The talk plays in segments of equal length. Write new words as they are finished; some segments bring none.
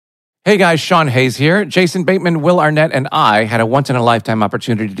Hey guys, Sean Hayes here. Jason Bateman, Will Arnett, and I had a once-in-a-lifetime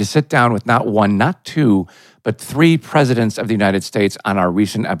opportunity to sit down with not one, not two, but three presidents of the United States on our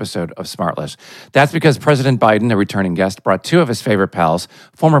recent episode of Smartless. That's because President Biden, a returning guest, brought two of his favorite pals,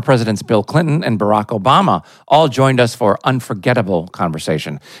 former Presidents Bill Clinton and Barack Obama, all joined us for unforgettable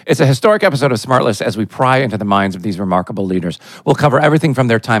conversation. It's a historic episode of Smartless as we pry into the minds of these remarkable leaders. We'll cover everything from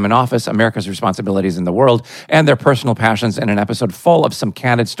their time in office, America's responsibilities in the world, and their personal passions in an episode full of some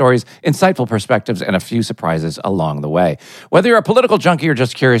candid stories, insightful perspectives, and a few surprises along the way. Whether you're a political junkie or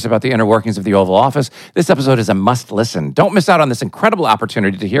just curious about the inner workings of the Oval Office, this episode is a must-listen. Don't miss out on this incredible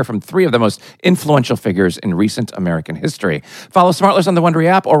opportunity to hear from three of the most influential figures in recent American history. Follow Smartless on the Wondery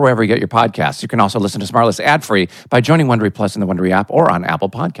app or wherever you get your podcasts. You can also listen to Smartless ad-free by joining Wondery Plus in the Wondery app or on Apple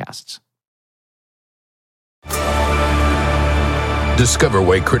Podcasts. Discover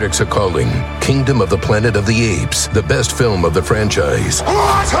why critics are calling Kingdom of the Planet of the Apes the best film of the franchise.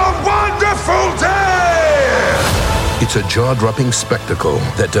 What a wonderful day! It's a jaw-dropping spectacle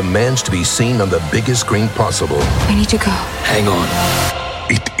that demands to be seen on the biggest screen possible. I need to go. Hang on.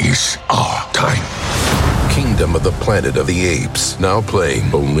 It is our time. Kingdom of the Planet of the Apes. Now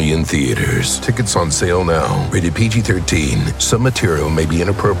playing only in theaters. Tickets on sale now. Rated PG-13. Some material may be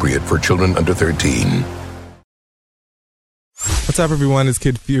inappropriate for children under 13. What's up, everyone? It's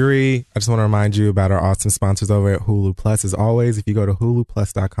Kid Fury. I just want to remind you about our awesome sponsors over at Hulu Plus. As always, if you go to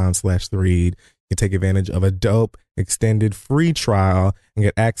huluplus.com/thread, you can take advantage of a dope extended free trial and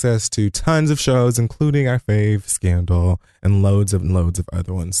get access to tons of shows, including our fave Scandal and loads of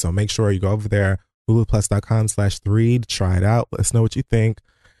other ones. So make sure you go over there, huluplus.com/thread, try it out. Let us know what you think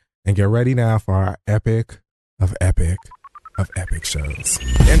and get ready now for our epic shows.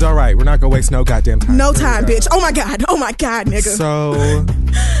 And all right, we're not gonna waste no goddamn time. No time, bitch. Oh my god, nigga. So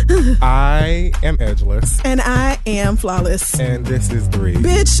I am edgeless. And I am flawless. And this is Three.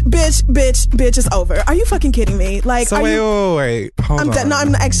 Bitch, it's over. Are you fucking kidding me? Like, so wait. Hold on. No,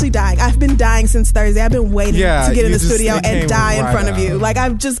 I'm actually dying. I've been dying since Thursday. I've been waiting to get in the studio and die in front of you. Like,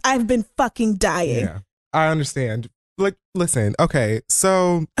 I've been fucking dying. Yeah, I understand. Like, listen, okay,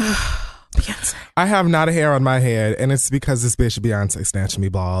 so Beyonce. I have not a hair on my head, and it's because this bitch Beyonce snatched me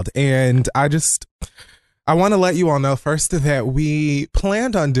bald. And I want to let you all know first that we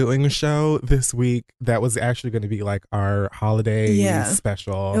planned on doing a show this week that was actually going to be like our holiday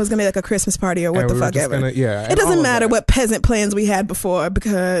special. It was going to be like a Christmas party or what the fuck ever. It doesn't matter what peasant plans we had before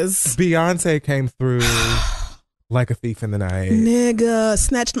because Beyonce came through like a thief in the night. Nigga,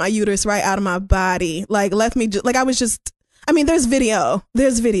 snatched my uterus right out of my body. Like, left me, there's video.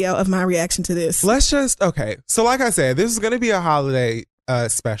 There's video of my reaction to this. Okay. So like I said, this is going to be a holiday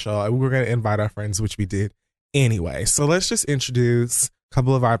special. And we're going to invite our friends, which we did anyway. So let's just introduce a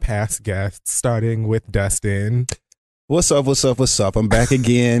couple of our past guests, starting with Dustin. What's up? I'm back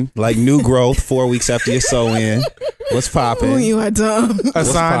again. Like new growth 4 weeks after your sew-in. What's popping? Oh, you are dumb.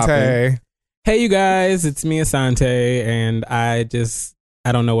 Asante. Hey, you guys. It's me, Asante. And I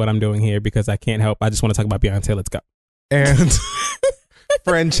don't know what I'm doing here because I can't help. I just want to talk about Beyonce. Let's go. And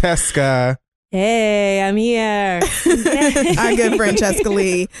Francesca. Hey, I'm here. Our good Francesca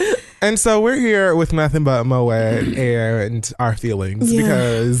Lee. And so we're here with nothing but Moet and our feelings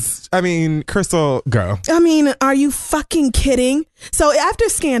because, Crystal, go. Are you fucking kidding? So after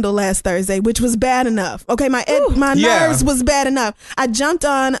Scandal last Thursday, which was bad enough, okay, my nerves was bad enough. I jumped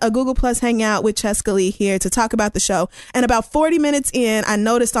on a Google Plus hangout with Cheska Lee here to talk about the show. And about 40 minutes in, I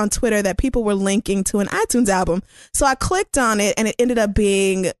noticed on Twitter that people were linking to an iTunes album. So I clicked on it and it ended up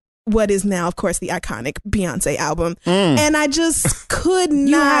being what is now, of course, the iconic Beyonce album. And I just could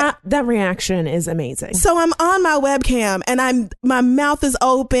not. That reaction is amazing. So I'm on my webcam and my mouth is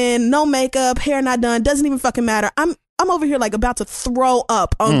open, no makeup, hair not done, doesn't even fucking matter. I'm over here like about to throw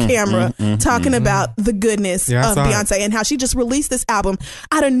up on camera talking about the goodness of Beyonce and how she just released this album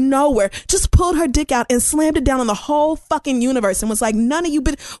out of nowhere, just pulled her dick out and slammed it down on the whole fucking universe and was like, none of you,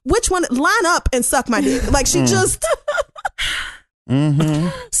 but which one, line up and suck my dick. Like she just...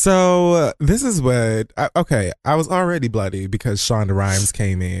 So this is what I was already bloody because Shonda Rhimes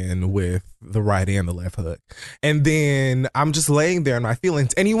came in with the right and the left hook, and then I'm just laying there in my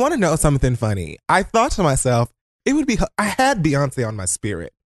feelings. And you want to know something funny? I thought to myself, I had Beyonce on my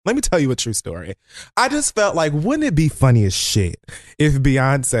spirit. Let me tell you a true story. I just felt like, wouldn't it be funny as shit if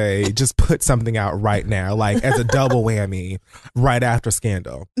Beyonce just put something out right now, like as a double whammy right after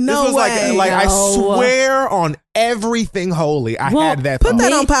Scandal? No this was way. I swear on everything holy. I had that. Put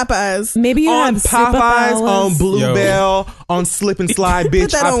that on Popeyes. Maybe you on have Popeyes, on Bluebell, Yo. on Slip and Slide,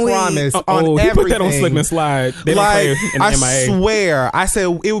 bitch. that I on promise. Weed. On he everything. put that on Slip and Slide. They don't play in the I MIA. swear, I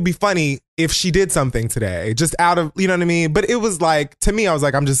said it would be funny if she did something today, just out of, you know what I mean? But it was like, to me, I was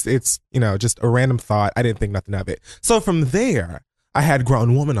like, it's, just a random thought. I didn't think nothing of it. So from there, I had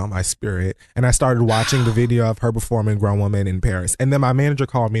Grown Woman on my spirit, and I started watching the video of her performing Grown Woman in Paris. And then my manager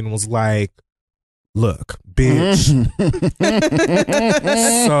called me and was like, look, bitch.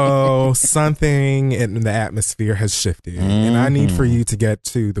 So something in the atmosphere has shifted, and I need for you to get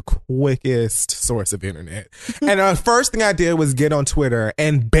to the quickest source of internet. And the first thing I did was get on Twitter,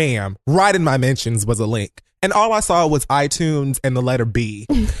 and bam, right in my mentions was a link. And all I saw was iTunes and the letter B.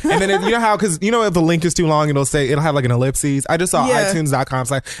 And then, you know how, because, if the link is too long, it'll have like an ellipses. I just saw iTunes.com.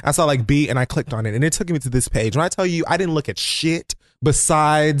 I saw like B, and I clicked on it, and it took me to this page. When I tell you, I didn't look at shit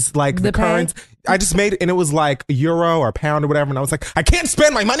besides like the current. I just made it, and it was like euro or pound or whatever. And I was like, I can't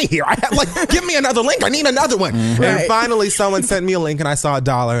spend my money here. I have give me another link. I need another one. Mm-hmm. And finally, someone sent me a link, and I saw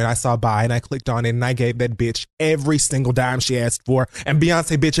 $1, and I saw buy, and I clicked on it, and I gave that bitch every single dime she asked for. And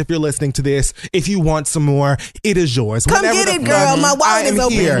Beyonce, bitch, if you're listening to this, if you want some more, it is yours. Come get it, girl. My wallet is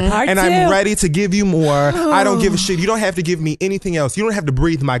open. Here, and I'm ready to give you more. I don't give a shit. You don't have to give me anything else. You don't have to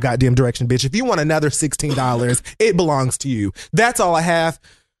breathe my goddamn direction, bitch. If you want another $16, it belongs to you. That's all I have.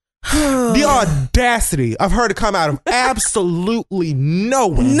 The audacity of her to come out of absolutely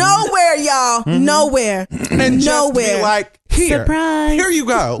nowhere, y'all, nowhere, and just be like, here, surprise, here you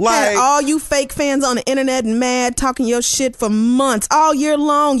go. Had all you fake fans on the internet mad talking your shit for months, all year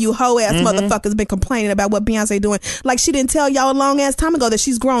long. You hoe ass motherfuckers been complaining about what Beyonce doing. Like she didn't tell y'all a long ass time ago that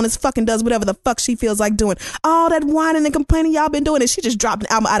she's grown as fucking does whatever the fuck she feels like doing. All that whining and complaining y'all been doing, and she just dropped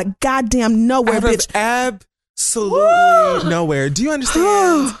an album out of goddamn nowhere, bitch. Absolutely nowhere. Do you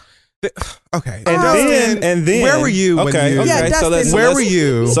understand? Okay, and then where were you? Okay, where were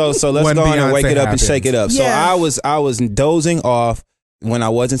you? So let's go on and wake it up and shake it up. Yeah. So I was dozing off when I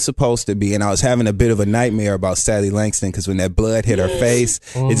wasn't supposed to be, and I was having a bit of a nightmare about Sally Langston because when that blood hit her face,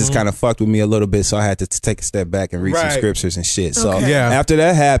 it just kind of fucked with me a little bit. So I had to take a step back and read some scriptures and shit. So after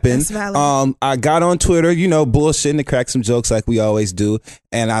that happened, I got on Twitter, bullshitting to crack some jokes like we always do,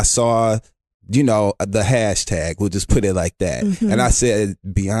 and I saw the hashtag, we'll just put it like that. Mm-hmm. And I said,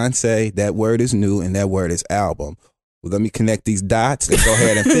 Beyonce, that word is new and that word is album. Well, let me connect these dots and go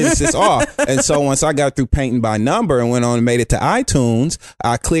ahead and finish this off. And so once I got through painting by number and went on and made it to iTunes,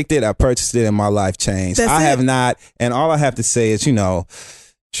 I clicked it, I purchased it, and my life changed. I have not, and all I have to say is,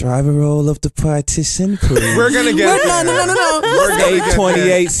 drive a roll of the partition, please. We're going to get No. We're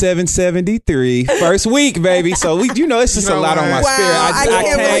 828-773. First week, baby. So it's just a lot on my spirit. I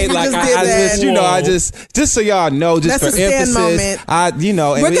can't just so y'all know, just that's for emphasis. Moment. We're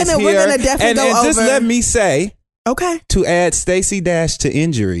gonna definitely go and just over. let me say, okay, to add Stacey Dash to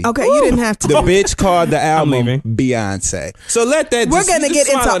injury. Okay, you didn't have to. The bitch called the album Beyonce. So let that. We're gonna get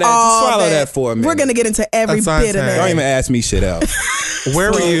into all swallow that for a minute. We're gonna get into every bit of that. Don't even ask me shit else.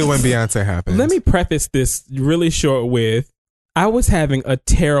 Where were you when Beyonce happened? Let me preface this really short with, I was having a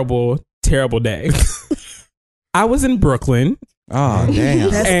terrible, terrible day. I was in Brooklyn. Oh,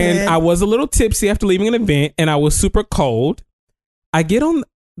 damn. And I was a little tipsy after leaving an event, and I was super cold. I get on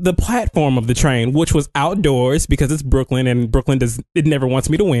the platform of the train, which was outdoors because it's Brooklyn, and Brooklyn it never wants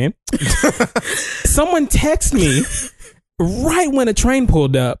me to win. Someone texted me right when a train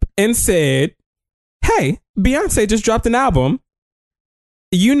pulled up and said, hey, Beyonce just dropped an album.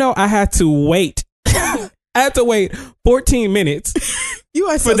 I had to wait. I had to wait 14 minutes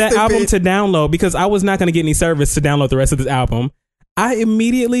for that album to download because I was not going to get any service to download the rest of this album. I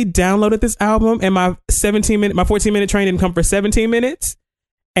immediately downloaded this album, and my 14-minute train didn't come for 17 minutes.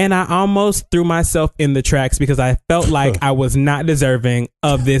 And I almost threw myself in the tracks because I felt like I was not deserving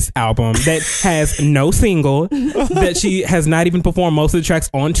of this album that has no single, that she has not even performed most of the tracks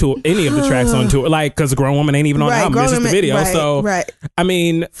on tour, any of the tracks on tour. Like, because Grown Woman ain't even on the album. It's just the video. I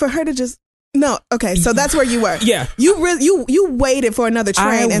mean, for her to just. No, okay, so that's where you were. Yeah, you waited for another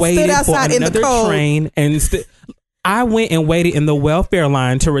train and stood outside in the cold. I went and waited in the welfare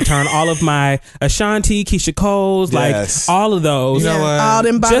line to return all of my Ashanti, Keisha Cole's, like all of those. You know what? All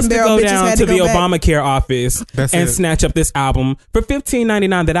them just to go down to the back. Obamacare office and snatch up this album for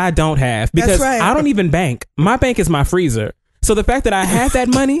 $15.99 that I don't have because I don't even bank. My bank is my freezer. So the fact that I had that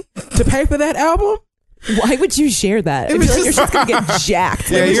money to pay for that album, Why would you share that? I feel like you're just gonna get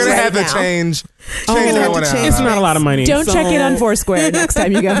jacked. Yeah, you're gonna have to now. change gonna that have one to out. change It's not a lot of money. Don't So- check in on Foursquare next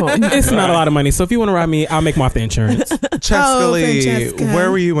time you go home. It's not a lot of money. So if you want to ride me, I'll make them off the insurance. Cheska Lee, Francesca. where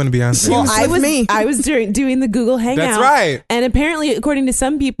were you when Beyonce? Well, was- I was doing the Google Hangout. That's right. And apparently, according to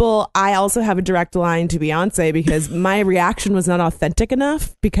some people, I also have a direct line to Beyonce because my reaction was not authentic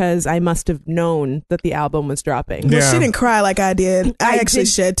enough because I must have known that the album was dropping. Well, Yeah. she didn't cry like I did. I actually did-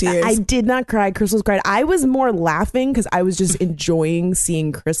 shed tears. I did not cry. Crystal's cried. I was more laughing because I was just enjoying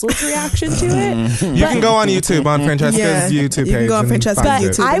seeing Crystal's reaction to it. You can go on YouTube on Francesca's Yeah, YouTube page. you can go on and Francesca's find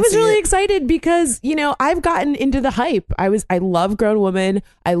YouTube. it. I was see really it. excited because, I've gotten into the hype. I love Grown Woman.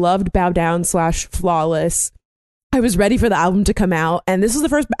 I loved Bow Down / Flawless. I was ready for the album to come out. And this is the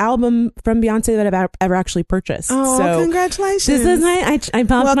first album from Beyonce that I've ever actually purchased. Oh, so congratulations. this is I popped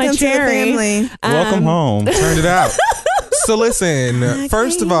Welcome my to the cherry. family. Welcome home. Turned it out. So listen, I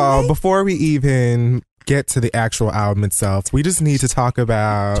first of can't all, wait. before we even get to the actual album itself, we just need to talk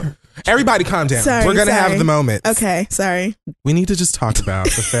about. Everybody, calm down. Sorry, We're gonna sorry. have the moment. Okay, sorry. We need to just talk about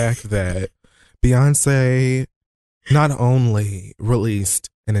the fact that Beyonce not only released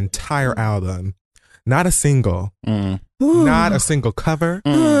an entire album, not a single, not a single cover,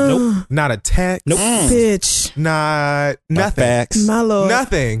 Nope. not a text, Nope. Bitch. not nothing, Facts. My lord.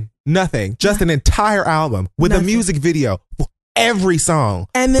 nothing, just an entire album with a Nothing. music video for every song.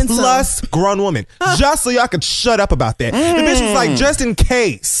 And then Plus Grown Woman, just so y'all could shut up about that. The bitch was like, just in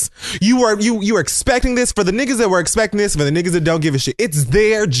case you were expecting this, for the niggas that were expecting this, for the niggas that don't give a shit, it's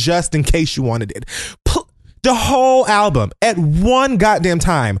there just in case you wanted it. The whole album at one goddamn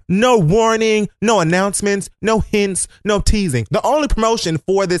time. No warning, no announcements, no hints, no teasing. The only promotion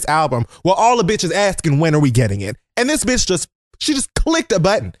for this album were all the bitches asking, when are we getting it? And this bitch she just clicked a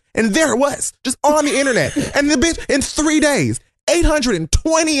button and there it was, just on the internet. And the bitch in 3 days,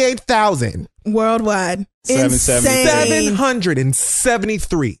 828,000. worldwide. 773. Insane.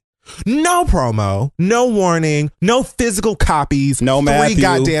 773. No promo, no warning, no physical copies. No 3 Matthew.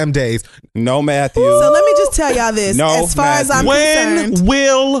 goddamn days. No Matthew. So let me just tell y'all this. No, as far as I'm When concerned.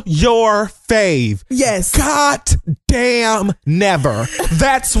 will your fave? Yes. God damn never.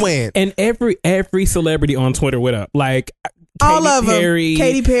 That's when. And every celebrity on Twitter went up. Like All Katy of Perry, them.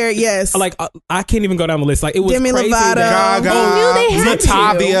 Katy Perry, yes. Like I can't even go down the list. Like it was Demi crazy. Lovato. that- Gaga, They knew they had to.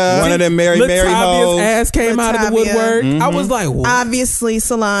 Latavia. One of them Mary Latavia's hoes. ass came out of the Latavia. woodwork. I was like, what? Obviously,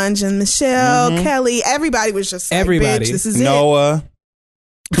 Solange and Michelle, Kelly, everybody was just like, Everybody. bitch, this is Noah.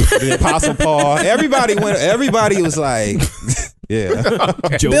 The Apostle Paul. Everybody was like, yeah.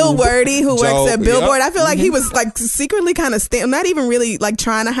 it. Job. Bill Wordy, who works Joe, at Billboard. yep. I feel like he was like secretly kind of not even really like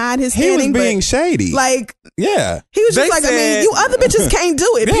trying to hide his He was standing, being but shady. like Yeah. he was just They like, I mean, said- you other bitches can't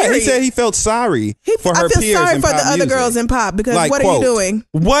do it. Yeah, period. he said he felt sorry for her I feel peers sorry in for pop the other music. girls in pop because Like, what quote, are you doing?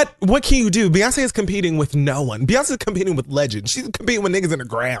 What can you do? Beyonce is competing with no one. Beyonce is competing with legends. She's competing with niggas in the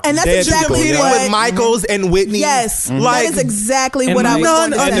ground. And that's Dead exactly people, competing yeah. what. with Michaels and Whitney. Yes, Like, that is exactly and what I was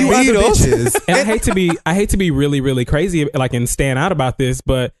none going of to you say. other Beatles. bitches. And I hate to be really, really crazy, like, and stand out about this,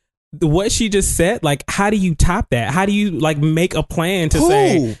 but what she just said, like, how do you top that? How do you like make a plan to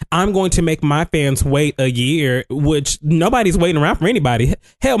say, I'm going to make my fans wait a year, which nobody's waiting around for anybody.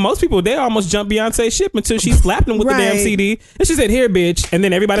 Hell, most people, they almost jump Beyonce ship until she slapped them with the damn Right. CD. And she said, here, bitch. And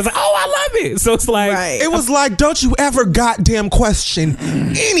then everybody's like, oh, I love it. So it's like, Right. It was like, don't you ever goddamn question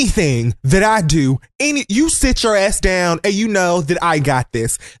anything that I do. You sit your ass down and you know that I got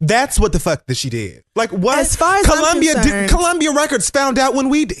this. That's what the fuck that she did. Like what? As far as I'm concerned- Columbia Records found out when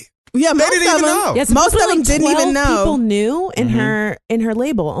we did. Yeah, They most didn't of even them. know. Yes, Most of supposedly, them didn't 12 even know. People knew in her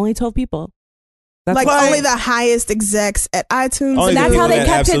label. Only 12 people. That's Like Like- only the highest execs at iTunes. Only and the that's people how they that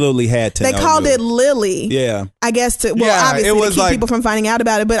kept it- absolutely had to They know called knew. it Lily. Yeah. I guess to Yeah, obviously it to was keep like- people from finding out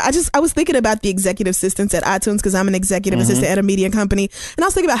about it. But I was thinking about the executive assistants at iTunes because I'm an executive assistant at a media company, and I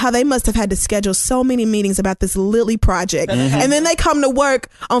was thinking about how they must have had to schedule so many meetings about this Lily project, and then they come to work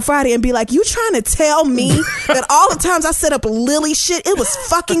on Friday and be like, "You trying to tell me that all the times I set up Lily shit, it was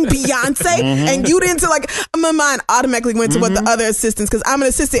fucking Beyonce, and you didn't?" Like my mind automatically went to what the other assistants, because I'm an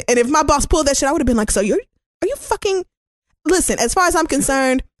assistant, and if my boss pulled that shit, I would have been like, "So are you fucking?" Listen, as far as I'm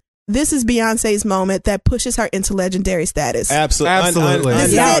concerned, this is Beyonce's moment that pushes her into legendary status. Absolutely. This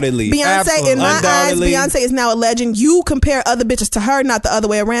is it. Undoubtedly. Beyonce, Absolutely. in my Undoubtedly. eyes, Beyonce is now a legend. You compare other bitches to her, not the other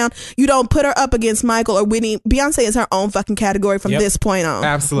way around. You don't put her up against Michael or Whitney. Beyonce is her own fucking category from this point on.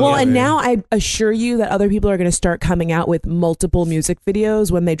 Absolutely. Well, and now I assure you that other people are going to start coming out with multiple music videos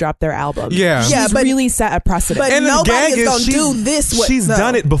when they drop their album. Yeah. Yeah, She's but- really set a precedent. but And the nobody gag is gonna she's- do this with- She's though.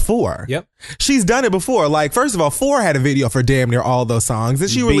 done it before. Yep. She's done it before. Like, first of all, 4 had a video for damn near all those songs. And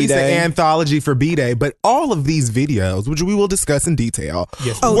she Be released That anthology for B-Day, but all of these videos, which we will discuss in detail,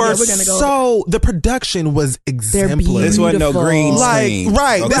 were so the production was exemplary. This wasn't no green screen.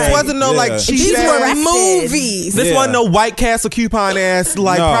 Right. Okay. This wasn't no like cheap These were ass movies. This wasn't no White Castle coupon ass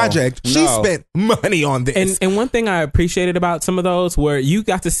project. She spent money on this. And one thing I appreciated about some of those where you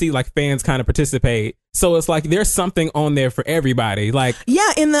got to see like fans kind of participate. So it's like there's something on there for everybody. Like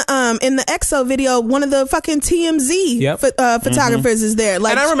in the EXO video, one of the fucking TMZ photographers is there.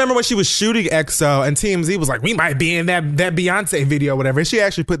 Like, and I remember when she was shooting EXO, and TMZ was like, "We might be in that Beyonce video, or whatever." She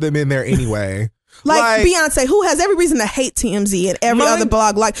actually put them in there anyway. Like Beyonce, who has every reason to hate TMZ and every other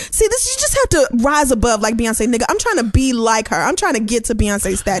blog. Like, see, this you just have to rise above like Beyonce, nigga. I'm trying to be like her. I'm trying to get to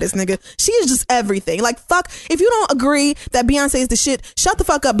Beyonce status, nigga. She is just everything. Like, fuck, if you don't agree that Beyonce is the shit, shut the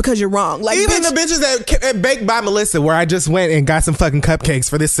fuck up because you're wrong. Like, even the bitches that Baked by Melissa, where I just went and got some fucking cupcakes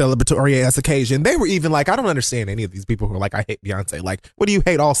for this celebratory ass occasion, they were even like, I don't understand any of these people who are like, I hate Beyonce. Like, what do you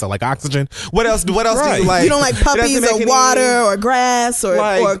hate also? Like Oxygen? What else do you like? You don't like puppies or water or grass or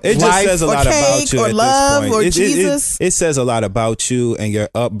it just says a lot about you or at love this point. or Jesus. It says a lot about you and your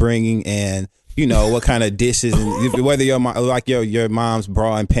upbringing and you know what kind of dishes and whether your mom's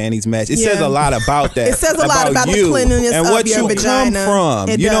bra and panties match. It says a lot about that. It says a lot about you the cleanliness and of what your you vagina. come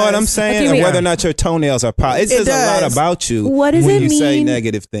from. You know what I'm saying? Okay, and whether or not your toenails are polished. It says a lot about you. What does when it you mean? Say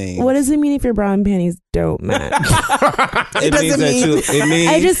negative things. What does it mean if your bra and panties don't match? It means that it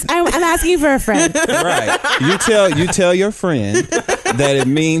means I'm asking for a friend. Right. You tell your friend that it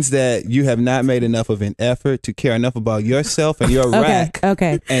means that you have not made enough of an effort to care enough about yourself and your rack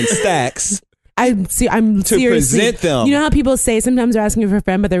and stacks. I'm seriously present them. You know how people say sometimes they're asking for a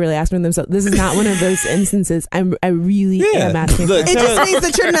friend, but they're really asking for themselves. This is not one of those instances. I really am asking. Look, it just means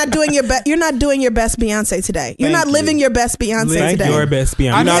that you're not doing your best. You're not doing your best Beyonce today. You're not living your best Beyonce today. Your best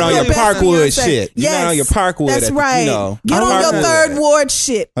Beyonce. You're not on your Parkwood Beyonce. shit. You're not on your Parkwood. That's right. Get on your third ward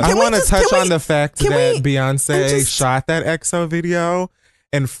shit. I want to touch on the fact that Beyonce shot that EXO video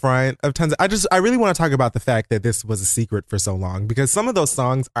in front of tons of, I really want to talk about the fact that this was a secret for so long, because some of those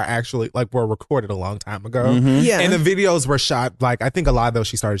songs are actually were recorded a long time ago. Mm-hmm. Yeah. And the videos were shot I think a lot of those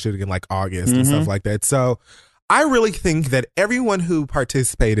she started shooting in August and stuff like that. So I really think that everyone who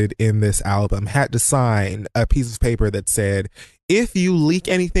participated in this album had to sign a piece of paper that said, if you leak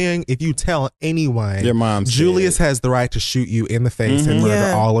anything, if you tell anyone, your mom Julius has the right to shoot you in the face and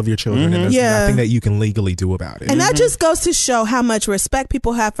murder all of your children, and there's nothing that you can legally do about it. And that just goes to show how much respect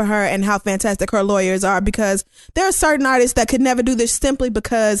people have for her and how fantastic her lawyers are, because there are certain artists that could never do this simply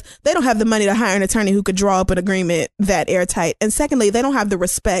because they don't have the money to hire an attorney who could draw up an agreement that airtight. And secondly, they don't have the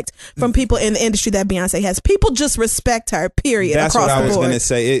respect from people in the industry that Beyonce has. People just respect her, period. That's across what I the was board. going to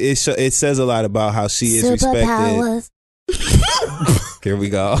say. It says a lot about how she is respected. Here we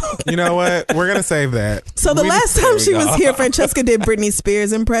go. You know what? We're going to save that. So the last time she was here, Francesca did Britney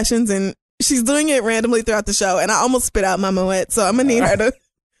Spears impressions, and she's doing it randomly throughout the show, and I almost spit out my Moet, so I'm going to need her to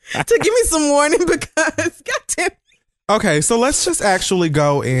give me some warning because, goddamn. Okay, so let's just actually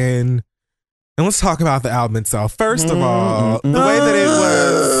go in and let's talk about the album itself. First of all, the way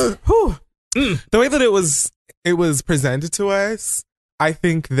that it was presented to us, I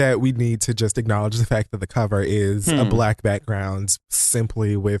think that we need to just acknowledge the fact that the cover is a black background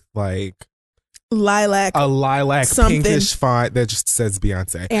simply with a lilac pinkish font that just says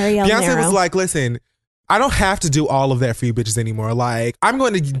Beyonce. Beyonce was like, listen, I don't have to do all of that for you bitches anymore. I'm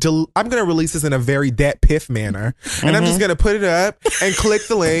going to release this in a very Dat Piff manner, and I'm just going to put it up and click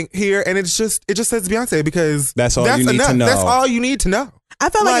the link here, and it just says Beyonce, because that's all you need to know. That's all you need to know. I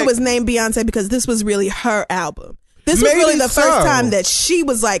felt like it was named Beyonce because this was really her album. This was really the first time that she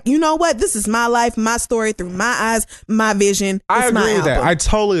was like, you know what? This is my life, my story through my eyes, my vision. I agree with that. I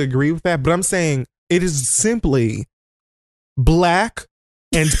totally agree with that. But I'm saying it is simply black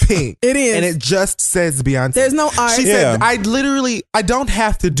and pink. It is. And it just says Beyonce. There's no art. She said, I don't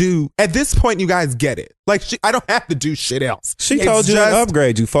have to do, at this point, you guys get it. I don't have to do shit else. She told you to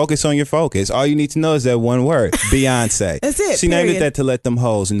upgrade you. Focus on your focus. All you need to know is that one word, Beyonce. That's it. She named it that to let them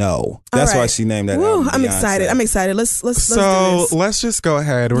hoes know. That's why she named that. Woo, I'm excited. Let's do this. Let's just go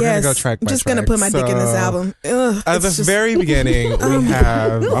ahead. We're going to go track by track. I'm just going to put my dick in this album. At the very beginning, we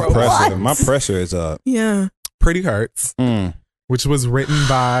have... My pressure is up. Yeah. Pretty Hurts. Which was written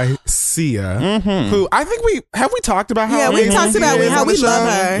by Sia, who I think we talked about how we talked about how we love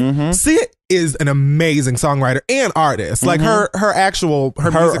her. Sia is an amazing songwriter and artist. Like her music,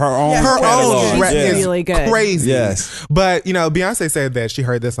 her own is really good, crazy. Yes, but Beyonce said that she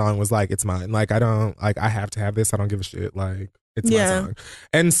heard this song, was like, it's mine. Like I have to have this. I don't give a shit. Like it's my song.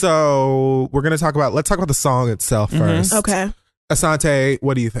 And so let's talk about the song itself first. Okay, Asante,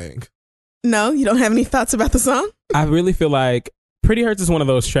 what do you think? No, you don't have any thoughts about the song? I really feel like Pretty Hurts is one of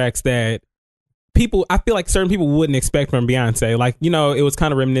those tracks that I feel like certain people wouldn't expect from Beyonce. Like, you know, it was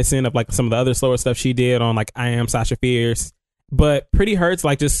kind of reminiscent of like some of the other slower stuff she did on like I Am Sasha Fierce. But Pretty Hurts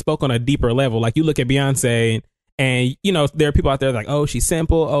like just spoke on a deeper level. Like, you look at Beyonce and, you know, there are people out there like, oh, she's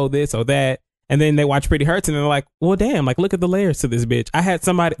simple, oh, this, oh, that. And then they watch Pretty Hurts and they're like, well, damn, like, look at the layers to this bitch.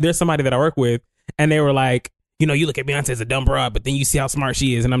 There's somebody that I work with and they were like, you know, you look at Beyonce as a dumb broad, but then you see how smart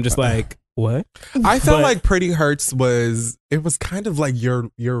she is. And I'm just like, what? I felt like Pretty Hurts was kind of like your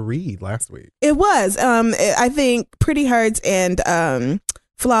read last week. It was. I think Pretty Hurts and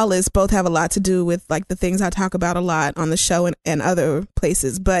Flawless both have a lot to do with like the things I talk about a lot on the show and other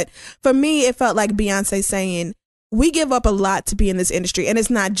places. But for me, it felt like Beyonce saying, we give up a lot to be in this industry, and it's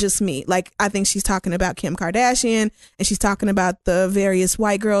not just me. Like, I think she's talking about Kim Kardashian, and she's talking about the various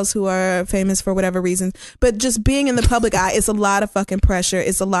white girls who are famous for whatever reason. But just being in the public eye, it's a lot of fucking pressure.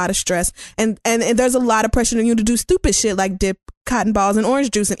 It's a lot of stress, and there's a lot of pressure on you to do stupid shit like dip cotton balls in orange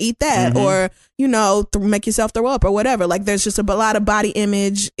juice and eat that, or, you know, make yourself throw up or whatever. Like, there's just a lot of body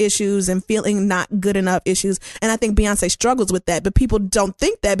image issues and feeling not good enough issues. And I think Beyonce struggles with that, but people don't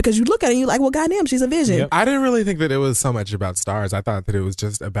think that because you look at it and you're like, well, goddamn, she's a vision. Yep. I didn't really think that it was so much about stars. I thought that it was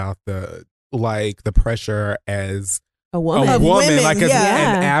just about the pressure as a woman, like an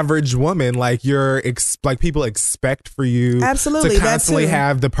average woman, like like people expect for you absolutely to constantly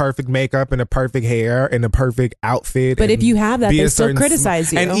have the perfect makeup and the perfect hair and the perfect outfit. But if you have that, they still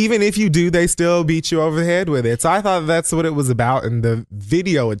criticize you. And even if you do, they still beat you over the head with it. So I thought that's what it was about in the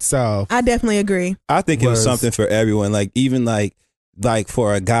video itself. I definitely agree. I think it was something for everyone. Like, even like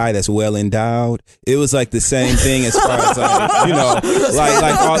for a guy that's well endowed, it was like the same thing as far as like, you know,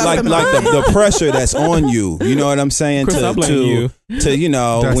 like the pressure that's on you. You know what I'm saying? To you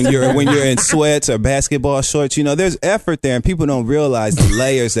know, when you're in sweats or basketball shorts, you know, there's effort there, and people don't realize the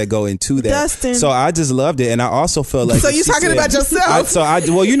layers that go into that. Dustin. So I just loved it, and I also felt like. So you talking about yourself?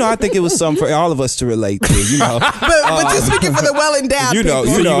 Well, you know, I think it was something for all of us to relate to. You know, but you're speaking for the well endowed. You know,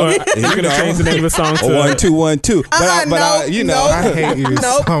 people. You're gonna change the name of the song to 1 2 1 2. I hate you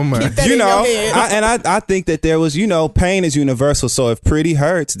so much. You know, I think that there was, you know, pain is universal. So if Pretty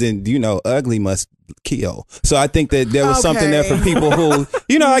Hurts, then, you know, ugly must kill. So I think that there was something there for people who,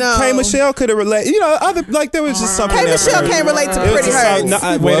 you know, like K Michelle could have related. You know, there was just something. K Michelle can't relate to Pretty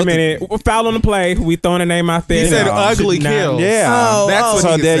Hurts. Wait a minute, we're foul on the play. We throwing a name out there. He said ugly kill. Yeah, that's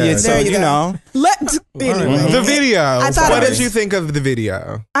what he said. So you know, anyway, the video. What did you think of the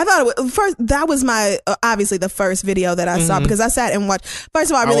video? I thought it was, first, that was my obviously the first video that I saw, because I sat and watched.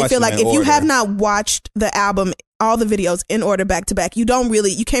 First of all, I really feel like if you have not watched the album, all the videos in order back to back, you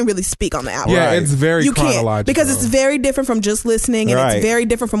can't really speak on the album. Yeah, it's very chronological. Can't, because it's very different from just listening, and it's very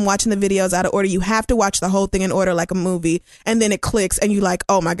different from watching the videos out of order. You have to watch the whole thing in order like a movie, and then it clicks and you're like,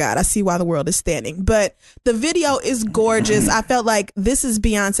 oh my God, I see why the world is standing. But the video is gorgeous. I felt like this is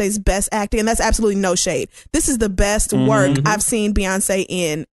Beyonce's best acting, and that's absolutely no shade. This is the best work I've seen Beyonce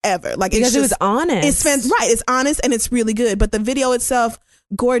in ever. Like, because it was honest. It's honest and it's really good. But the video itself,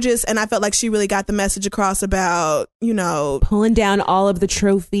 gorgeous, and I felt like she really got the message across about, you know, pulling down all of the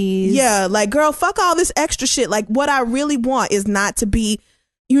trophies. Yeah, like, girl, fuck all this extra shit. Like, what I really want is not to be,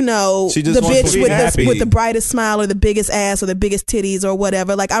 you know, the bitch with the brightest smile or the biggest ass or the biggest titties or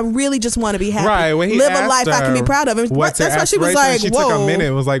whatever. Like, I really just want to be happy. Right. When he live a life I can be proud of. And that's why she was like, she whoa. took a minute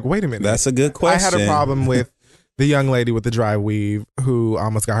and was like, wait a minute. That's a good question. I had a problem with the young lady with the dry weave who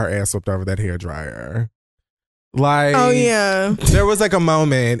almost got her ass whipped over that hairdryer. Like, oh yeah, there was like a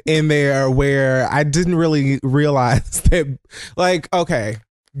moment in there where I didn't really realize that. Like, okay,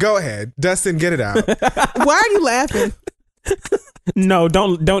 go ahead, Dustin, get it out. Why are you laughing? No,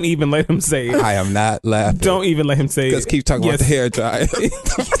 don't even let him say it. I am not laughing. Don't even let him say it. Just keep talking about the hair dryer.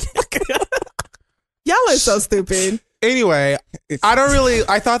 Y'all are so stupid. Anyway,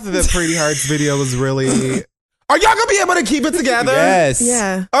 I thought that the Pretty Hurts video was really. Are y'all gonna be able to keep it together? Yes.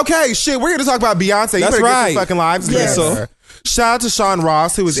 Yeah. Okay, shit. We're here to talk about Beyonce. That's you better right. get your fucking lives together. Shout out to Sean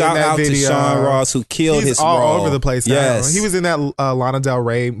Ross, who was in that video. Shout out to Sean Ross, who killed his all role. over the place now. Yes. He was in that Lana Del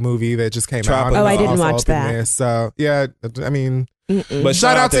Rey movie that just came out. Oh, I didn't watch that. So, yeah, I mean, but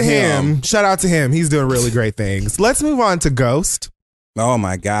shout out to him. Shout out to him. He's doing really great things. Let's move on to Ghost. Oh,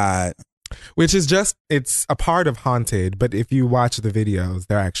 my God. Which is just, it's a part of Haunted, but if you watch the videos,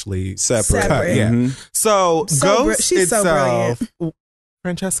 they're actually separate. Yeah. Mm-hmm. So Ghost she's itself, so brilliant.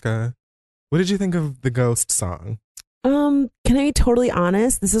 Francesca, what did you think of the Ghost song? Can I be totally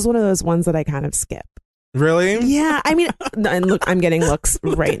honest? This is one of those ones that I kind of skip. Really? Yeah, I mean, and look, I'm getting looks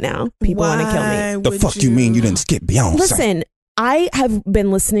right now. People want to kill me. The fuck you mean you didn't skip Beyonce? Listen, I have been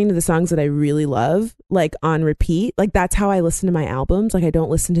listening to the songs that I really love, like on repeat. Like that's how I listen to my albums. Like I don't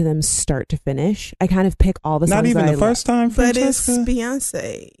listen to them start to finish. I kind of pick all the songs. Not even that the first time, But it's Francesca?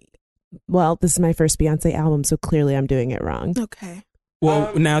 Beyonce. Well, this is my first Beyonce album, so clearly I'm doing it wrong. Okay.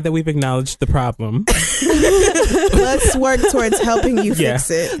 Well, now that we've acknowledged the problem, Let's work towards helping you fix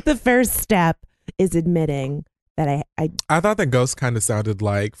it. The first step is admitting that I thought that Ghost kind of sounded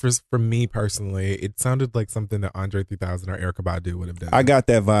like, for me personally, it sounded like something that Andre 3000 or Erykah Badu would have done. I got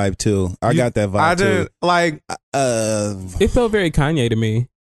that vibe too. I didn't like. it felt very Kanye to me.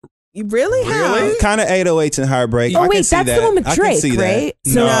 You really? How? Kind of 808s and Heartbreak. Oh I can wait, see that's that. the one with I can Drake, see that. right?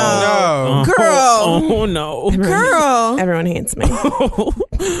 No. Girl. Oh no. Girl. Everyone hates me.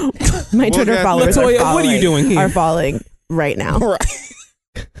 My Twitter get followers Latoya, are what are you doing here? Are falling right now.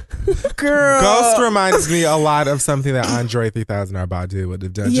 Girl. Ghost reminds me a lot of something that Andre 3000 or Badu would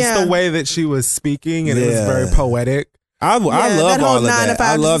have done. Yeah. Just the way that she was speaking, and it was very potic. I love that whole all of 9 to that. 5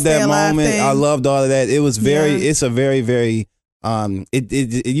 I love just stay that alive moment. thing. I loved all of that. It was it's a very, very,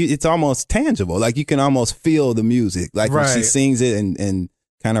 it's almost tangible. Like you can almost feel the music. Like when she Right. sings it and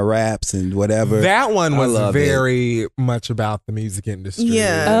kind of raps and whatever. That one I was love very much about the music industry.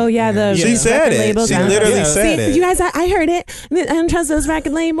 Yeah. Oh yeah, the She said record it. labels. She Yeah. literally Yeah. said See, it. you guys, I heard it. I don't trust those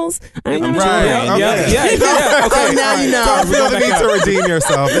record labels. I remember. Right. Yeah, Okay. yeah. Okay. Oh, now you know. You feel the need to redeem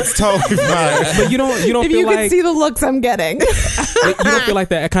yourself. It's totally fine. But you don't If feel you could like see the looks I'm getting. you don't feel like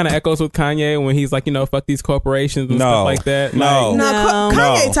that kind of echoes with Kanye when he's like, fuck these corporations and stuff like that. No. Like, No, No.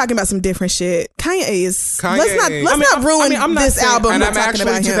 Kanye No. talking about some different shit. Kanye is. Kanye- Let's not ruin I'm not this saying- album. And by I'm talking actually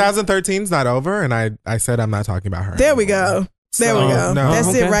about him. 2013's not over, and I said I'm not talking about her. There we anymore. go. There we So, go. no. That's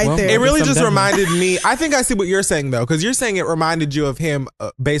Okay, it right well, there. It really Some just done. reminded me. I think I see what you're saying though, because you're saying it reminded you of him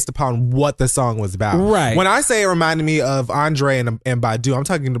based upon what the song was about. Right. When I say it reminded me of Andre and Badu, I'm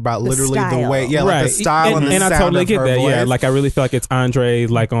talking about literally the style. way, like right. the style and the I sound totally of get her that. voice. Yeah, like I really feel like it's Andre,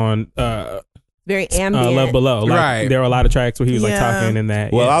 like on Very ambient. Love Below. Like, Right. there were a lot of tracks where he was like Yeah. talking and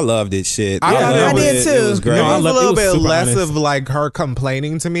that. Well, yeah. I loved it. Shit. I loved did it. too. It was great. No, I It was love- a little it was bit super less honest. of like her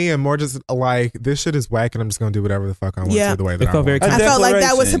complaining to me and more just like, this shit is whack and I'm just gonna do whatever the fuck I want Yeah. to the way that It I felt very want. I felt like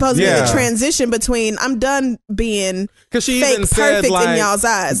that was declaration. supposed to be Yeah. the transition between I'm done being Because she fake even said perfect like, in y'all's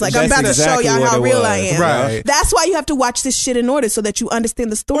eyes. Like I'm That's about exactly to show y'all what how it real was. I am. Right. That's why you have to watch this shit in order so that you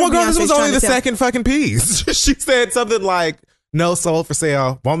understand the story. well, girl, this Beyonce's was only trying the to tell. second fucking piece. She said something like, no soul for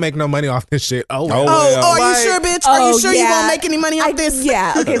sale, won't make no money off this shit. Oh, well. Oh, are Like- you sure, bitch? Are you sure you yeah. won't make any money off this?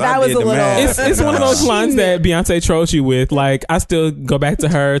 Yeah. Okay, I that was did a the little. math. It's one of those lines that Beyonce trolls you with. Like, I still go back to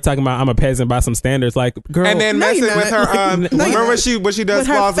her talking about I'm a peasant by some standards. Like, girl. And then No, messing you're with not. her, No, you're remember not. when she does With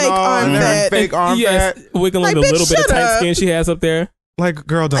her claws and fake all, arm and her fat. fake arm yes, fat? wiggling Like, the bitch, little bit of shut tight up. skin she has up there. Like,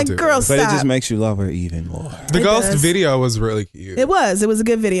 girl, don't Like, do girl, it. But it stop. just makes you love her even more. The It Ghost does. video was really cute. It was a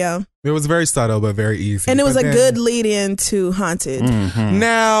good video. It was very subtle but very easy. And it was But a then- good lead in to Haunted.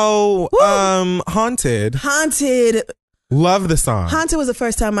 Now, Woo. Haunted. Haunted. Love the song. Haunted was the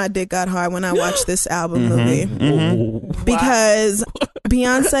first time my dick got hard when I watched this album Mm-hmm. movie. Because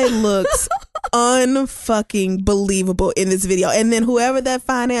Beyonce looks unfucking believable in this video. And then whoever that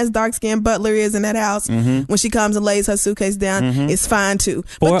fine ass dark skinned butler is in that house, when she comes and lays her suitcase down, is fine too.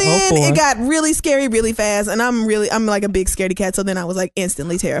 But then 404. it got really scary really fast, and I'm like a big scaredy cat, so then I was like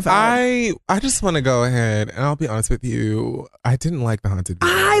instantly terrified. I just want to go ahead and I'll be honest with you. I didn't like the Haunted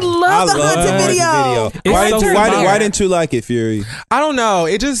video. I love the Haunted video. It's so Why fire. didn't you like it, Fury? I don't know.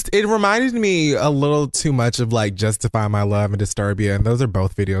 It reminded me a little too much of like Justify My Love and Disturbia, and those are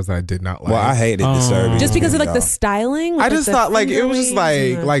both videos that I did not like. Well, I hated Disturbia. Just because of like the styling. I with, just the thought like it finger was just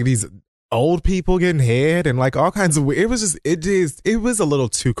waves and like these old people getting head and like all kinds of it was a little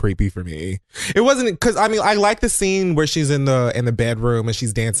too creepy for me. It wasn't because I mean I like the scene where she's in the bedroom and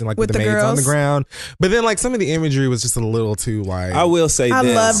she's dancing like with the maids on the girls. ground, but then like some of the imagery was just a little too like I will say I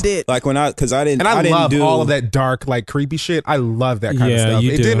this. loved it. Like when I didn't and I didn't love do all of that dark like creepy shit. I love that kind of Yeah, stuff.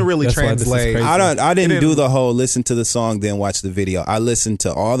 you It do. didn't really That's why this is translate. crazy. I didn't It do the whole listen to the song then watch the video. I listened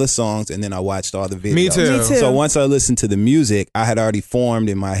to all the songs and then I watched all the videos. Me too. Me too. So once I listened to the music, I had already formed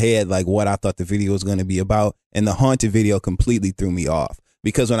in my head like what I thought the video was going to be about, and the Haunted video completely threw me off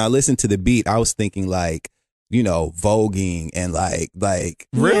because when I listened to the beat, I was thinking like, you know, voguing and like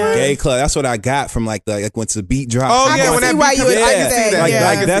Really? gay club. That's what I got from like once the beat dropped. Oh I yeah, can when see that why beat you comes- would I like can see that. that. Like, Yeah,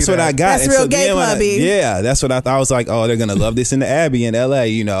 I can that's see what that. I got. That's And real so gay then when I- clubby. Yeah, that's what I thought. I was like, oh, they're gonna love this in the Abbey in LA,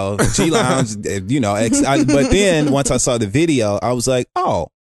 you know, G Lounge, you know. But then once I saw the video, I was like, oh,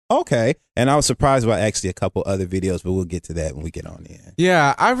 okay. And I was surprised by actually a couple other videos, but we'll get to that when we get on in.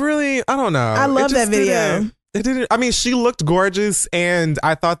 Yeah, I don't know. I love It just that video. It didn't. I mean, she looked gorgeous, and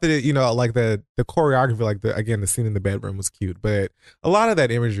I thought that it, you know, like the the choreography, like the scene in the bedroom was cute, but a lot of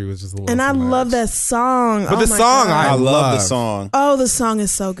that imagery was just a little. And I love that song. But the song, I love the song. Oh, the song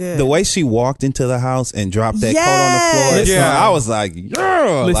is so good. The way she walked into the house and dropped that coat on the floor. Yeah. I was like,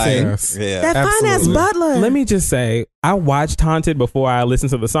 yeah. Listen, that fine ass butler. Let me just say, I watched Haunted before I listened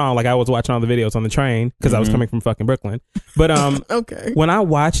to the song. Like I was watching all the videos on the train because I was coming from fucking Brooklyn. But okay. When I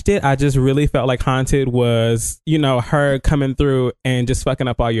watched it, I just really felt like Haunted was, her coming through and just fucking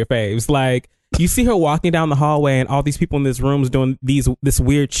up all your faves. Like you see her walking down the hallway and all these people in this room is doing this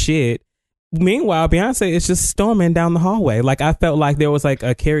weird shit. Meanwhile, Beyonce is just storming down the hallway. Like I felt like there was like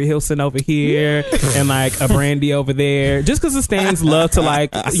a Carrie Hilson over here and like a Brandy over there. Just because the stands love to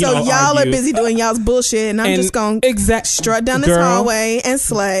like, y'all argue. are busy doing y'all's bullshit, and I'm just gonna strut down this hallway and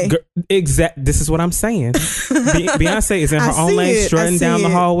slay. This is what I'm saying. Beyonce is in her own lane, strutting down the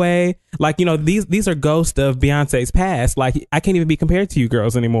hallway. Like these are ghosts of Beyonce's past. Like I can't even be compared to you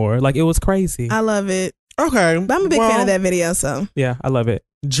girls anymore. Like it was crazy. I love it. Okay, but I'm a big fan of that video. So yeah, I love it.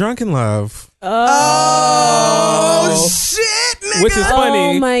 Drunken Love. Oh shit, nigga. Which is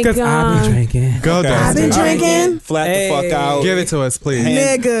funny because I've been drinking. I've been drinking. Flat the fuck out. Give it to us, please.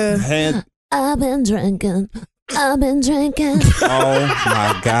 Nigga. I've been drinking. Oh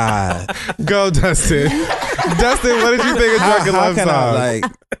my God. Go, Dustin. Dustin, what did you think of Drunken Love song?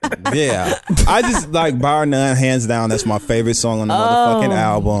 I just like bar none, hands down. That's my favorite song on the motherfucking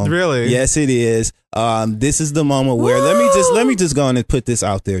album. Really? Yes, it is. This is the moment where let me just go on and put this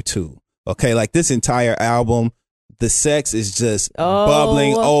out there too. Okay, like this entire album, the sex is just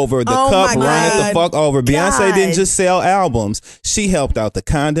bubbling over. The cup runneth the fuck over. Beyonce didn't just sell albums. She helped out the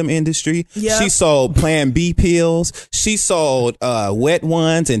condom industry. Yep. She sold Plan B pills. She sold wet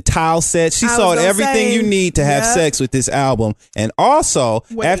ones and towel sets. She sold everything you need to have sex with this album. And also,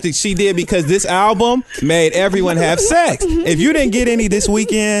 after she did, because this album made everyone have sex. If you didn't get any this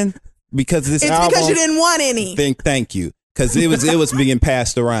weekend because of this album. It's because you didn't want any. Thank you. Because it was being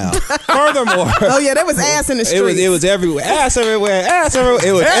passed around. Furthermore, there was ass in the street. It was everywhere. Ass everywhere.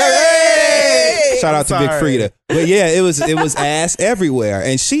 It was shout out to Big Frida. But yeah, it was ass everywhere,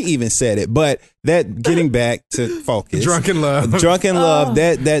 and she even said it. But that getting back to focus, Drunken Love,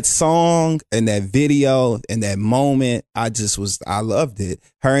 that song and that video and that moment, I loved it.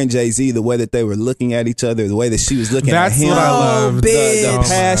 Her and Jay-Z, the way that they were looking at each other, the way that she was looking at him, what I loved. The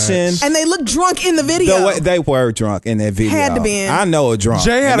passion, and they looked drunk in the video. The way they were drunk in that video. Had to be. I know a drunk.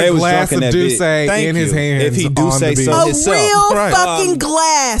 Jay had a glass of Douce in his hands. If he do say so a himself, real fucking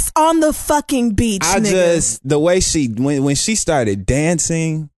glass on the fucking beach. The way when she started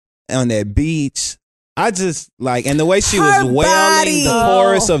dancing on that beach, I just like, and the way she was wailing the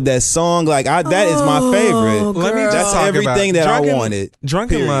chorus of that song, like that is my favorite. That's everything that I wanted.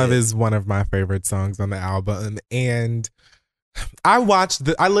 Drunken Love is one of my favorite songs on the album, and I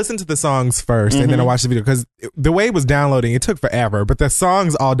listened to the songs first, and then I watched the video because the way it was downloading, it took forever. But the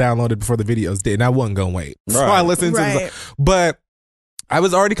songs all downloaded before the videos did, and I wasn't gonna wait. Right. So I listened to but I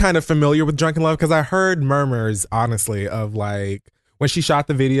was already kind of familiar with Drunken Love because I heard murmurs, honestly, of like when she shot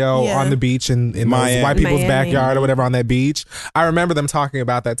the video on the beach in those white people's backyard or whatever on that beach. I remember them talking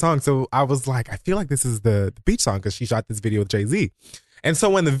about that song. So I was like, I feel like this is the beach song because she shot this video with Jay-Z. And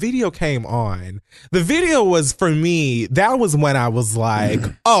so when the video came on, the video was, for me, that was when I was like,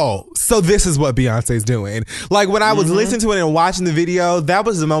 oh, so this is what Beyonce's doing. Like when I was listening to it and watching the video, that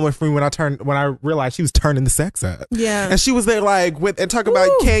was the moment for me when I realized she was turning the sex up. Yeah. And she was there like and talk about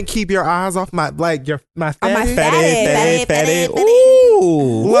can't keep your eyes off my fatty.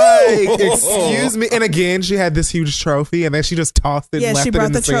 Ooh. Like, excuse me. And again, she had this huge trophy and then she just tossed it and left it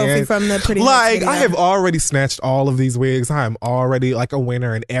in the sand. She brought the trophy from the Pretty Like, video. I have already snatched all of these wigs. I am already like a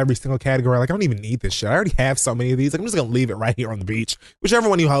winner in every single category. Like, I don't even need this shit. I already have so many of these. Like, I'm just gonna leave it right here on the beach. Whichever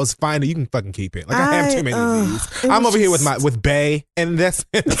one you host, find it. You can fucking keep it. Like, I have too many of these. I'm over here with Bay, and that's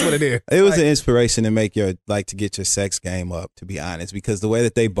what it is. It was an inspiration to make to get your sex game up, to be honest, because the way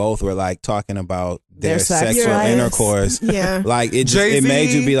that they both were like talking about their sexual intercourse, like it made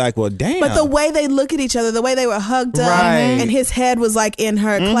you be like, well, damn. But the way they look at each other, the way they were hugged up, and his head was like in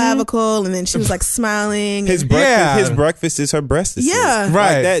her clavicle, and then she was like smiling. His breakfast is her breast. Yeah,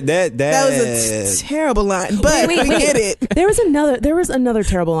 right. Like that was a terrible line, but we get it. There was another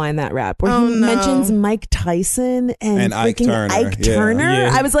terrible line in that rap where he mentions Mike Tyson and freaking Ike Turner.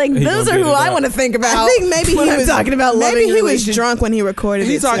 Yeah. I was like, those are who I want to think about. I think maybe he was talking about. Maybe he was drunk when he recorded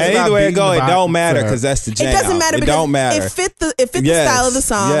it. Either way it go, it don't matter because that's the jam. It doesn't matter. It don't matter. It fit the style of the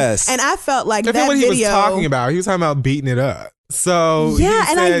song. Yes. And I felt like that what video. He was talking about. He was talking about beating it up. So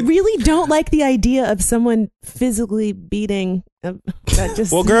I really don't like the idea of someone physically beating That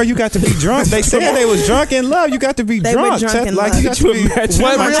just Well, girl, you got to be drunk. They said they was drunk in love. You got to be They drunk. were drunk in Like, love. you got to be.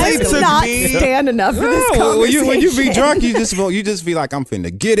 What I really could took not me? stand enough for this No, when conversation. you be drunk, you just be like, I'm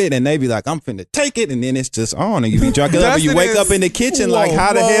finna get it, and they be like, I'm finna take it, and then it's just on, and you be drunk enough, and you Dustin wake is- up in the kitchen like, Whoa,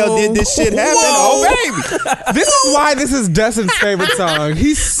 how the hell did this shit happen? whoa. Oh, baby. This is why this is Dustin's favorite song.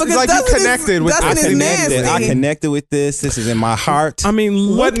 He's Because like Dustin you is- connected with Dustin this. is Connected. I nasty. connected with this. This is in my heart. I mean,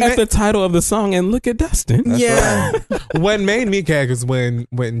 look What at ma- the title of the song and look at Dustin. Yeah. What made me gag is when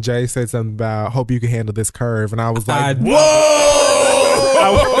Jay said something about hope you can handle this curve, and I was like, I- whoa! I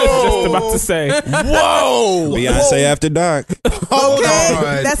was just about to say, Whoa! Beyonce After Dark. Hold Okay.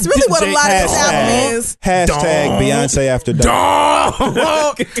 on. That's really what a lot of this album is. Hashtag Beyonce After Dark.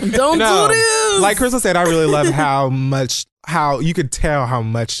 Don't No. do this. Like Crystal said, I really love how you could tell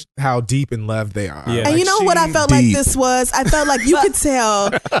how deep in love they are. Yeah. And you know what I felt deep. like this was? I felt like you could tell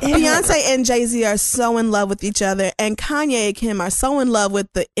Beyonce and Jay-Z are so in love with each other, and Kanye and Kim are so in love with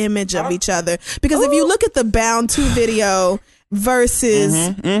the image of each other. Because if you look at the Bound 2 video versus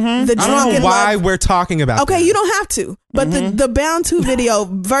the I don't Drunken know why Love. we're talking about Okay, this. you don't have to. But the Bound 2 video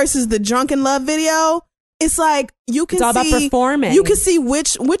versus the Drunken Love video, it's like you can It's all about see performing. You can see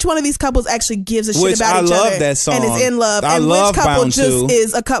which one of these couples actually gives a shit Which about I each love other that song. and is in love, I and love which couple Bound just 2.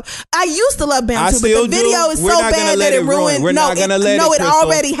 is a couple. I used to love I Bound 2, still but the do. video is We're so not gonna bad let that it it ruin. ruined. We're not gonna let it, No, it Crystal.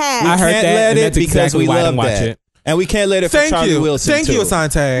 already has. I heard Can't that, let and it that's because exactly we why I love didn't watch that. it. And we can't let it for Thank Charlie you. Wilson Thank too. you,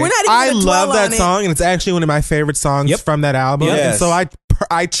 Asante. We're not even I gonna love dwell that on it. song, and it's actually one of my favorite songs Yep. from that album. Yes. And so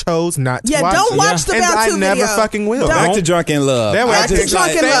I chose not to Yeah, watch don't it. watch the and Bound I 2 never video. fucking will. Don't. Back to Drunken Love. There we Back are. to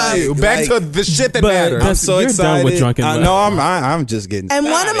Drunken Love. Thank you. Back to the shit that But matters. I'm so You're excited. done with Drunken Love. No, I'm just getting. And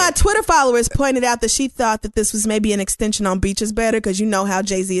one of my Twitter followers pointed out that she thought that this was maybe an extension on Beach is Better, because you know how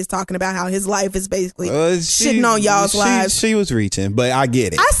Jay-Z is talking about how his life is basically shitting on y'all's lives. She was reaching, but I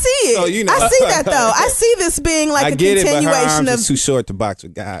get it. I see it. So, you know. I see that though. I see this being like I a get it, but her continuation arms of. is too short to box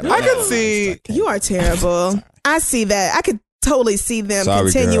with God. I can see. You are terrible. I see that. I could totally see them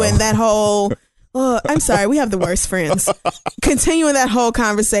Sorry, continuing girl. that whole. I'm sorry, we have the worst friends. Continuing that whole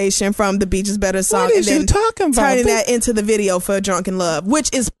conversation from the Beach is Better song, What is and you then talking about? turning that into the video for Drunken Love,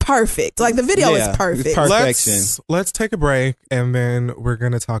 which is perfect. Like the video Yeah, is perfect. it's perfection. Let's take a break, and then we're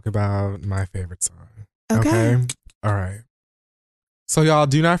gonna talk about my favorite song. Okay. All right. So y'all,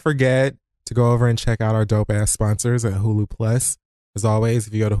 do not forget to go over and check out our dope ass sponsors at Hulu Plus. As always,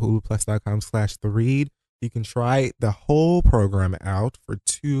 if you go to huluplus.com/theread, you can try the whole program out for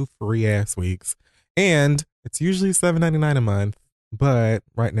 2 free ass weeks. And it's usually $7.99 a month, but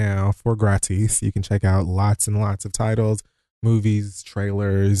right now, for gratis, you can check out lots and lots of titles, movies,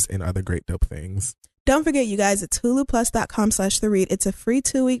 trailers, and other great dope things. Don't forget, you guys, it's huluplus.com/theread. It's a free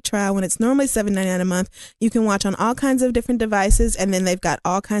 2-week trial. When it's normally $7.99 a month, you can watch on all kinds of different devices, and then they've got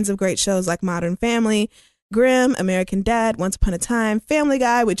all kinds of great shows like Modern Family, Grimm, American Dad, Once Upon a Time, Family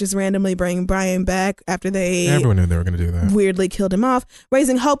Guy, which is randomly bringing Brian back after they Everyone knew they were going to do that. weirdly killed him off,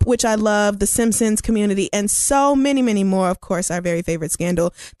 Raising Hope, which I love, The Simpsons, Community, and so many, many more. Of course, our very favorite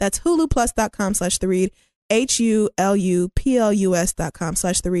Scandal. That's huluplus.com/theread.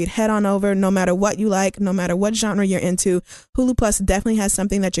 HULUPLUS.com/theread. Head on over. No matter what you like, no matter what genre you're into, Hulu Plus definitely has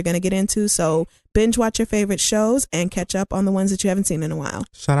something that you're going to get into. So binge watch your favorite shows and catch up on the ones that you haven't seen in a while.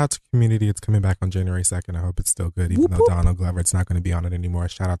 Shout out to Community. It's coming back on January 2nd. I hope it's still good, even Whoop, though whoop. Donald Glover, it's not going to be on it anymore.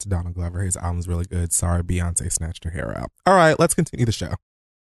 Shout out to Donald Glover. His album's really good. Sorry, Beyonce snatched her hair out. All right, let's continue the show.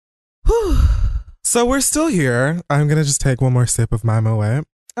 Whew. So we're still here. I'm going to just take one more sip of my Moet.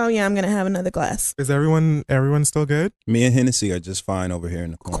 Oh yeah, I'm going to have another glass. Is everyone still good? Me and Hennessy are just fine over here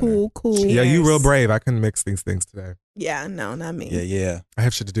in the corner. Cool. Yeah, you Cheers. real brave. I couldn't mix these things today. Yeah, no, not me. Yeah. I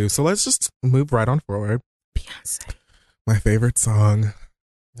have shit to do. So let's just move right on forward. Beyonce. My favorite song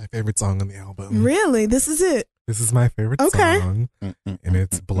on the album. Really? This is it? This is my favorite Okay. song, and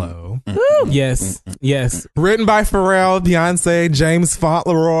it's Blow. Yes. Written by Pharrell, Beyonce, James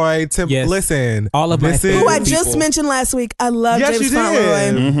Fauntleroy. Yes. Listen, All of my this favorite Who I is- just people. mentioned last week. I love Yes, James you did.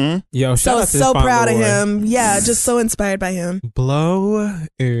 Fauntleroy. Mm-hmm. Yo, shout out to So this proud of Fauntleroy. him. Yeah, just so inspired by him. Blow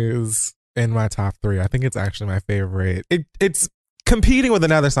is in my top 3. I think it's actually my favorite. It's competing with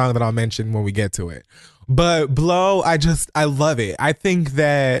another song that I'll mention when we get to it. But Blow, I love it. I think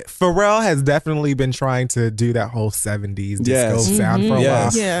that Pharrell has definitely been trying to do that whole 70s disco Yes. sound for a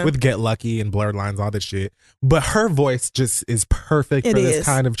Yes. while Yeah. with Get Lucky and Blurred Lines, all this shit. But her voice just is perfect It for this is.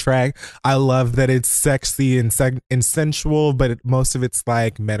 kind of track. I love that it's sexy and sensual, but most of it's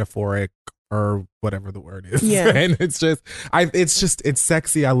like metaphoric or whatever the word is. Yeah. And it's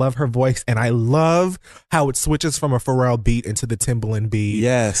sexy. I love her voice, and I love how it switches from a Pharrell beat into the Timbaland beat.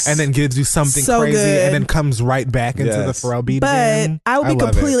 Yes. And then gives you something So crazy good. and then comes right back into the Pharrell beat But again. I will be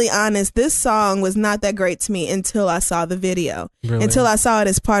love completely honest, this song was not that great to me until I saw the video. Really? Until I saw it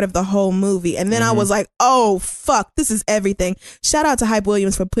as part of the whole movie. And then I was like, oh, fuck, this is everything. Shout out to Hype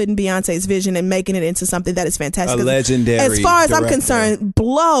Williams for putting Beyonce's vision and making it into something that is fantastic. A legendary As far as I'm director. concerned,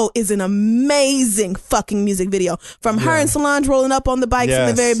 Blow is an amazing fucking music video. From her and Solange rolling up on the bikes in the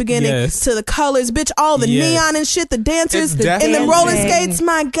Yes. very beginning Yes. to the colors, bitch, all the neon and shit, the dancers It's and the definitely- roller skates.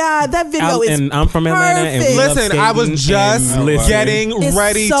 My God, that video is And I'm from Atlanta, and we perfect. love Listen, I was skating just and listening. getting It's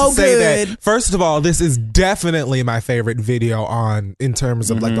ready so to say good. that. First of all, this is definitely my favorite video in terms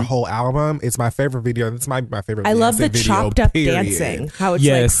of like the whole album. It's my favorite video. It's my favorite. I love Beyonce the video, chopped up period. dancing. How it's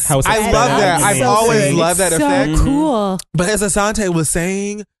Yes, like how it's I sped love up. that. I've So always good. loved that so effect. cool. But as Asante was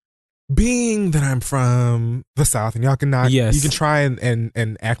saying, being that I'm from the South, and y'all can not, Yes. you can try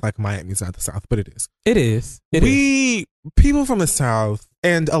and act like Miami's not the South, but it is. It is. It is. People from the South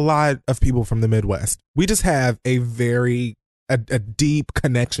and a lot of people from the Midwest, we just have a deep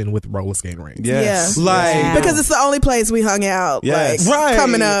connection with roller skating rinks. Yes. Yeah. Like Yeah. Because it's the only place we hung out. Yes. Like, right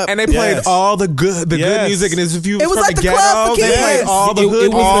coming up. and they played Yes. all the good Yes. music, and if you It was from like the the ghetto, club for they played kids. all the It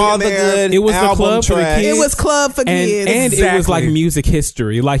hood was all all the there. good It was the album club for the tracks. kids. It was club for kids. And it was like Exactly. music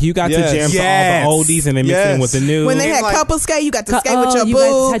history. Like you got Yes. to jam to Yes. all the oldies and then mix it in Yes. with the new. when they had like- couple skate, you got to skate Oh, with your you guys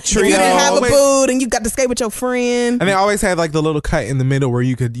boo. had If you didn't trio. have a Wait. boo, then you got to skate with your friend. And they always had like the little cut in the middle where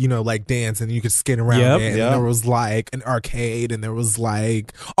you could, like dance and you could skate around Yep. it. And Yep. there was like an arcade and there was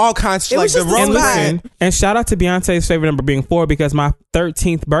like all kinds of It like was the just a roller And spot. listen, and shout out to Beyonce's favorite number being 4 because my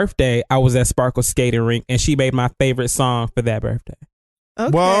 13th birthday, I was at Sparkle Skating Rink and she made my favorite song for that birthday.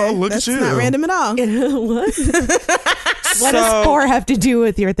 Okay. Well, look at That's you. not random at all. What? What does 4 have to do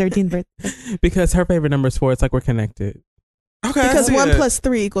with your 13th birthday? Because her favorite number is 4. It's like we're connected. Okay, I Because see 1 it. +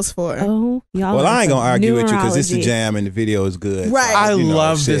 3 = 4. Oh, y'all. Well, are I ain't gonna some argue with you because it's the numerology. jam and the video is good. Right. I You know,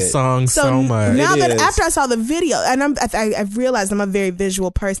 love shit. this song so much. now It that is. after I saw the video, and I've realized I'm a very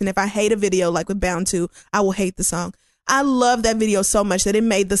visual person. If I hate a video like with Bound 2, I will hate the song. I love that video so much that it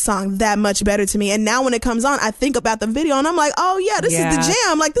made the song that much better to me. And now when it comes on, I think about the video and I'm like, oh yeah, this is the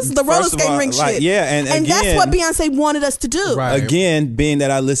jam. Like this is the roller First of skating all, rink like, shit. yeah, and that's again- what Beyonce wanted us to do. Right. Again, being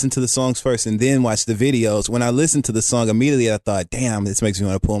that I listened to the songs first and then watched the videos, when I listened to the song immediately, I thought, damn, this makes me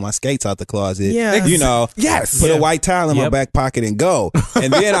want to pull my skates out the closet. Yeah. You know, Yes. put Yeah. a white towel in my Yep. back pocket and go.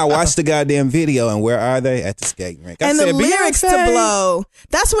 And then I watched the goddamn video, and where are they? At the skating rink. I And said, the lyrics to Beyonce? Blow.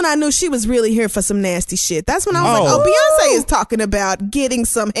 That's when I knew she was really here for some nasty shit. That's when I was like, Oh. oh, Beyonce is talking about getting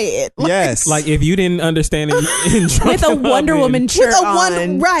some head. Like, Yes. Like if you didn't understand it in With a Wonder Woman with shirt a on.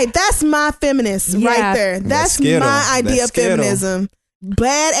 one, right? That's my feminist right Yeah. there. That's Skittle. my idea That of Skittle. feminism.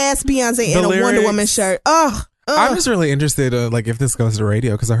 Badass Beyonce in a Wonder lyrics- Woman shirt. Ugh. I'm just really interested like if this goes to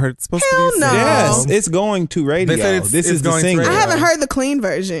radio because I heard it's supposed Hell to be no. Yes, single. it's going to radio. They said This it's is the going to single. I radio. haven't heard the clean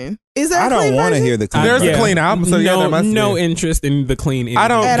version. Is there? I a don't clean want to version? hear the clean There's version. a clean album, so yeah, there must no be. interest in the clean. I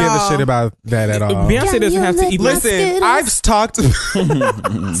don't At give all. a shit about that at all. Beyonce doesn't have to even Listen, I've talked.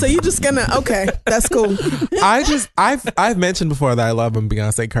 So you just gonna okay? That's cool. I've mentioned before that I love when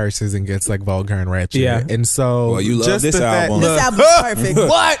Beyonce curses and gets like vulgar and ratchet. Yeah. And so Well, you love just this the fact- album. This Look, album's perfect.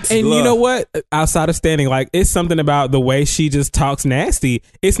 what? And you Look. know what? Outside of standing, like it's something about the way she just talks nasty.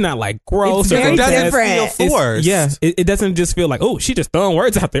 It's not like gross. It's very It doesn't different. feel It's- forced. Yeah, it doesn't just feel like, oh, she just throwing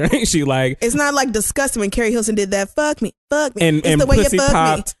words out there, ain't she? Like, It's not like disgusting when Carrie Hilson did that. Fuck me. And- it's and the way you pussy fuck me.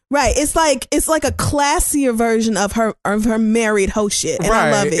 popped. Right. It's like a classier version of her married hoe shit, and right.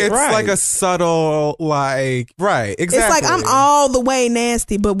 I love it. It's Right. like a subtle, like, right. Exactly. It's like I'm all the way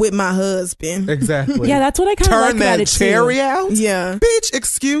nasty, but with my husband. Exactly. Yeah, that's what I kind of like Turn about that it cherry too. out. Yeah. Bitch,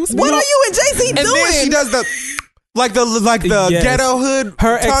 excuse me. What are you and Jay-Z And doing? then she does the Yes. ghetto hood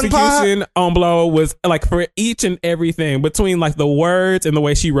her tongue pop. execution on Blow was like for each and everything between like the words and the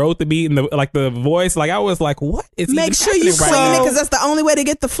way she wrote the beat and the voice. Like I was like, what is Make even sure you happening clean right it now? because that's the only way to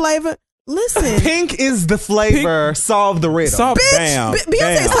get the flavor. Listen. Pink is the flavor. Solve the riddle. Solve- Bam. Beyonce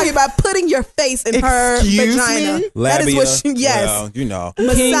bam. is talking about putting your face in her Excuse vagina. me? That is what she, Labia. yes. Well, you know.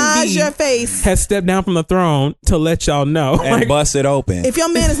 Massage King B your face. has stepped down from the throne to let y'all know. And bust it open. If your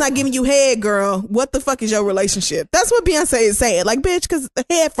man is not giving you head, girl, what the fuck is your relationship? That's what Beyonce is saying. Like, bitch, because the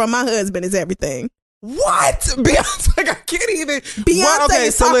head from my husband is everything. What? Beyonce, like, I can't even. Beyonce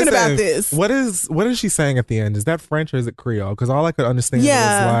is talking about this. What is she saying at the end? Is that French or is it Creole? Because all I could understand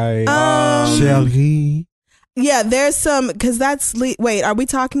Yeah. was like, Chérie, Yeah, there's some, because that's, wait, are we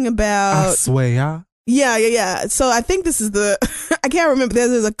talking I about, swear. Yeah. So I think this is the. I can't remember.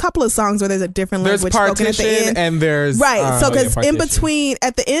 There's a couple of songs where there's a different language spoken at the end. And there's right. So because in between,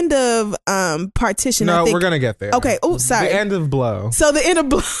 at the end of partition, no, I think, we're gonna get there. Okay. Oh, sorry. The end of blow. So the end of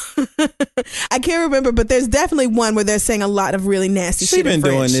blow. I can't remember, but there's definitely one where they're saying a lot of really nasty shit. She's been in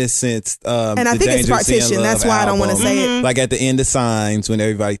French. doing this since. And I think it's partition. That's why I don't want to say it. Like at the end of Signs, when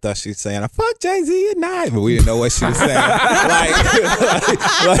everybody thought she was saying, "I fuck Jay-Z at night," but we didn't know what she was saying.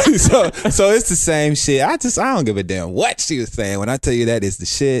 So it's the same shit. I don't give a damn what she was saying. When I tell you that is the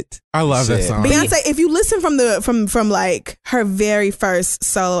shit. I love that song. Beyonce, if you listen from like her very first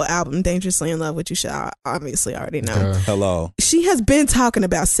solo album, Dangerously in Love, which you should obviously already know. Hello. She has been talking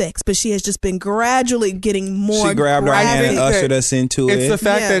about sex, but she has just been gradually getting more. She grabbed our hand and ushered us into it. It's the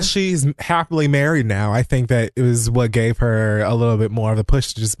fact that she's happily married now. I think that it was what gave her a little bit more of the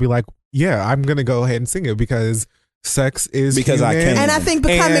push to just be like, yeah, I'm going to go ahead and sing it because sex is because human. I can. And I think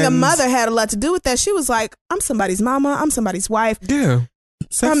becoming a mother had a lot to do with that. She was like, I'm somebody's mama. I'm somebody's wife. Yeah.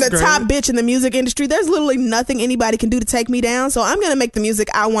 I'm the top bitch in the music industry. There's literally nothing anybody can do to take me down. So I'm going to make the music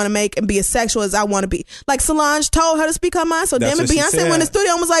I want to make and be as sexual as I want to be. Like Solange told her to speak her mind. So damn it, Beyonce went in the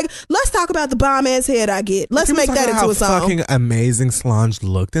studio and was like, let's talk about the bomb ass head I get. Let's make that into a song. How fucking amazing Solange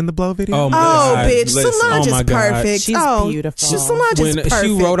looked in the blow video. Oh, bitch. Solange is perfect. She's beautiful. Solange is perfect. When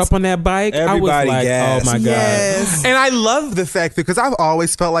she rode up on that bike, everybody I was like, gasped. oh my God. Yes. And I love the fact that, because I've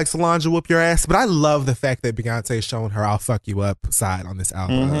always felt like Solange will whoop your ass, but I love the fact that Beyonce is showing her I'll fuck you up side on this album.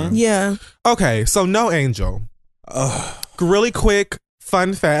 Mm-hmm. Yeah. Okay, so No Angel. Really quick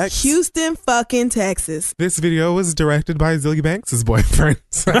fun fact. Houston fucking Texas. This video was directed by Azealia Banks' boyfriend.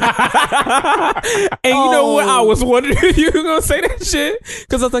 And you know what? I was wondering if you were going to say that shit.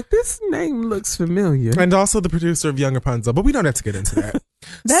 Because I was like, this name looks familiar. And also the producer of Young Rapunzel, but we don't have to get into that.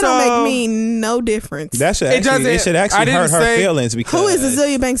 That don't make me no difference. That should actually hurt her feelings. Because who is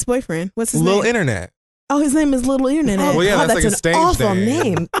Azealia Banks' boyfriend? What's his Lil name? Internet. Oh, his name is Little Internet. Well, yeah, oh, that's like a stage awful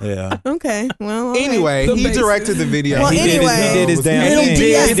name. Yeah. Okay. Well. Anyway, he directed the video. Well, he did his damn thing. He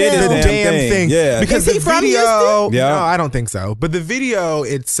did the damn thing. Yeah. Because is he from Houston? No, I don't think so. But the video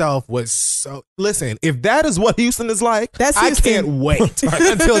itself was so. Listen, if that is what Houston is like, that's I can't wait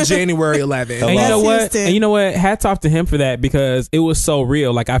until January 11th. And you know what? And you know what? Hats off to him for that, because it was so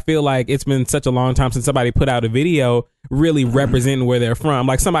real. Like, I feel like it's been such a long time since somebody put out a video really representing where they're from,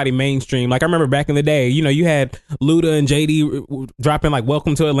 like somebody mainstream. Like I remember back in the day, you know, you had Luda and JD dropping like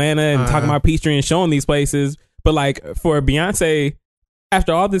 "Welcome to Atlanta" and talking about Peachtree and showing these places. But like for Beyonce,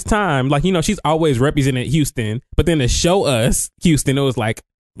 after all this time, like, you know, she's always represented Houston, but then to show us Houston, it was like,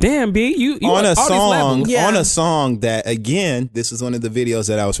 damn, B, you on a song that, again, this is one of the videos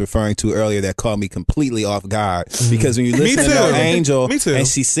that I was referring to earlier that caught me completely off guard, because when you listen to No Angel and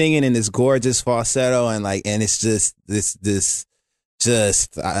she's singing in this gorgeous falsetto and it's just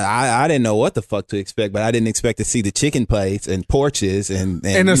I didn't know what the fuck to expect, but I didn't expect to see the chicken plates and porches and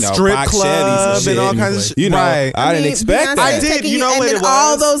a strip club and all kinds of shit. You know, I didn't expect that. I did. You know what it was?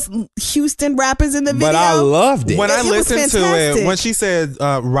 All those Houston rappers in the video. But I loved it. When I listened to it, when she said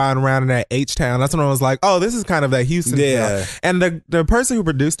riding around in that H-Town, that's when I was like, oh, this is kind of that Houston feel. And the person who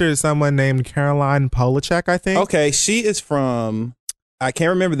produced it is someone named Caroline Polachek, I think. Okay, she is from... I can't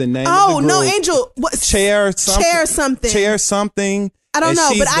remember the name of the group. No Angel. What? Chair something. I don't know,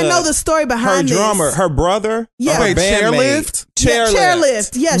 but I know the story behind her drummer, her brother. Yeah. Wait, Chairlift?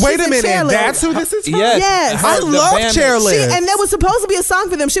 Chairlift. Yes. Wait a minute, that's who this is from? Yes. I love Chairlift. And there was supposed to be a song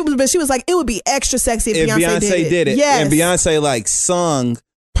for them. She was like, it would be extra sexy if Beyonce did it. Yes. And Beyonce like sung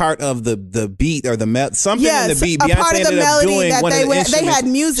part of the beat or the something in the beat. Beyonce part of the melody that they had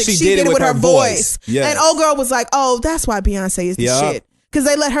music. She did it with her voice. Yes. And old girl was like, oh, that's why Beyonce is the shit. Because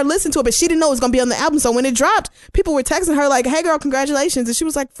they let her listen to it, but she didn't know it was going to be on the album. So when it dropped, people were texting her like, hey, girl, congratulations. And she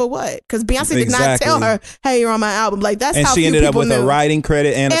was like, for what? Because Beyonce did not tell her, hey, you're on my album. Like, that's how few people knew. And she ended up with a writing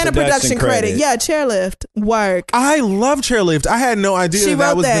credit and a production credit. Yeah, Chairlift. Work. I love Chairlift. I had no idea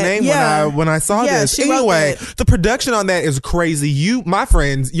that was the name when I saw this. Anyway, the production on that is crazy. My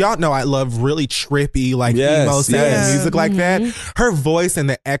friends, y'all know I love really trippy, like emo sounding music like that. Her voice and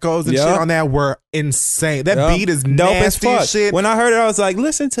the echoes and shit on that were insane. That beat is nasty as shit. When I heard it, I was like,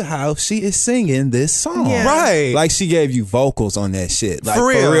 listen to how she is singing this song. Yeah. Right. Like she gave you vocals on that shit. Like, for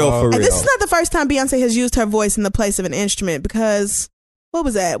real. And this is not the first time Beyonce has used her voice in the place of an instrument, because what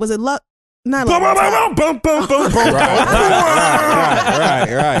was that? Was it Luck? Not Luck. Right.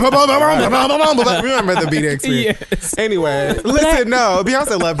 Remember the beat experience. Yes. Anyway, listen, no,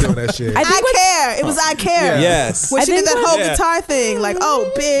 Beyonce loved doing that shit. I Care. It was I Care. Yes. When she did that whole guitar thing, like,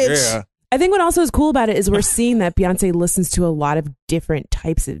 oh, bitch. Yeah. I think what also is cool about it is we're seeing that Beyonce listens to a lot of different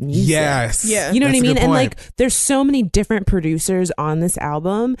types of music. Yes. Yeah. You know That's what I a mean? good And point. like there's so many different producers on this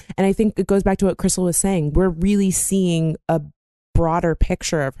album. And I think it goes back to what Crystal was saying. We're really seeing a broader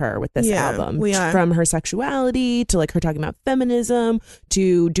picture of her with this album. we are. From her sexuality to like her talking about feminism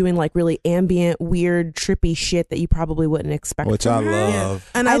to doing like really ambient, weird, trippy shit that you probably wouldn't expect. Which from I her.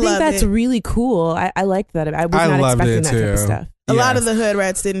 love. And I think loved that's it. really cool. I liked that. I was I not loved expecting it that type of too. stuff. A lot Yes. of the hood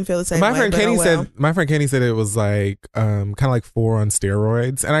rats didn't feel the same My way. friend but Kenny oh well. said it was like kind of like 4 on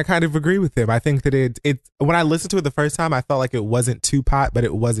steroids, and I kind of agree with him. I think that it when I listened to it the first time, I felt like it wasn't too pop, but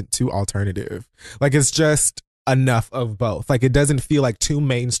it wasn't too alternative. Like it's just enough of both. Like it doesn't feel like too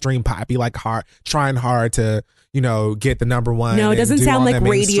mainstream poppy, like trying hard to get the number one. No, it and doesn't do sound all like that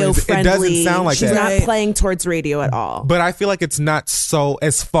radio mainstream- friendly. It doesn't sound like She's that. not Right. playing towards radio at all. But I feel like it's not so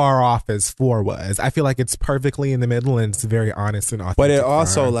as far off as 4 was. I feel like it's perfectly in the middle and it's very honest and authentic. But it for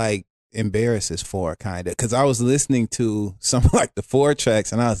also her. like embarrasses 4 kind of, because I was listening to some like the 4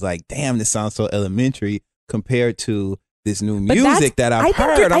 tracks and I was like, damn, this sounds so elementary compared to this new But music that I've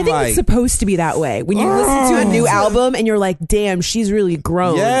heard. I I'm think like, it's supposed to be that way. When you listen to a new album and you're like, damn, she's really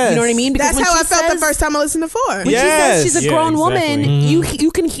grown. Yes. You know what I mean? That's when how she I felt says- the first time I listened to 4. When she Yes. says she's a Yeah, grown exactly. woman,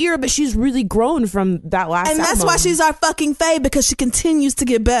 you can hear, but she's really grown from that last And that's album. why she's our fucking fave, because she continues to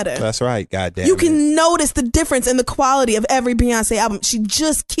get better. that's right. Goddamn. You can notice the difference in the quality of every Beyonce album. She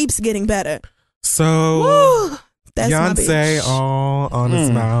just keeps getting better. So Woo. That's my Beyonce bitch. all on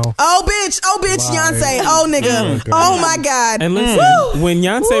his mouth. Oh bitch, Live. Beyonce. Oh nigga. Oh my God. And listen, when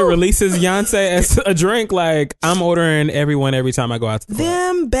Beyonce releases Beyonce as a drink, like I'm ordering everyone every time I go out to the club.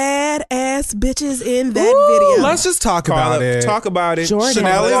 Them bad ass bitches in that video. Let's just talk about it. Talk about it. Jordan.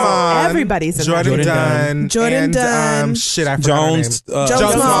 Chanel Iman, Everybody's in Jordan that. Dunn, Jordan and, Dunn. shit, I forgot Jones, her name. Jones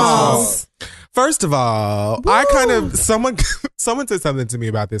Smalls. Smalls. First of all, I kind of someone said something to me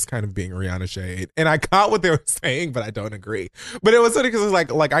about this kind of being Rihanna shade, and I got what they were saying, but I don't agree. But it was funny because it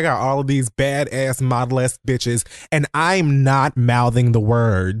was like I got all of these badass model-esque bitches, and I'm not mouthing the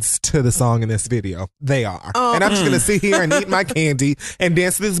words to the song in this video. They are, and I'm just gonna sit here and eat my candy and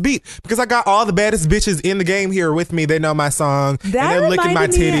dance to this beat because I got all the baddest bitches in the game here with me. They know my song, That and they're licking my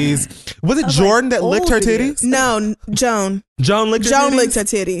reminded me titties. Was it of, Jordan like, that licked old her videos. titties? No, Joan. Joan licked her Joan titties? licked her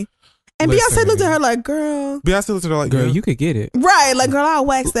titty. And Listen. Beyonce looked at her like, girl. Beyonce looked at her like, Girl, you could get it. Right, like, girl, I'll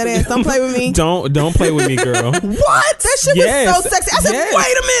wax that ass. Don't play with me. Don't play with me, girl. What? That shit Yes. was so sexy. I said, Yes.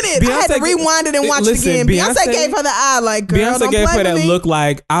 wait a minute. I had to Beyonce- rewind it and watch Listen, it again. Beyonce Beyonce- gave her the eye, like, girl, Beyonce don't gave play her with that me. look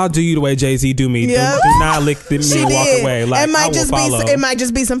like I'll do you the way Jay-Z do me. Yeah. Do not lick me She and walk did. away. Like it might I will just follow. be. It might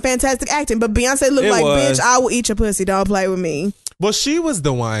just be some fantastic acting. But Beyonce looked It like, was. bitch, I will eat your pussy. Don't play with me. well, she was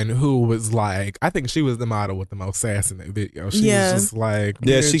the one who was like, I think she was the model with the most sass in the video. She Yeah. was just like,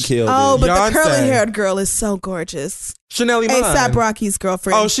 Yeah, she bitch. killed Oh, it. but Beyonce. the curly haired girl is so gorgeous. Chanel Iman. ASAP Rocky's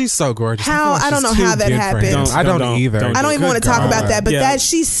girlfriend. Oh, she's so gorgeous. How? feel like I don't she's know too how that good for happened. him. Don't- I don't don't- either. don't I don't even Good want to talk God. about that, but Yeah. that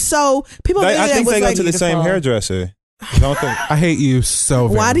she's so people. I that think was they go like, to the same beautiful. hairdresser. Don't think I hate you so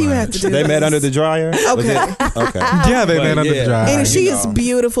very Why do you much. have to do they this? met under the dryer? Was Okay. it? Okay. Yeah, they But met under yeah. the dry. And she you is know.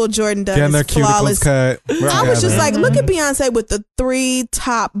 beautiful. Jordan Dunn Getting their is cuticles flawless. cut. I was just together. like, look at Beyonce with the 3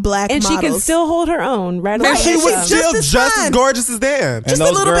 top black And she models. can still hold her own. Right And Right, she and was she's still just just as as fine. gorgeous as them. And Just a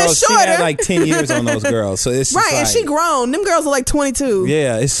those little bit girls, she shorter. had like 10 years on those girls. So it's just right, like, and she grown. Them girls are like 22.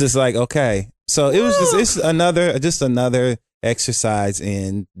 yeah, it's just like, okay. So it was it's another exercise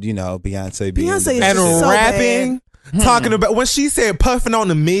in, Beyonce being Beyonce the is best. And just so rapping. Talking about when she said puffing on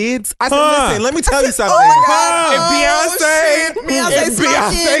the mids, I said, Huh. listen, let me tell you something. Oh my God. If Oh, shit. Beyonce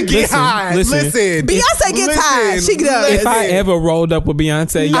Beyonce get Listen, high, listen. listen. Beyonce gets high. She does. If I ever rolled up with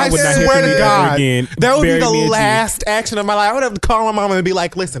Beyonce, y'all I would not hear swear from me to ever God, again. that would be Bury me the in last action of my life. I would have to call my mama and be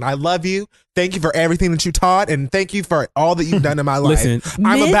like, listen, I love you. Thank you for everything that you taught, and thank you for all that you've done in my life. Listen,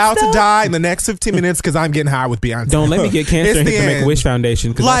 I'm Mids, about to though? die in the next 15 minutes because I'm getting high with Beyonce. Don't let me get cancer It's and the hit the end. Make-A-Wish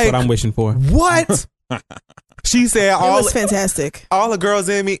Foundation because that's Like, what I'm wishing for. What? She said It all was fantastic. the girls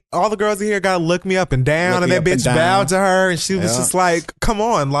in here gotta look me up and down, Look and me that up and bitch down. bowed to her, and she was Yeah. just like, "Come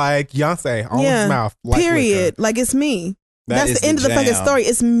on, like Beyonce, on his mouth." Like Period. liquor. Like it's me. That That's is the end of the fucking jam. story.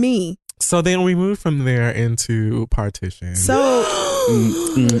 It's me. So then we moved from there into Partition. So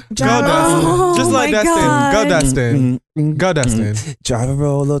go John, Dustin, Oh just like my Dustin. God. Go Dustin. Go Dustin. Drive and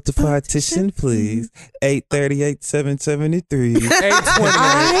roll up the partition, please. 838 773.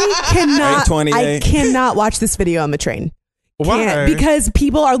 828. I cannot watch this video on the train. Why? Can't, because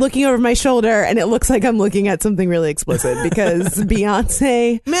people are looking over my shoulder and it looks like I'm looking at something really explicit because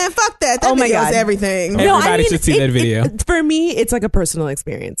Beyonce. man, fuck that. That Oh my video's God. everything. Everybody should see that video. For me, it's like a personal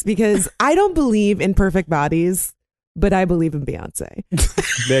experience because I don't believe in perfect bodies, but I believe in Beyonce.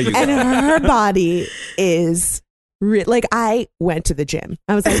 There you And go. her body is like I went to the gym.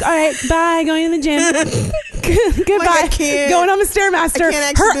 I was like, all right, bye, going to the gym. Goodbye. Like, going on the Stairmaster.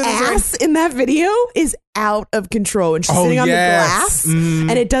 Her ass in that video is out of control, and she's sitting on the glass,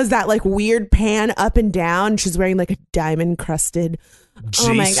 and it does that like weird pan up and down. She's wearing like a diamond crusted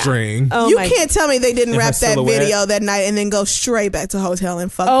G-string. You can't tell me they didn't wrap that video that night and then go straight back to hotel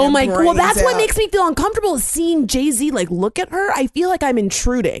and fuck. Oh my! Well, that's what makes me feel uncomfortable. Is seeing Jay-Z like look at her. I feel like I'm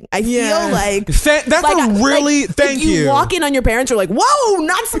intruding. I feel like that's like thank you. You walk in on your parents, you're like, "Whoa,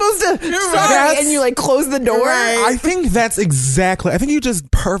 not supposed to." Sorry, and you like close the door. Right. I think that's exactly. I think you just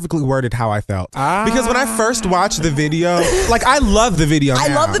perfectly worded how I felt. Because when I first watched the video, like I love the video. I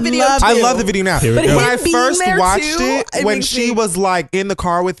love the video. I love the video now. But when I first watched it, when she was like in the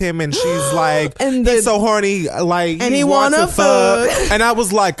car with him and she's like, he's so horny, like, and he wants wanna to fuck. fuck. And I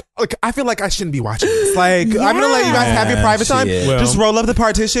was like, I feel like I shouldn't be watching this. Like, I'm gonna let you guys have your private time. Well, just roll up the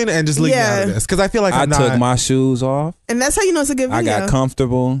partition and just leave me out of this. Because I feel like I took my shoes off. And that's how you know it's a good video. I got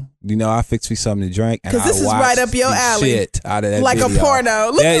comfortable. You know, I fixed me something to drink. Because this is right up your alley. Shit out of that like video. a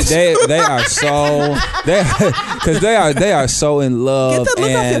porno. They are so because they are so in love, Get the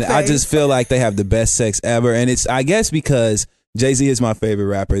look off your and I face. just feel like they have the best sex ever. And it's, I guess, because Jay-Z is my favorite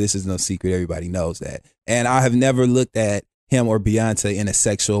rapper. This is no secret. Everybody knows that. And I have never looked at him or Beyonce in a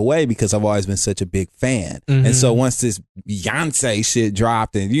sexual way because I've always been such a big fan. And so once this Beyonce shit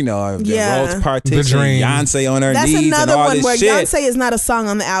dropped and, you know, the Rose Partition, Beyonce on her That's knees another and all one this where shit. Beyonce is not a song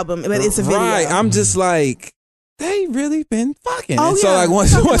on the album, but it's a video. Right. I'm just like, they really been fucking. Oh, And yeah. so like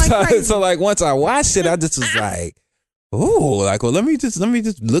once Like crazy. once I watched it, I just was like, ooh, like, well, let me just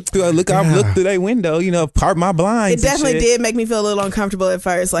look through that window, you know, part my blinds. It definitely did make me feel a little uncomfortable at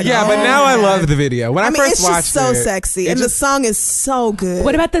first. Like, but now I love the video. When I first it's watched just so it, sexy, and the song is so good.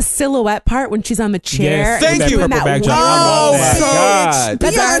 What about the silhouette part when she's on the chair? Yes, Thank you. Doing that Purple backdrop. weird- I love that. God.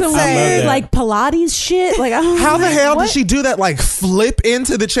 That's Beyonce. some I love weird that. like Pilates shit. Like how the hell what? did she do that? Like flip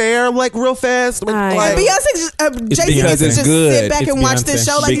into the chair like real fast? I Like, And Beyonce, Jay-Z because needs to it's just good. sit back It's and watch this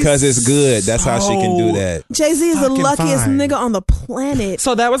Beyonce. show. Like because it's good. That's how she can do that. Jay-Z is the fucking luckiest fine. nigga on the planet.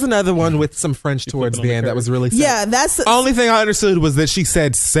 So that was another one with some French towards the end that was really sexy. Yeah, that's Only thing I understood was that she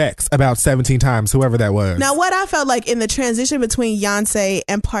said sex about 17 times, whoever that was. now what I felt like in the transition between Beyonce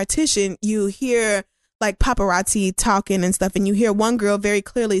and Partition, you hear like paparazzi talking and stuff, and you hear one girl very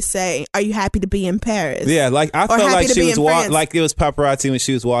clearly say, "Are you happy to be in Paris?" Yeah, like I felt happy like to she be was in France. like it was paparazzi when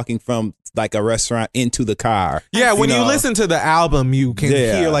she was walking from like a restaurant into the car. Yeah, when you know. listen to the album, you can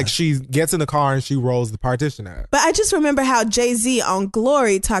Yeah. hear like she gets in the car and she rolls the partition up. But I just remember how Jay-Z on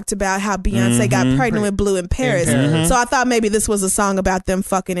Glory talked about how Beyonce got pregnant with Blue in Paris. So I thought maybe this was a song about them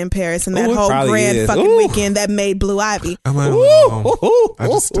fucking in Paris and that Ooh, it whole probably grand is. fucking Ooh. weekend that made Blue Ivy. I'm like, oh. I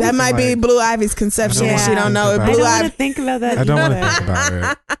just That might be like, Blue Ivy's conception. I don't She wanna don't know think it. about I Blue don't want Ivy. to think about that. I don't want to either. think about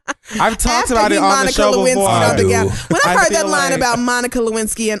it. I've talked After about he it on the Monica show Lewinsky before. on the I gown. do. When I heard that feel line like- about Monica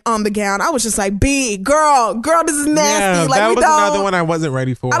Lewinsky and on the gown, I was just like, "B, girl, this is nasty." Yeah, Like that we was don't. another one I wasn't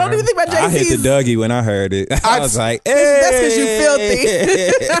ready for. I don't even think about I hit Jay-Z's. the Dougie when I heard it. I was like, hey. That's 'cause you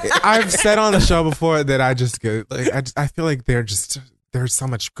filthy. I've said on the show before that I just get like I feel like they're so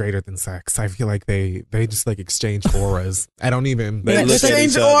much greater than sex. I feel like they just like exchange auras. I don't even. They Yeah, look at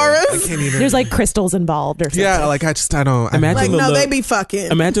Exchange each other. I auras. can't even. There's like crystals involved or something. yeah, like I don't. Imagine Like the no, look, they be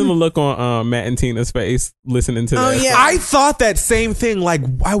fucking. Imagine the look on Matt and Tina's face listening to Oh that. yeah. I thought that same thing. Like,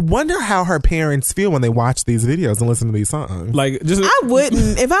 I wonder how her parents feel when they watch these videos and listen to these songs. Like just I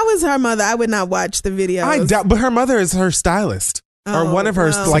wouldn't. If I was her mother, I would not watch the videos. I doubt, but her mother is her stylist or Oh, one of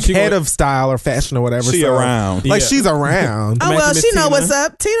her wow. like She head wa- of style or fashion or whatever. She so, around. like Yeah. she's around. Oh well, Imagine she Miss know Tina. what's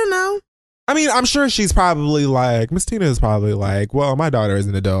up. Tina know. I mean, I'm sure she's probably like Miss Tina is probably like, well, my daughter is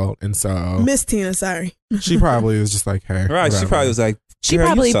an adult, and so Miss Tina, sorry. she probably was just like, hey, Right. She whatever. probably was like, She girl,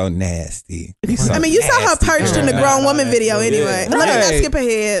 probably- you so nasty. You so I mean, you saw her nasty, perched in girl. the grown woman video anyway. Let me not Right. skip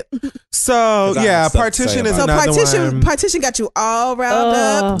ahead. So 'Cause I yeah, have stuff to partition say is So about another partition one. got you all riled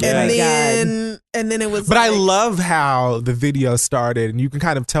Oh, up, my and then it was. But I like, love how the video started, and you can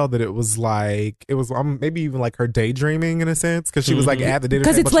kind of tell that it was maybe even like her daydreaming in a sense, because she was like at the dinner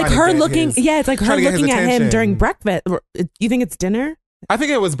Because table it's like trying to her get looking. his- Yeah, it's like her trying to get his looking at him attention. during breakfast. You think it's dinner? I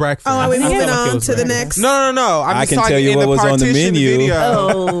think it was breakfast. Oh, are we I felt moving like it on was to the breakfast. next? No. I'm I just can talking tell you in what the was on the partition menu. Video,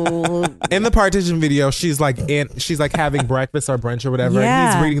 Oh, in the partition video, she's like having breakfast or brunch or whatever, and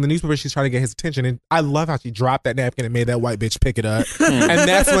Yeah. he's reading the newspaper. She's trying to get his attention, and I love how she dropped that napkin and made that white bitch pick it up, and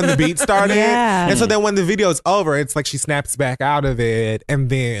that's when the beat started. Yeah. And so then when the video's over, it's like she snaps back out of it,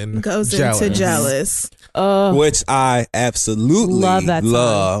 and then Goes into jealous. Which I absolutely Love that song.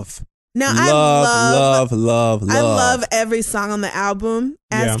 love. Now love. I love every song on the album.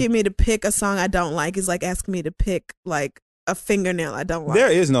 Yeah. Asking me to pick a song I don't like is like asking me to pick like a fingernail I don't like.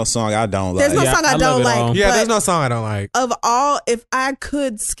 There is no song I don't like. There's no song I don't like. Yeah, there's no song I don't like. Of all, if I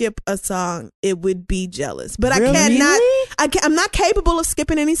could skip a song, it would be Jealous. But Really? I cannot. I'm not capable of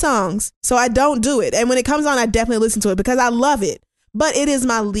skipping any songs, so I don't do it. And when it comes on, I definitely listen to it because I love it. But it is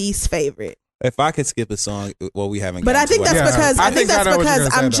my least favorite. If I could skip a song, well, we haven't. But I think that's because I think that's because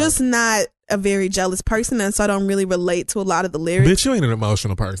I'm just not a very jealous person, and so I don't really relate to a lot of the lyrics. Bitch, you ain't an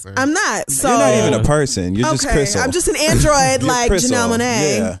emotional person. I'm not. So you're not even a person. You're just Crystal. I'm just an android like Crystal. Janelle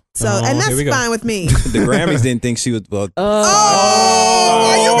Monáe. Yeah. So and that's fine with me. The Grammys didn't think she was. Well, Did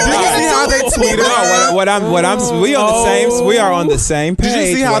you see how they tweeted? No, we on the same. We are on the same page. Did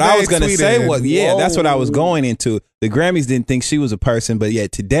you see how what I they was going to say tweeted? was, that's what I was going into. The Grammys didn't think she was a person, but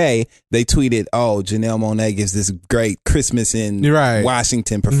yet today they tweeted, "Oh, Janelle Monáe gives this great Christmas in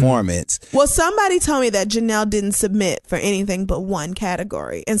Washington performance." Well, somebody told me that Janelle didn't submit for anything but one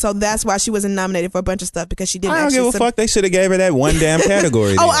category, and so that's why she wasn't nominated for a bunch of stuff because she didn't. I don't give a fuck. They should have gave her that one damn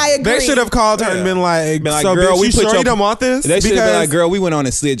category. Oh, I agree. They should have called her and been like, "So, girl, bitch, you don't want this?" They should have been like, "Girl, we went on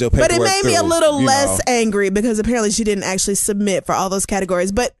and slid your paperwork." But it made me a through, little less angry because apparently she didn't actually submit for all those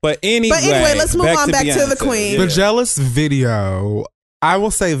categories. But anyway, let's move on back to the Queen. The Jealous video. I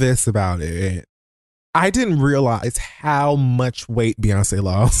will say this about it. I didn't realize how much weight Beyonce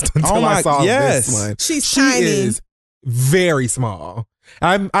lost until I saw this one. She tiny. Is very small.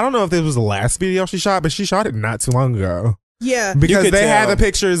 I don't know if this was the last video she shot, but she shot it not too long ago. Yeah, because they had the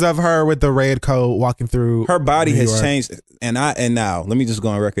pictures of her with the red coat walking through. Her body has changed, and now let me just go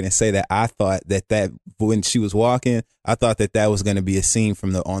on record and say that I thought that when she was walking, I thought that was going to be a scene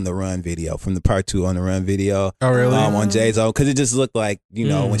from the On the Run video, from the part 2 On the Run video. Oh, really? On Jay's own, because it just looked like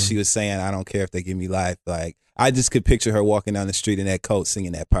when she was saying, "I don't care if they give me life." Like I just could picture her walking down the street in that coat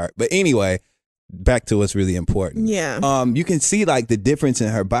singing that part. But anyway. Back to what's really important. Yeah. You can see like the difference in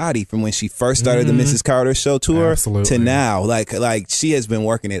her body from when she first started the Mrs. Carter show tour to now. Like she has been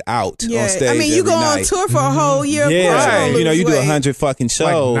working it out on stage. I mean, you go on tour for a whole year. Yeah, you do 100 fucking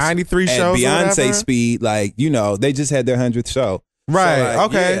shows, like 93 shows. At Beyonce speed, like they just had their 100th show. Right. So,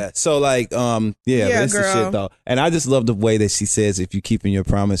 okay. Yeah. So but it's the shit though. And I just love the way that she says, "If you keeping your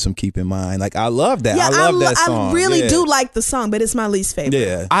promise, I'm keeping mine." Like I love that. Yeah, I love that song. I really do like the song, but it's my least favorite.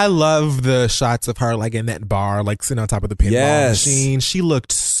 Yeah. I love the shots of her like in that bar, like sitting on top of the pinball machine. She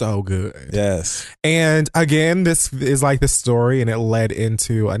looked so good. Yes. And again, this is like the story, and it led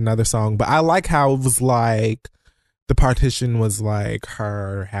into another song. But I like how it was like the partition was like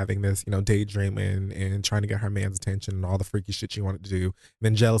her having this, daydreaming and trying to get her man's attention and all the freaky shit she wanted to do. And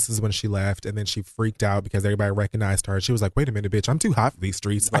then Jealous is when she left, and then she freaked out because everybody recognized her. She was like, "Wait a minute, bitch, I'm too hot for these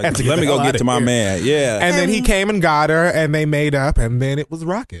streets. I have to let me go get to my man." Yeah. And then he came and got her, and they made up, and then it was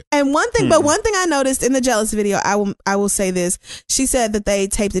rocket. And one thing I noticed in the Jealous video, I will say this. She said that they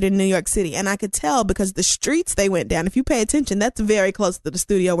taped it in New York City, and I could tell because the streets they went down, if you pay attention, that's very close to the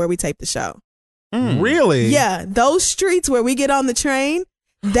studio where we taped the show. Really? Yeah, those streets where we get on the train.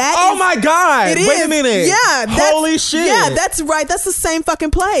 My God! Wait a minute! Yeah, holy shit! Yeah, that's right. That's the same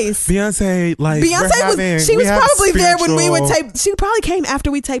fucking place. Beyonce was probably there when we would tape. She probably came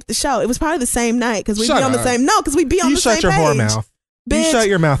after we taped the show. It was probably the same night because we'd be on the same. No, because we'd be on the same page. You shut your whore mouth. Bitch, you shut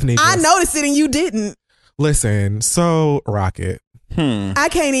your mouth, Negress. I noticed it and you didn't. Listen, so rocket. I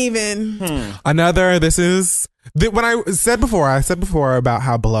can't even. Another. This is. When I said before about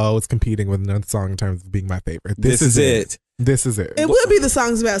how Blow is competing with another song in terms of being my favorite. This is it. This is it. It would be the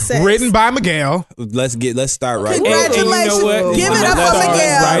songs about sex. Written by Miguel. Let's start right. Congratulations. You know what? Give it up for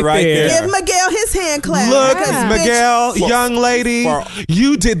Miguel. Right there. Give Miguel his hand clap. Look, Miguel, young lady,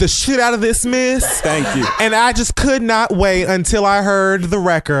 you did the shit out of this, miss. Thank you. And I just could not wait until I heard the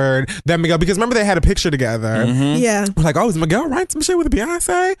record that Miguel, because remember they had a picture together. Yeah. Like, oh, is Miguel writing some shit with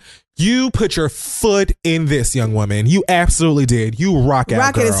Beyonce? You put your foot in this, young woman. You absolutely did. You rock out,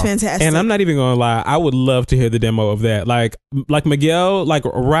 Rocket girl. is fantastic. And I'm not even gonna lie, I would love to hear the demo of that. Like Miguel, like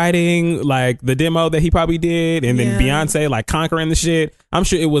writing like the demo that he probably did, and then Beyonce like conquering the shit. I'm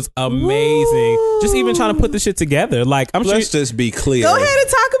sure it was amazing. Woo. Just even trying to put the shit together. Like Let's just be clear. Go ahead and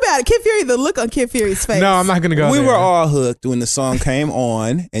talk about it. Kid Fury, the look on Kid Fury's face. No, I'm not gonna go. We there. were all hooked when the song came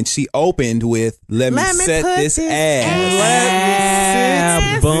on, and she opened with "Let me set this ass."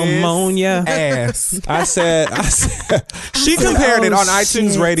 Boom on ya. Ass. I said. She compared it on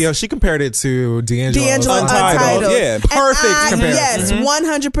iTunes Radio. She compared it to D'Angelo's Untitled. Yeah, perfect comparison. Yes,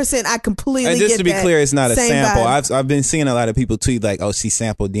 100%. I completely. And just get to be that. clear, it's not a Same sample. vibe. I've been seeing a lot of people tweet like, "Oh, she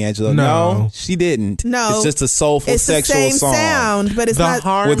sampled D'Angelo." No. No, she didn't. No, it's just a soulful, it's sexual the same song sound, but it's The not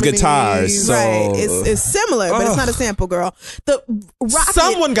harmonies. with guitars. So right. It's similar, but it's not a sample, girl. The Rocket.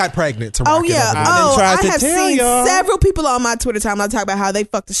 Someone got pregnant to Oh Rocket. yeah. I done tried I to have tell seen y'all. several people on my Twitter timeline talk about how they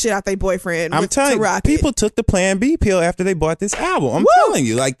fuck the shit out their boyfriend. I'm telling you, people took the Plan B pill after they bought this album. I'm telling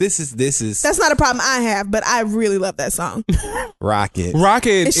you, like this is. That's not a problem I have, but I really love that song. Rocket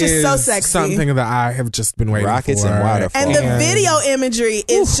it's just is so sexy. something that I have just been waiting Rockets for. and waterfalls. And the video imagery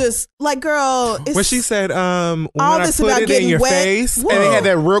is just like, girl. It's, when she said, when all I this put about it in getting your wet. face, Woo. and they had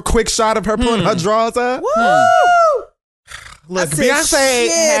that real quick shot of her pulling her drawers up. Woo! Look, I said, Beyonce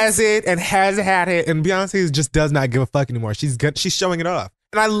shit. has it and has had it, and Beyonce just does not give a fuck anymore. She's showing it off,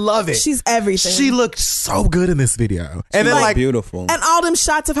 and I love it. She's everything. She looked so good in this video, and then like beautiful, and all them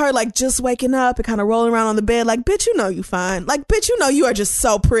shots of her like just waking up and kind of rolling around on the bed, like, bitch, you know you fine, like, bitch, you know you are just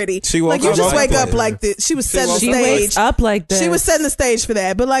so pretty. She like you just wake up like like this. She was setting the She stage. wakes up like this. She was setting the stage for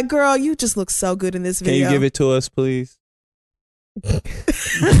that, but like, girl, you just look so good in this Can video. you give it to us, please?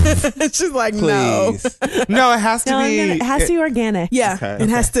 She's like, no. Please. no, it has to be. It has to be organic. Yeah, Okay. it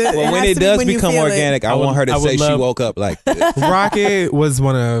has to. Well, when it does become organic, I want her to say she woke up like this. Rocket was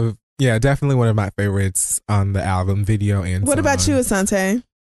definitely one of my favorites on the album, video and What about you, Asante?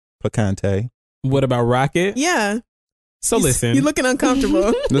 Picante. What about Rocket? Yeah. So listen. You looking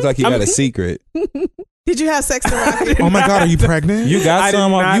uncomfortable. Look like you got a secret. Did you have sex with Rocket? Oh my God, are you pregnant? You got I did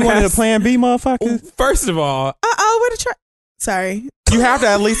some? not You wanted a have- Plan B, motherfucker? First of all, Where the Sorry. You have to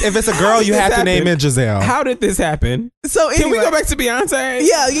at least, if it's a girl, you have to name it Giselle. how did this happen? So anyway, Can we go back to Beyonce?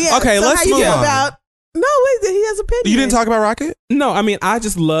 Yeah. Okay, so let's how you move feel on. About, no, wait, he has opinion. You didn't talk about Rocket? No, I mean, I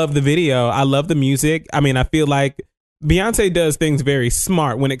just love the video. I love the music. I mean, I feel like Beyonce does things very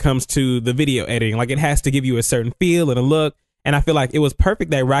smart when it comes to the video editing. Like, it has to give you a certain feel and a look. And I feel like it was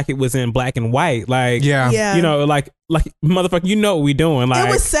perfect that Rocket was in black and white. Like, Yeah. you know, like motherfucker, you know what we doing. Like, It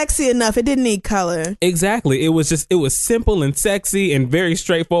was sexy enough. It didn't need color. exactly. It was simple and sexy and very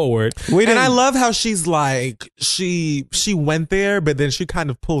straightforward. And I love how she's like, she went there, but then she kind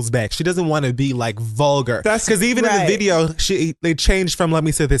of pulls back. She doesn't want to be like vulgar. Because even in the right. video, they changed from "let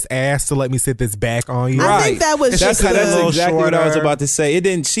me sit this ass" to "let me sit this back on you." I think that was And just cut it a That's little exactly what I was shorter. about to say.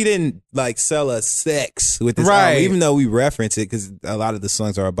 She didn't like sell us sex with this Right. album, even though we reference it because a lot of the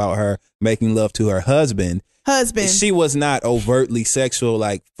songs are about her making love to her husband. She was not overtly sexual,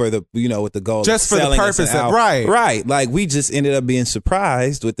 like for the with the goal Just of for the selling us purpose an of- album. right. Like we just ended up being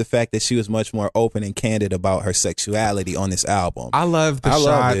surprised with the fact that she was much more open and candid about her sexuality on this album. I love the I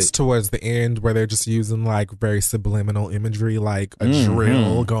loved shots it. towards the end where they're just using like very subliminal imagery, like a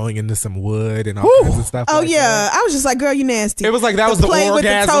drill going into some wood and all kinds of stuff. Oh like yeah, that. I was just like, girl, you nasty. It was like that was the play with the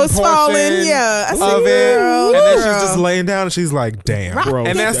orgasm toes portion falling. Yeah, I said, of it, girl, and then she's girl. just laying down and she's like, "Damn," Rock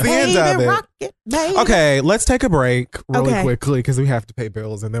and that's the end of Baby, it. rock it, baby. Okay, let's take a break really Okay. quickly because we have to pay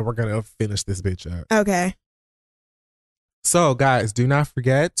bills and then we're gonna finish this bitch up. Okay. So, guys, do not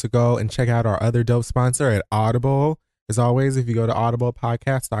forget to go and check out our other dope sponsor at Audible. As always, if you go to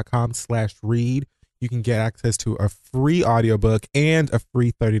audiblepodcast.com/read, you can get access to a free audiobook and a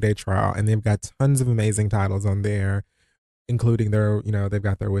free 30-day trial. And they've got tons of amazing titles on there, including they've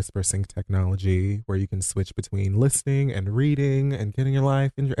got their Whisper Sync technology where you can switch between listening and reading and getting your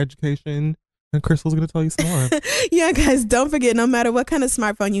life and your education. And Crystal's going to tell you some more. Yeah, guys, don't forget, no matter what kind of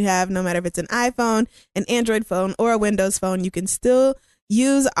smartphone you have, no matter if it's an iPhone, an Android phone, or a Windows phone, you can still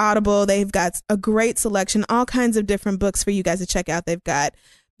use Audible. They've got a great selection, all kinds of different books for you guys to check out. They've got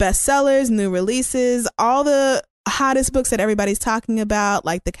bestsellers, new releases, all the hottest books that everybody's talking about,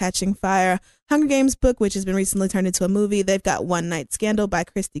 like the Catching Fire Hunger Games book, which has been recently turned into a movie. They've got One Night Scandal by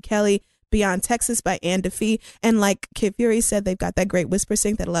Christy Kelly, Beyond Texas by Anne Defee. And like Kid Fury said, they've got that great whisper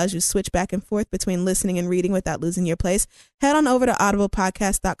sync that allows you to switch back and forth between listening and reading without losing your place. Head on over to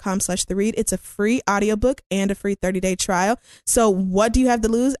audiblepodcast.com/theread. It's a free audiobook and a free 30-day trial. So what do you have to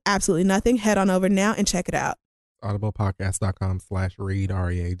lose? Absolutely nothing. Head on over now and check it out. audiblepodcast.com/read,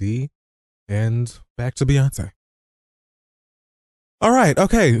 READ. And back to Beyonce. All right.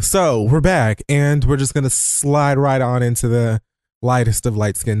 Okay. So we're back and we're just going to slide right on into the lightest of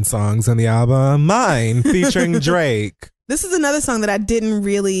light-skinned songs on the album, Mine, featuring Drake. This is another song that I didn't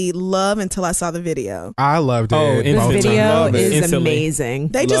really love until I saw the video. I loved it. Oh, This Both times. video Love it. is Instantly. amazing.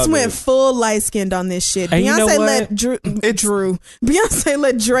 They just Love went it. full light-skinned on this shit. And you know Beyonce what? let Beyonce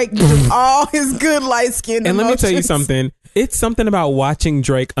let Drake do all his good light-skinned And let me tell you emotions. something. It's something about watching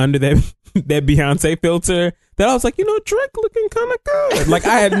Drake under that Beyonce filter that I was like, Drake looking kind of good. Like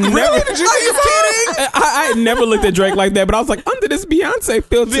I had never. Are you kidding? I had never looked at Drake like that, but I was like, under this Beyonce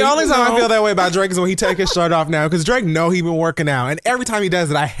filter. The only time I feel that way about Drake is when he take his shirt off now, because Drake know he been working out, and every time he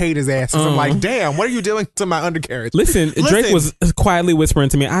does it, I hate his ass. I'm like, damn, what are you doing to my undercarriage? Listen, Drake was quietly whispering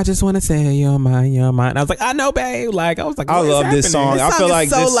to me, I just want to say you're mine, you're mine. I was like, I know, babe. Like, I was like, I what is love this happening? song. This I song feel is like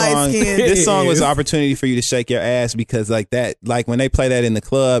so this song. light-skinned. This song was It an is. opportunity for you to shake your ass because like when they play that in the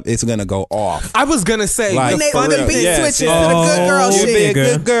club, it's gonna go off. I was gonna say, Like, When they right. For The real. beat Yes, switches yes. to the good girl You be a shit.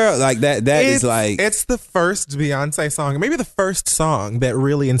 good girl. Like that is like it's the first Beyonce song, maybe the first song that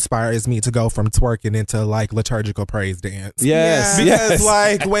really inspires me to go from twerking into like liturgical praise dance. yes, Yeah. Because yes.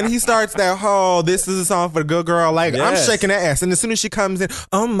 like when he starts that whole "this is a song for the good girl," like I'm Yes. shaking that ass, and as soon as she comes in,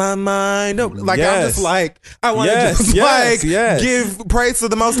 on my mind, like I'm Yes. just like I want to Yes, just yes, like yes. give praise to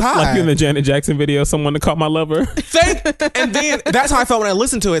the Most High. Like in the Janet Jackson video, someone to call my lover. And then that's how I felt when I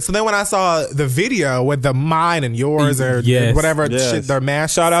listened to it. So then when I saw the video with the mine and yours or Yes. whatever Yes. shit they're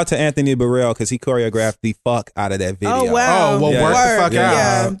mashed. Shout out to Anthony Burrell because he choreographed the fuck out of that video. Oh wow! Oh, well, Yeah. work the Word. fuck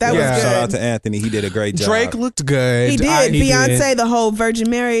Yeah, out. that Yeah. was Shout out good. to Anthony. He did a great job. Drake looked good. He did. He Beyonce, did. the whole Virgin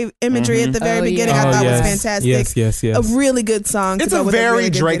Mary imagery at the very Oh, beginning, yeah. I thought yes. was fantastic. Yes. A really good song. to It's go a with very really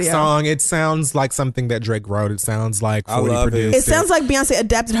good Drake video. song. It sounds like something that Drake wrote. It sounds like I 40 love it. produced It sounds like Beyonce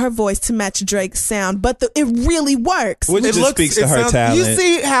adapted her voice to match Drake's sound, but it really works. Which It just speaks to it her talent. You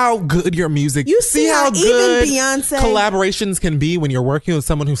see how good your music. You see how even good Beyonce- collaborations can be when you're working with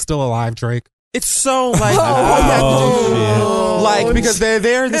someone who's still alive, Drake. It's so like, like because they're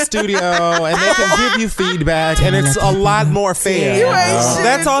there in the studio and they can give you feedback and it's a lot more fair. You ain't shit.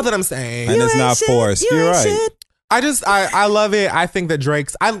 That's all that I'm saying. And You it's ain't not shit. forced. You You're ain't right. shit. I love it. I think that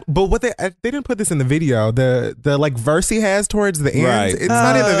Drake's but what they didn't put this in the video. The like verse he has towards the end. Right. It's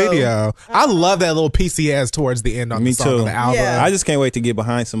not in the video. I love that little piece he has towards the end on Me the song too. on the album. Yeah. I just can't wait to get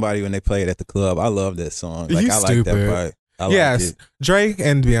behind somebody when they play it at the club. I love that song. Like You I like stupid. that part. I like Yes, it. Drake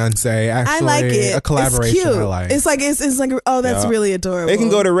and Beyonce. Actually, I like it. A collaboration. It's cute. I like. It's like it's like that's Yeah. really adorable. It can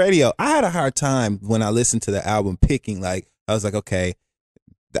go to radio. I had a hard time when I listened to the album picking. Like I was like, okay,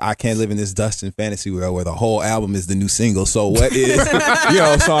 I can't live in this Dustin fantasy world where the whole album is the new single. So what is,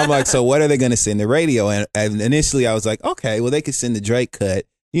 so I'm like, so what are they going to send the radio? And initially I was like, okay, well they could send the Drake cut,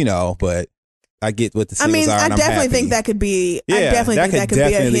 but I get what the I singles mean, are. I And I'm definitely happy. think that could be. I Yeah, definitely think that could be a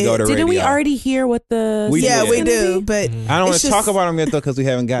definitely hit. go to Didn't we radio. already hear what the? We Yeah, did. we do. But I don't want it's to talk just- about them yet though because we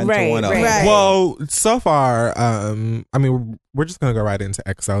haven't gotten to Right, one of them. right. Well, so far, I mean, we're just gonna go right into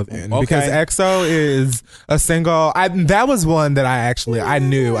EXO then Okay. because EXO is a single. That was one that I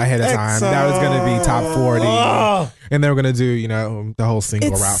knew ahead of time EXO. that was gonna be top 40, and they were gonna do the whole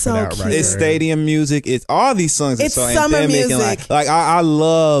single It's route so for that. cute. Right? It's stadium music. It's all these songs. Are It's so summer anthemic and music. like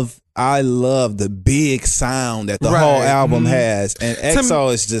I love the big sound that the Right. whole album Mhm. has, and EXO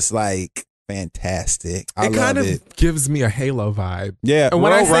is just like fantastic. I It love kind of it. gives me a Halo vibe. Yeah, And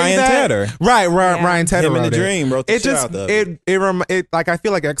when I say Ryan that- Tedder, Right, Ryan Tedder him in wrote the it. Dream wrote the It shit just out of it. it like I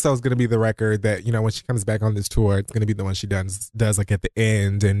feel like EXO is gonna be the record that when she comes back on this tour, it's gonna be the one she does like at the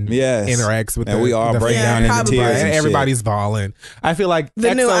end and Yes. interacts with And the, we all the break Yeah, down into probably. tears and and everybody's bawling. I feel like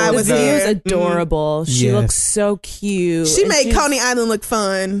The new EXO I is Was The Here. video is adorable. She Yes. looks so cute. She And made she's- Coney Island look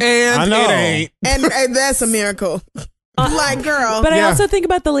fun, and I know. it ain't. and that's a miracle. Like, girl, But I Yeah. also think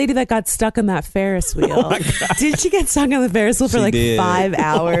about the lady that got stuck on that Ferris wheel. Did she get stuck on the Ferris wheel for She like did. 5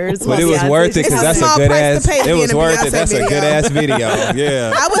 hours? But while it was Beyonce- worth it It's because a that's small a good price ass. to pay to It be was in a worth Beyonce it. That's a video. good ass video.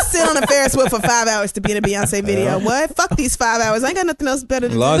 Yeah. I would sit on a Ferris wheel for 5 hours to be in a Beyonce video. What? Fuck these 5 hours. I ain't got nothing else better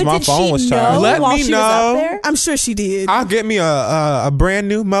to As long do. as my did phone she was know charged. Let while me she was up know. there? I'm sure she did. I'll get me a brand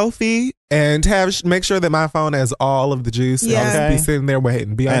new Mophie and make sure that my phone has all of the juice. Yeah. I'll just Okay. be sitting there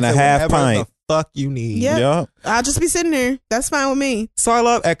waiting. Beyonce, And a half whatever pint. the fuck you need. Yeah. Yep. I'll just be sitting there. That's fine with me. So I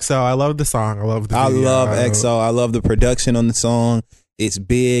love EXO. I love the song. I love the I video. love EXO. I love the production on the song. It's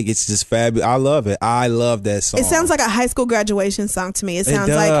big. It's just fabulous. I love it. I love that song. It sounds like a high school graduation song to me. It sounds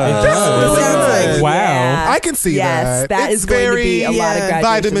does. like It does. it sounds like Wow. Yeah. I can see Yes, that. that It's is going to be a very lot of yeah, graduation.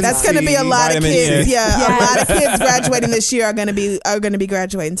 vitamin that's C. going to be a lot of Vitamin kids. C. Yeah, Yes. a lot of kids graduating this year are going to be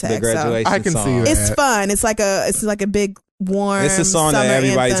graduating to the EXO. graduation I can see song. that. It's fun. It's like a big warm. It's a song that summer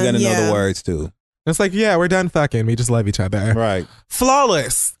everybody's anthem. going to know Yeah. the words to. It's like, yeah, we're done fucking. We just love each other. Right.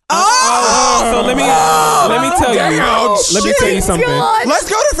 Flawless. So let me tell you. Let me tell you something. Let's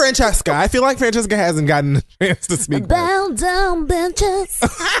go to Francesca. I feel like Francesca hasn't gotten a chance to speak. Bow down, benches.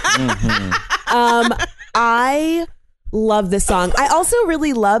 I love this song. I also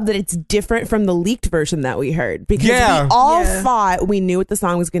really love that it's different from the leaked version that we heard because Yeah. we all Yeah. thought we knew what the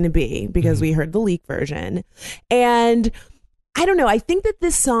song was going to be because we heard the leaked version. And I don't know. I think that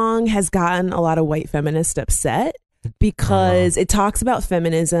this song has gotten a lot of white feminists upset because it talks about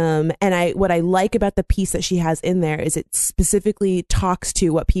feminism. And what I like about the piece that she has in there is it specifically talks to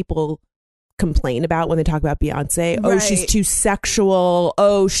what people complain about when they talk about Beyonce. Oh, she's Right. too sexual.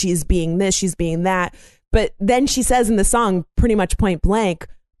 Oh, she's being this, she's being that. But then she says in the song, pretty much point blank,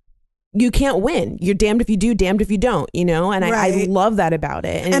 you can't win. You're damned if you do, damned if you don't, And I Right. love that about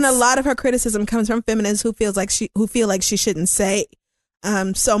it. And a it's- lot of her criticism comes from feminists who feel like she shouldn't say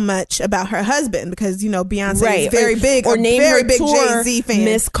so much about her husband because Beyonce is very big, or a name very her big tour Jay-Z fan,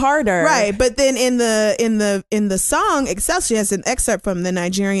 Miss Carter, right? But then in the song itself, she has an excerpt from the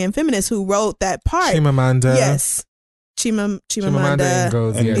Nigerian feminist who wrote that part. Chimamanda. Yes. Chimamanda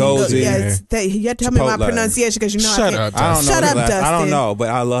Ngozi. Yes, you have to tell me my pronunciation because I Shut can't. up, I don't know. Shut up, Dustin. I don't know, but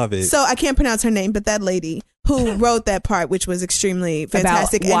I love it. So I can't pronounce her name, but that lady who wrote that part, which was extremely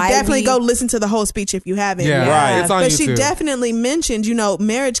fantastic, and why definitely go listen to the whole speech if you haven't. Yeah, Right. It's on But YouTube. she definitely mentioned,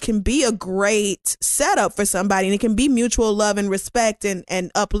 marriage can be a great setup for somebody, and it can be mutual love and respect and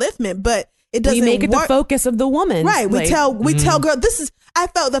upliftment, but it doesn't We make it work. the focus of the woman. Right. We Like, tell girl, I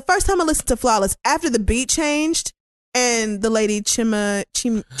felt the first time I listened to Flawless, after the beat changed and the lady Chime.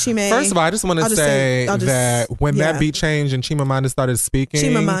 First of all, I just want to say that when that beat changed and Chimamanda started speaking,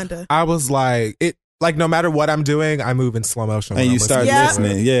 Chimamanda. I was like, no matter what I'm doing, I move in slow motion. And when you I'm start listening.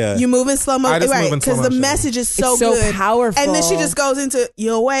 listening. Yeah. You move in slow motion, I just right? move in slow Because the motion. message is so It's so good, powerful. and then she just goes into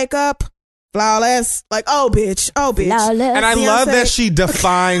 "You'll wake up, flawless," like oh bitch. Flawless. And I Beyonce. love that she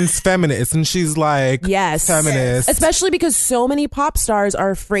defines feminist, and she's like, Yes. feminist. Especially because so many pop stars are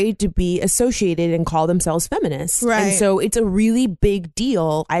afraid to be associated and call themselves feminists. Right. And so it's a really big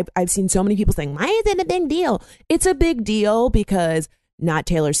deal. I've seen so many people saying, why is it a big deal? It's a big deal because not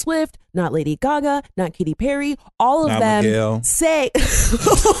Taylor Swift, not Lady Gaga, not Katy Perry, all of Not them Miguel. say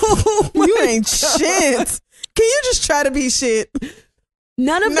You ain't shit. Can you just try to be shit?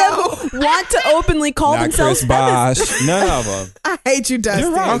 none of them want to openly call Not themselves Chris feminists. Bosh. None of them. I hate you, Dustin.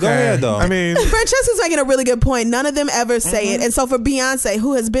 You're right. Go ahead, though. I mean, Francesca's making a really good point. None of them ever say it. And so for Beyonce,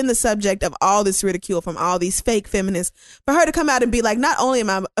 who has been the subject of all this ridicule from all these fake feminists, for her to come out and be like, not only am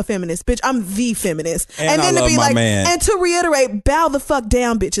I a feminist, bitch, I'm the feminist. And I then to love be my like, man. and to reiterate, bow the fuck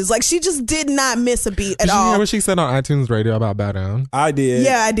down, bitches. Like she just did not miss a beat at did you all. hear what she said on iTunes Radio about Bow Down? I did.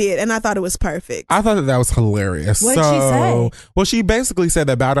 Yeah, I did. And I thought it was perfect. I thought that was hilarious. What did she say? Well, she basically said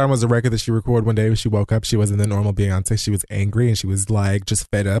that Bow Down was a record that she recorded one day when she woke up. She wasn't the normal Beyonce. She was angry and she was like just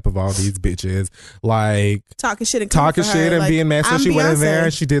fed up of all these bitches like talking shit and and being mad. So she went in there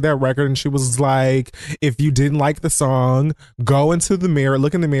and she did that record and she was like, if you didn't like the song, go into the mirror,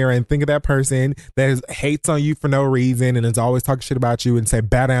 look in the mirror and think of that person that hates on you for no reason and is always talking shit about you and say,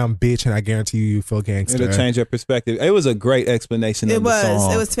 bow down, bitch, and I guarantee you feel gangster. It'll change your perspective. It was a great explanation of the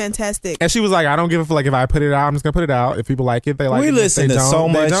song. It was fantastic. And she was like, I don't give a fuck. Like, if I put it out, I'm just gonna put it out. If people like it, they like it. We listen to so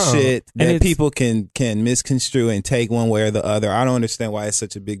much shit And that it's- people can misconstrue and take one way or the other. I don't understand why it's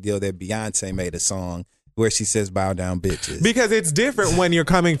such a big deal that Beyonce made a song where she says bow down bitches. Because it's different when you're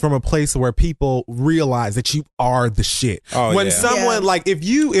coming from a place where people realize that you are the shit. Oh, when yeah. someone like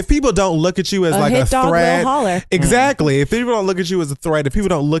if people don't look at you as A like a hit dog will threat, holler. exactly. If people don't look at you as a threat, if people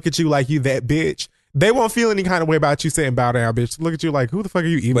don't look at you like you that bitch, they won't feel any kind of way about you saying bow down, bitch. Look at you like, who the fuck are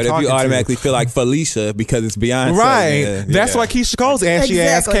you even But if talking you to? automatically feel like Felicia because it's Beyonce, Right. yeah, That's yeah. why Keisha Cole's ashy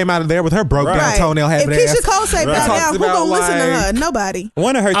ass Exactly. came out of there with her broke down Right. toenail If having Keisha ass. Cole say bow Talks down, who about, gonna listen to her? like- Nobody.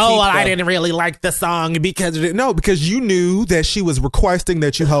 One of her Oh, teeth well, I fell- didn't really like the song because because you knew that she was requesting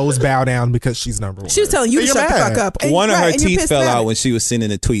that you hoes bow down because she's number one. She was telling you to You're shut the mad. fuck up. And- One of her right, and you're teeth pissed fell about out it. when she was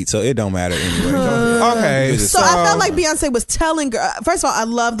sending a tweet, so it don't matter anyway. Okay, So So I felt like Beyonce was telling girl. First of all, I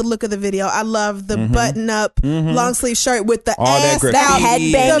love the look of the video. I love the button up long sleeve shirt with the All that ass graffiti. out.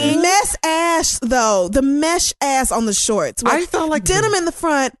 Headbanging. The mesh ass though. The mesh ass on the shorts. I felt like denim in the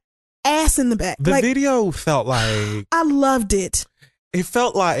front, ass in the back. the Like video felt like I loved it. it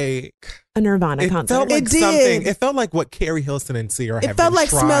felt like A Nirvana it concert. felt like It did. something. It felt like what Carrie Hilson and Sierra It have felt been like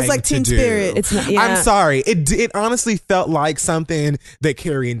Smells trying Like to Teen do. Spirit. It's not. Yeah. I'm sorry. It honestly felt like something that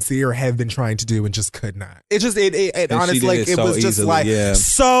Carrie and Sierra have been trying to do and just could not. It just it And honestly she did like it it so was just easily, like yeah.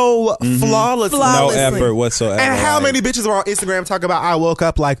 so flawless. No Flawlessly. effort whatsoever. And how Like, many bitches were on Instagram talking about I woke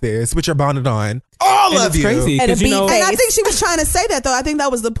up like this with your bonnet on? All And of it's you. crazy And a because you beat know face. And I think she was trying to say that though. I think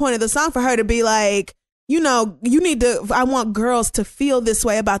that was the point of the song for her to be like, you need to, I want girls to feel this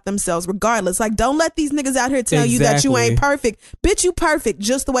way about themselves regardless. Like, don't let these niggas out here tell you that you ain't perfect. Bitch, you perfect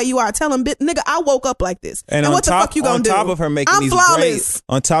just the way you are. Tell them, nigga, I woke up like this. And on what the top, fuck you gonna on do? top of her making I'm these flawless. great,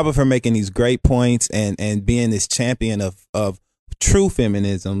 on top of her making these great points and being this champion of true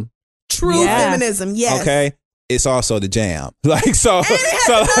feminism, True Yeah. feminism, yes. okay, it's also the jam. Like so, And it has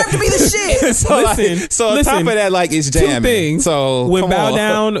the nerve to be the shit. so, Listen, so on top listen, of that, like it's two jamming. things. So when come Bow on.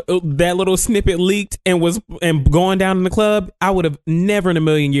 Down, that little snippet leaked and was going down in the club, I would have never in a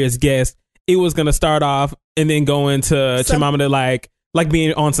million years guessed it was gonna start off and then go into Chimamanda like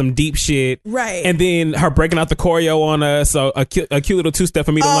being on some deep shit, Right. And then her breaking out the choreo on a cute little 2-step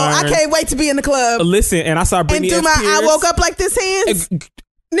for me to Oh, learn. I can't wait to be in the club Listen, and I saw and Britney do F. my I Spears. woke up like this hands.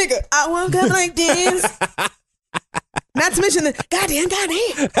 Nigga, I woke up like this. Not to mention the goddamn.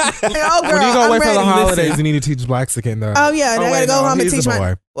 Oh, girl, When you go away I'm for the ready. holidays, you need to teach Blaxican though. Oh yeah, and I gotta go home and teach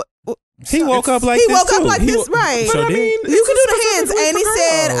my. He woke up like He this woke up too. like this, right? But I mean, You can do the hands, specifically and he for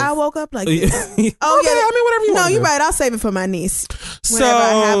said, girls. "I woke up like this." Oh Okay, yeah, I mean, whatever you No, wanna you're do. right. I'll save it for my niece. So, Whenever I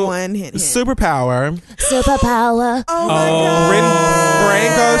have one, hint. superpower. Superpower. Oh my god!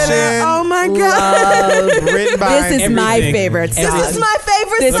 Frank Ocean. Oh my god! Written by This is my Everything. favorite song. This is my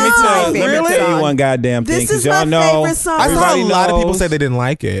favorite This song. is my Let me favorite tell you song. one goddamn thing. This is 'cause y'all my know, favorite song. I saw a everybody lot of people knows- say they didn't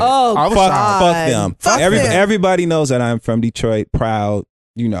like it. Oh, I was God. shocked. Fuck them. Fuck them. Everybody knows that I'm from Detroit, proud,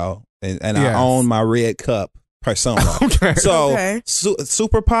 and Yes. I own my red cup persona. Okay. So, Okay.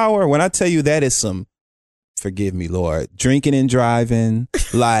 superpower, when I tell you that is some, forgive me, Lord, drinking and driving,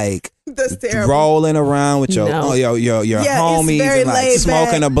 like That's terrible. rolling around with your No. your Yeah, it's homies very and like laid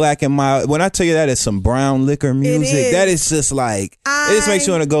smoking back. a black and mild. When I tell you that is some brown liquor music, is. that is just like it just makes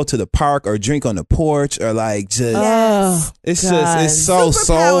you want to go to the park or drink on the porch or like just Oh, it's God. just it's so Superpower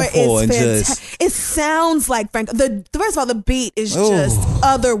soulful is and fanta- just it sounds like Frank. First of all, the beat is Ooh. just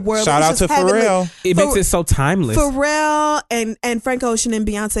otherworldly. shout It's out to just heavenly. Pharrell. It makes it so timeless. Pharrell and Frank Ocean and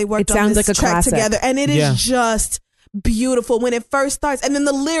Beyonce worked It on sounds this like a track classic. together, and it is Yeah. just beautiful when it first starts. And then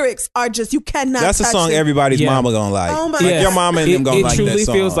the lyrics are just you cannot. That's a touch song them. everybody's Yeah. mama gonna like. Oh my Like God. your mama and them gonna it like truly that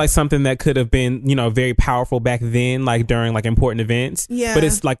song. feels like something that could have been, very powerful back then, like during like important events. Yeah. But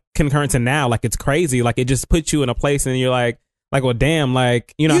it's like concurrent to now, like it's crazy. Like it just puts you in a place and you're like, well, damn,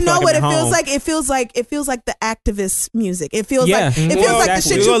 like, I You feel know like what I'm it at feels home. like? It feels like the activist music. It feels Yeah. like it feels Well, like the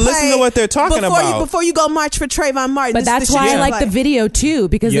exactly. shit you Well, play listen to what they're talking before about. before you go march for Trayvon Martin. But This is that's the shit why I you like play. the video too,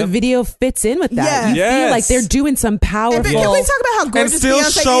 because Yep. the video fits in with that. Yeah. You feel Yes. like they're doing some powerful. And can we talk about how gorgeous still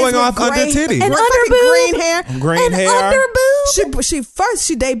Beyonce showing is with off under gray- titties. and And fucking underboob. green hair, Green and hair. underboob.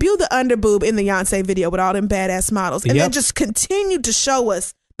 She debuted the underboob in the Beyonce video with all them badass models, and Yep. then just continued to show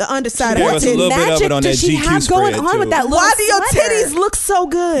us the underside She of gave her us a titties. little bit of magic it on does that she GQ have going spread, on too. with that little Why do your sweater? titties look so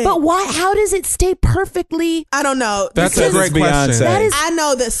good? But why? How does it stay perfectly? I don't know. That's Because a great question. Beyonce. That is I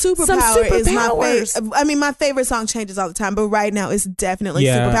know that superpower Some is my superpowers. favorite. I mean, my favorite song changes all the time, but right now it's definitely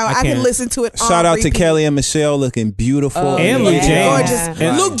Yeah, superpower. I I can can't- listen to it. Shout on out to repeat. Kelly and Michelle looking beautiful. Oh, And Luke yeah. James. Gorgeous.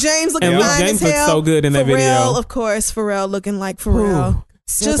 And- Luke James looking and Luke fine James as looks hell. so good in that Pharrell, video. of course, Pharrell looking like Pharrell.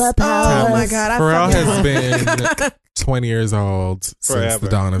 Just Superpowers. oh my god, Pharrell I fucking has been 20 years old since Forever. the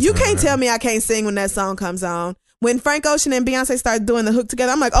dawn of You time. can't tell me I can't sing when that song comes on. When Frank Ocean and Beyonce started doing the hook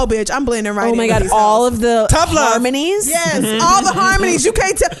together, I'm like, oh bitch, I'm blending right in. Oh my with God! these All songs. of the Tough love. harmonies. Yes, all the harmonies. You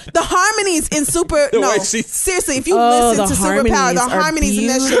can't tell the harmonies in Super. No, way she- seriously, if you Oh, listen the to Superpower, the harmonies are harmonies in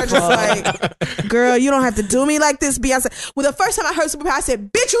that shit are just like, girl, you don't have to do me like this, Beyonce. Well, the first time I heard Superpower, I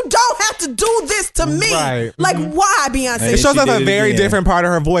said, bitch, you don't have to do this to me. Right. Like, why, Beyonce? Hey, It shows she off did a it very again. different part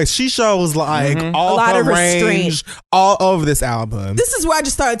of her voice. She shows like all A lot her of restraint. range all over this album. This is where I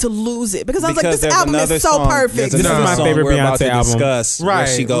just started to lose it because I was like, Because this there's album another is so song- perfect. there's This is another my song favorite we're about to Beyonce album. discuss where Right.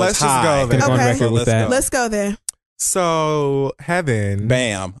 she goes Let's just high. go there. Gonna go on Okay. record with that. Let's go there. So Heaven.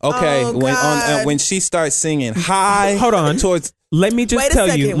 Bam. Okay. Oh, when God. when she starts singing high, Hold on. towards Let me just Wait a tell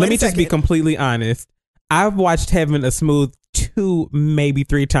second, you. wait Let a me just be second. completely honest. I've watched Heaven a smooth 2, maybe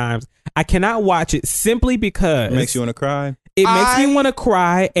 3 times. I cannot watch it simply because it makes you want to cry. it makes me want to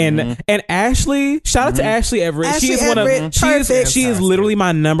cry. And Mm-hmm. and Ashley, shout out to Ashley Everett. Ashley she is one Everett, of perfect. she is literally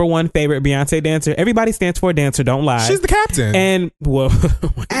my number one favorite Beyonce dancer. Everybody stands for a dancer. Don't lie. She's the captain. and well,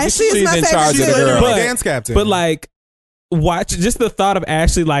 Ashley is She's my in favorite. charge of She's the literally girl. the But- dance captain. but like. Watch just the thought of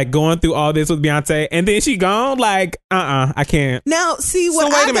Ashley like going through all this with Beyonce and then she gone like I can't. Now, see So what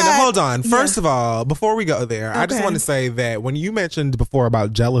wait I a minute, got- hold on. Yeah. First of all, before we go there, I just Okay. want to say that when you mentioned before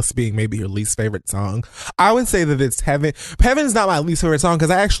about Jealous being maybe your least favorite song, I would say that it's Heaven. Heaven is not my least favorite song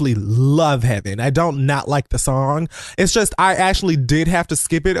because I actually love Heaven. I don't not like the song. It's just I actually did have to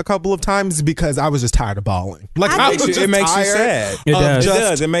skip it a couple of times because I was just tired of bawling. Like I was just It makes you tired sad. It of does. It just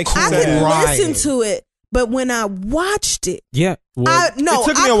does. It makes you I sad. can Crying. listen to it, but when I watched it, Yeah. Well, it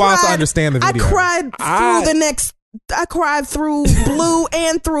took me a while to understand the video. I cried I cried through Blue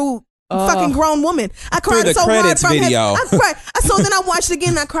and through fucking Grown Woman. I cried the so hard credits from video. I cried. So then I watched it again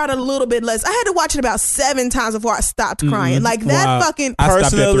and I cried a little bit less. I had to watch it about 7 times before I stopped crying. Like that Wow. fucking I stopped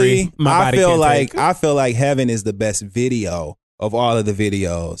at Personally, 3. My I body feel can't like take. Heaven is the best video of all of the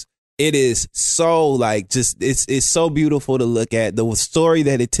videos. It is so like just it's so beautiful to look at. The story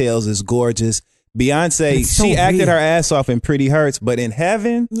that it tells is gorgeous. Beyonce, It's so she acted real. her ass off in Pretty Hurts, but in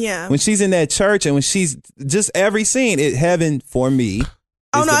Heaven, Yeah. when she's in that church and when she's just every scene, Heaven for me is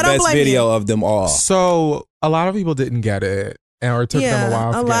Oh, no, I the don't best blame video you. of them all. So a lot of people didn't get it, or it took them Yeah, a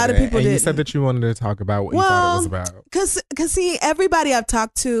while to a get lot of it. people and you didn't. said that you wanted to talk about what you thought it was about. Cause see, everybody I've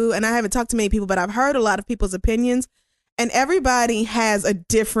talked to, and I haven't talked to many people, but I've heard a lot of people's opinions, and everybody has a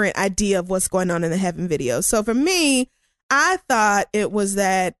different idea of what's going on in the Heaven video. So for me, I thought it was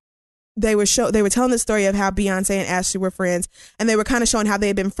that they were telling the story of how Beyonce and Ashley were friends, and they were kind of showing how they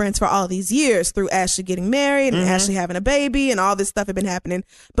had been friends for all these years through Ashley getting married and Ashley having a baby and all this stuff had been happening.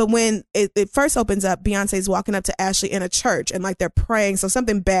 But when it first opens up, Beyonce's walking up to Ashley in a church and like they're praying, so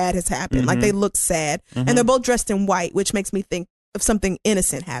something bad has happened. Like they look sad, and they're both dressed in white, which makes me think of something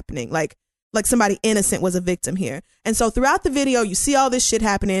innocent happening, like somebody innocent was a victim here. And so throughout the video, you see all this shit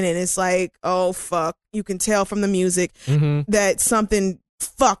happening, and it's like, oh fuck, you can tell from the music that something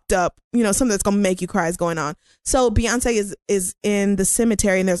fucked up, something that's gonna make you cry is going on. So Beyonce is in the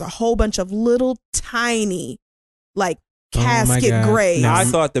cemetery, and there's a whole bunch of little tiny like casket graves. I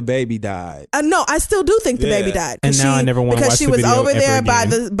thought the baby died. No, I still do think the baby died. And now I never want to watch the video because she was over there by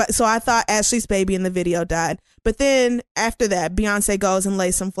again. so I thought Ashley's baby in the video died. But then after that, Beyonce goes and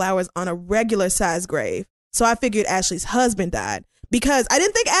lays some flowers on a regular size grave. So I figured Ashley's husband died. Because I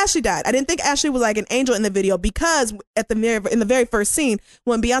didn't think Ashley died. I didn't think Ashley was like an angel in the video, because in the very first scene,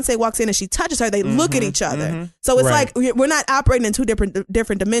 when Beyonce walks in and she touches her, they look at each other. So it's like we're not operating in two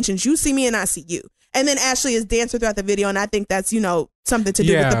different dimensions. You see me and I see you. And then Ashley is dancing throughout the video, and I think that's something to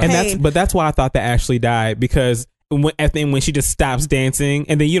do with the pain. But that's why I thought that Ashley died, because when she just stops dancing,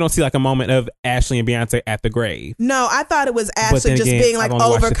 and then you don't see like a moment of Ashley and Beyonce at the grave. No, I thought it was Ashley just being like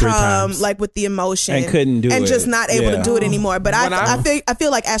overcome, like with the emotion, and couldn't do it, and just not able to do it anymore. But I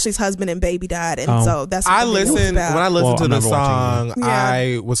feel like Ashley's husband and baby died, and so that's what when I listened to the song,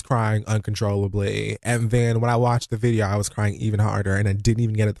 I was crying uncontrollably, and then when I watched the video, I was crying even harder, and I didn't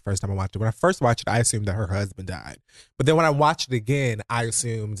even get it the first time I watched it. When I first watched it, I assumed that her husband died, but then when I watched it again, I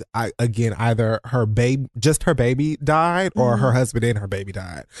assumed either her baby died or her husband and her baby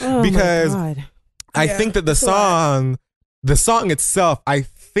died, because I think that the song itself, I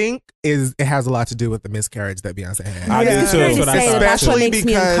think it has a lot to do with the miscarriage that Beyonce had. I do too. Especially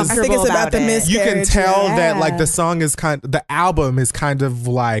because I think it's about the miscarriage. You can tell that like the song is the album is kind of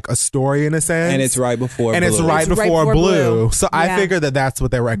like a story in a sense, and it's right before Blue. So I figured that that's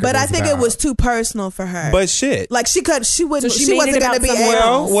what their record was. But I think it was too personal for her. But shit, like she wasn't going to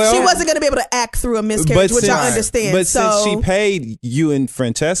be able to act through a miscarriage, which I understand. But since she paid you and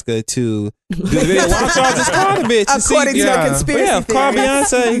Francesca to do the video, why don't y'all just call the bitch? According to a conspiracy theory. Call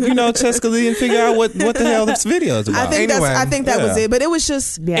Beyonce, Cheska Lee, and figure out what the hell this video is about. I think that was it. But it was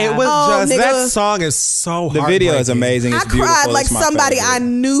just that song is so hard. The video is amazing. It's I cried like somebody favorite. I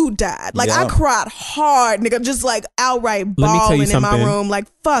knew died. Like I cried hard, nigga, just like outright bawling in my room. Like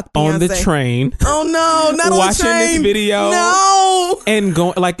fuck Beyonce. On the train. Oh no, not watching on the train. This video. No. And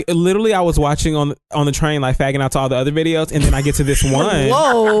going like literally, I was watching on the train, like fagging out to all the other videos, and then I get to this one.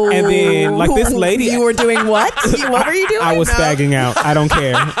 Whoa. And then like this lady, you were doing what? What were you doing? I was fagging out. I don't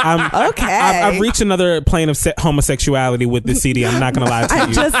care. Okay. I've reached another plane of homosexuality with this CD. I'm not gonna lie to you.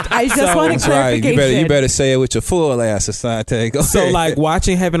 I just want to clarification. Right. You better say it with your full ass, Asante. So like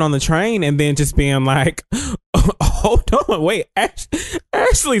watching Heaven on the train, and then just being like, hold on, wait,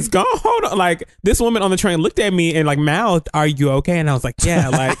 Ashley's gone. Hold on. Like this woman on the train looked at me and like mouthed, "Are you okay?" And I was like, "Yeah."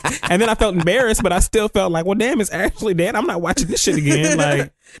 Like, and then I felt embarrassed, but I still felt like, well, damn, it's Ashley dead. I'm not watching this shit again.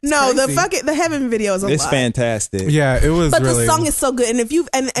 Like, no, the Heaven video is it's fantastic. Yeah, it was. But really... the song is so good, and if you've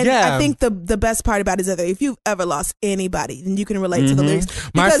I think the best part about it is that if you've ever lost anybody, then you can relate to the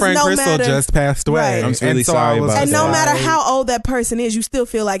lyrics. My friend Crystal just passed away. I'm really sorry about that. And no matter how old that person is, you still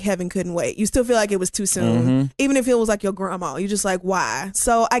feel like heaven couldn't wait. You still feel like it was too soon, even if it was like your grandma. You're just like, why?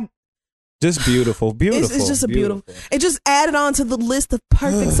 So just beautiful. It's just beautiful. It just added on to the list of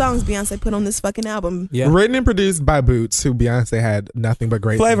perfect songs Beyonce put on this fucking album. Yeah. Written and produced by Boots, who Beyonce had nothing but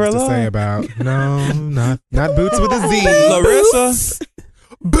great things to say about. No, not Boots with a Z. Larissa.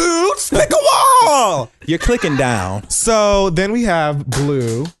 Boots, pick a wall. You're clicking down. So then we have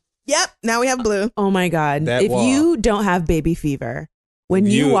Blue. Yep. Now we have Blue. Oh my God. If you don't have baby fever when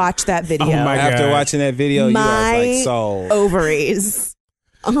you watch that video, after watching that video, you are like sold. Ovaries.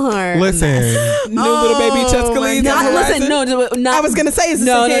 Listen, new little baby Cheska Lee. Listen, no. I was gonna say, is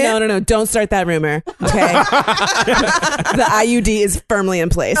no. Don't start that rumor. Okay, the IUD is firmly in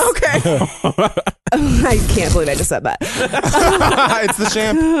place. Okay, I can't believe I just said that. It's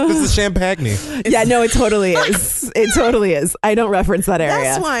the champagne. Yeah, no, it totally is. It totally is. I don't reference that area.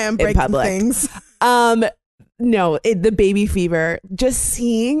 That's why I'm breaking things. No, the baby fever. Just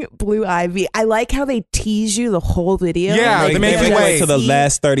seeing Blue Ivy. I like how they tease you the whole video. Yeah, they make you wait to the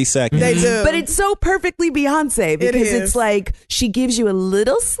last 30 seconds. They do. But it's so perfectly Beyonce because it's like she gives you a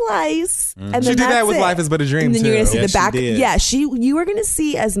little slice, and then she did that with Life Is But a Dream. And then you're gonna see the back. She did. Yeah, you are gonna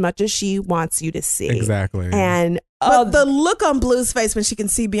see as much as she wants you to see. Exactly. And But the look on Blue's face when she can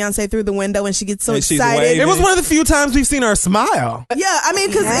see Beyonce through the window and she gets so excited. It was one of the few times we've seen her smile. Yeah, I mean,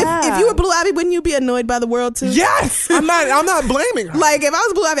 because if you were Blue Ivy, wouldn't you be annoyed by the world too? Yes, I'm not blaming her. Like if I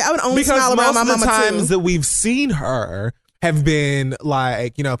was Blue Ivy, I would only smile around my mama too. Because most of the times that we've seen her have been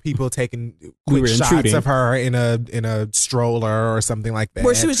like, people taking quick shots of her in a stroller or something like that.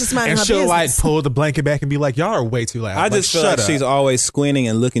 Where she was just minding her business. And she'll like pull the blanket back and be like, y'all are way too loud. I just feel like she's always squinting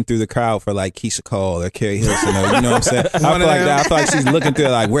and looking through the crowd for like Keisha Cole or Carrie Hilson. You know what I'm saying? I feel like she's looking through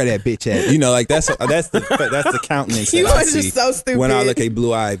like, where that bitch at? Like that's the countenance that I see so stupid. when I look at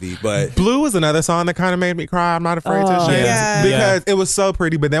Blue Ivy. But Blue was another song that kind of made me cry. I'm not afraid to share because it was so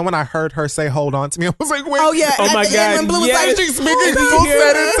pretty. But then when I heard her say "Hold on to me," I was like, wait. Oh yeah. Oh my God. When Blue was like, she's speaking full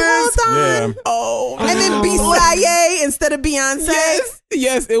sentences. yeah. Oh, and then Beyoncé instead of Beyonce.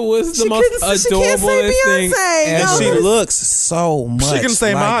 Yes, it was the most adorable thing. And she looks so much. She can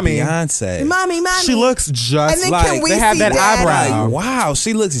say like mommy. Beyonce. Mommy. She looks just like they have that eyebrow. Wow,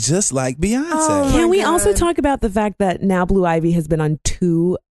 she looks just like Beyonce. Can we also talk about the fact that now Blue Ivy has been on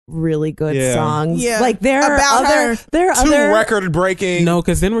 2 really good songs? Yeah. Like there are other 2 record-breaking. No,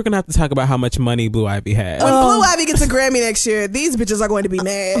 because then we're gonna have to talk about how much money Blue Ivy had. When Blue Ivy gets a Grammy next year, these bitches are going to be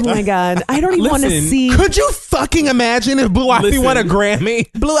mad. Oh my God, I don't even want to see. Could you fucking imagine if Blue Ivy won a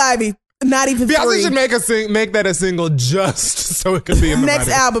Grammy? Blue Ivy, not even Beyonce 3. should make that a single just so it could be in the Next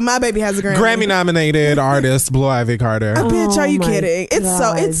album, My Baby Has a Grammy. Grammy-nominated artist Blue Ivy Carter. Bitch, are you my kidding?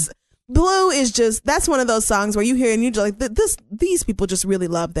 God. It's Blue is just, that's one of those songs where you hear and you're just like, these people just really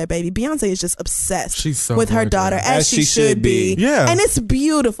love their baby. Beyonce is just obsessed with her daughter, as she should be. Yeah. And it's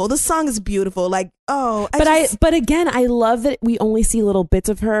beautiful. The song is beautiful. Like, but again, I love that we only see little bits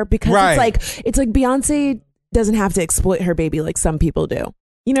of her because it's like Beyonce doesn't have to exploit her baby like some people do.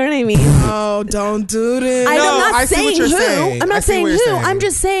 You know what I mean? Oh, don't do this. I'm not saying who. Saying. I'm not saying who. I'm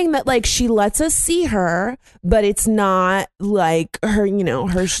just saying that like she lets us see her, but it's not like her. Her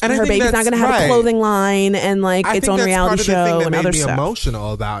baby's not going to have a clothing line and like its own reality show and other stuff. That made me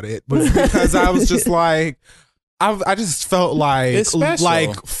emotional about it was because I was just like. I just felt like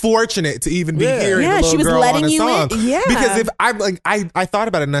fortunate to even be hearing the little girl on a song. Because if I thought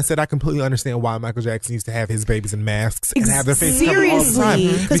about it and I said I completely understand why Michael Jackson used to have his babies in masks and have their face covered all the time.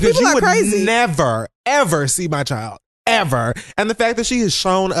 Because you would never ever see my child ever. And the fact that she has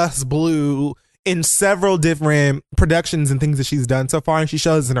shown us Blue in several different productions and things that she's done so far, and she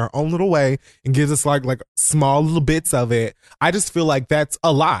shows in her own little way and gives us like small little bits of it. I just feel like that's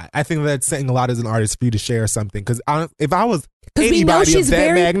a lot. I think that's saying a lot as an artist for you to share something. Because if I was anybody of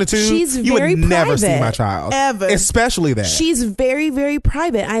that magnitude, you would never see my child ever, especially that. She's very, very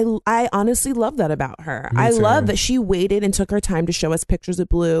private. I honestly love that about her. I love that she waited and took her time to show us pictures of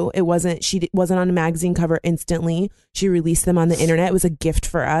Blue. She wasn't on a magazine cover instantly. She released them on the internet. It was a gift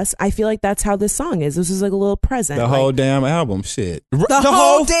for us. I feel like that's how this song is. This is like a little present. The whole damn album, shit. The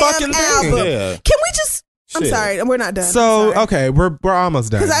whole damn fucking album. thing. Yeah. Can we just? I'm sorry, we're not done. So okay, we're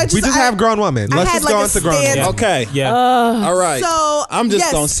almost done. We just have Grown Woman. Let's just go into Grown Woman. Okay, yeah. All right. So I'm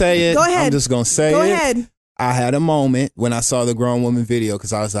just gonna say it. Go ahead. I'm just gonna say it. Go ahead. I had a moment when I saw the Grown Woman video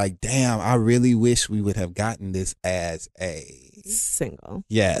because I was like, damn, I really wish we would have gotten this as a single.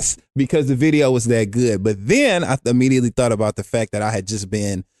 Yes, because the video was that good. But then I immediately thought about the fact that I had just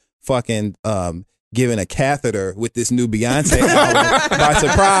been fucking given a catheter with this new Beyonce album by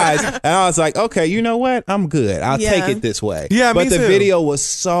surprise. And I was like, okay, you know what? I'm good. I'll take it this way. Yeah, but me the too. video was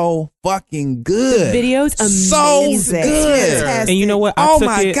so fucking good. The video's amazing. So good. Fantastic. And you know what?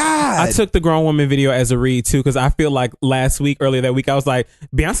 My God. I took the Grown Woman video as a read too, because I feel like earlier that week, I was like,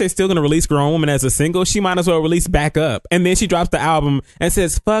 Beyonce's still going to release Grown Woman as a single. She might as well release Back Up. And then she drops the album and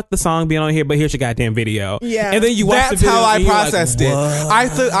says, fuck the song being on here, but here's your goddamn video. Yeah. And then you watch the video. That's how I and you're processed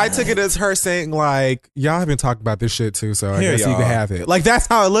like, it. I took it as her saying like, y'all have been talking about this shit too, so I Here guess you y'all can have it. Like that's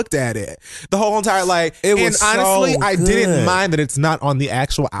how I looked at it. The whole entire It was and honestly, so I good. didn't mind that it's not on the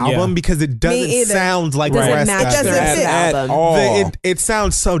actual album because it doesn't sound like the Doesn't rest match of the it. rest of the album. all. It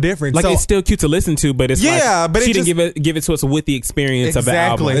sounds so different. Like so, it's still cute to listen to, but it's but she it didn't give it to us with the experience of the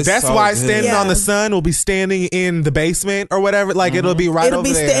album. exactly. It's That's so why good. Standing on the Sun will be standing in the basement or whatever. Like it'll be right It'll over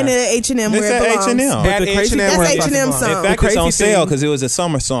be there. standing at H&M where it belongs. H&M. But the crazy- H&M That's where it H&M belongs. song. In fact, The it's on crazy sale thing- because it was a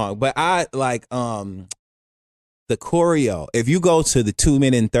summer song. But I like the choreo. If you go to the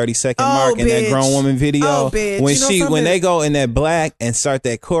 2-minute and 30-second mark in that bitch. Grown Woman video, Oh, bitch. when You know when something? they go in that black and start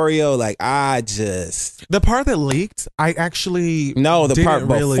that choreo, like The part that leaked, I actually the part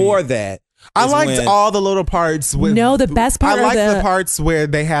really, before that. I is liked when- all the little parts. The best part I liked are the parts where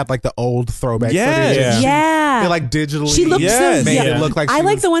they had like the old throwback Yes. footage. Yeah. They like digitally. She looks Yes. made so it young. look like I she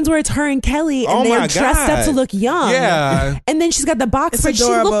like was- the ones where it's her and Kelly and Oh they're my dressed up God. to look young. Yeah. And then she's got the box It's spread. She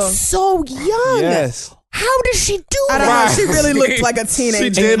adorable. looks so young. Yes. How does she do I don't that? know. She really looked like a teenager. She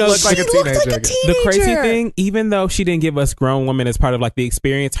did look like a She looked like teenager. a teenager. The crazy thing, even though she didn't give us grown women as part of like the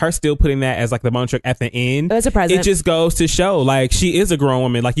experience, her still putting that as like the bonus trick at the end. That's a present. It just goes to show like she is a grown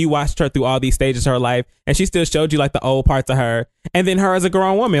woman. Like you watched her through all these stages of her life, and she still showed you like the old parts of her, and then her as a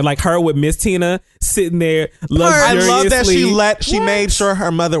grown woman, like her with Miss Tina sitting there I luxuriously. love that she made sure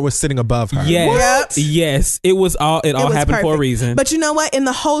her mother was sitting above her. Yes, yes, it was all was happened for a perfect. reason. But you know what? In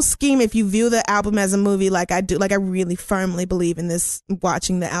the whole scheme, if you view the album as a movie, like I do, like I really firmly believe in this,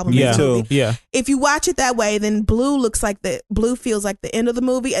 watching the album yeah, as a movie. yeah. If you watch it that way, then Blue feels like the end of the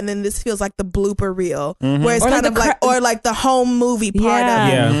movie, and then this feels like the blooper reel, where it's Or kind like of like, or like the home movie part Yeah.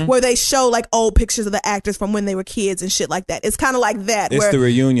 of it, Yeah. where they show like old pictures of the actors from when they were kids and shit like that. It's kind of like that. It's where the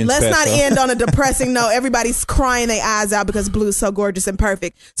reunion Let's not special. end on a depressing note. Everybody's crying their eyes out because Blue's so gorgeous and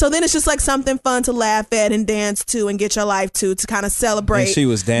perfect. So then it's just like something fun to laugh at and dance to and get your life to kind of celebrate. And she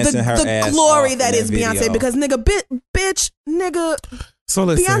was dancing her the ass glory off that in is that Beyonce, video. because nigga, So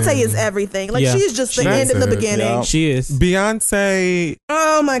listen, Beyonce is everything. Like Yeah. she's just the She end and the is. beginning. Yeah. She is. Beyonce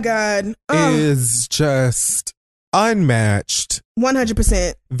Oh my God. is just unmatched.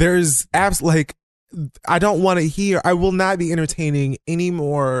 100%. There's like, I don't want to hear. I will not be entertaining any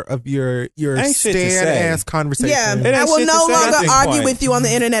more of your Ain't shit to stand say. ass conversation. Yeah. ain't I will shit to no say at longer this argue point. with you on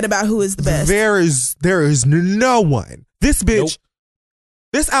the internet about who is the best. There is no one. This bitch. Nope.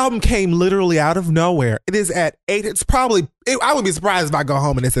 This album came literally out of nowhere. It is at 8. It's probably. I would be surprised if I go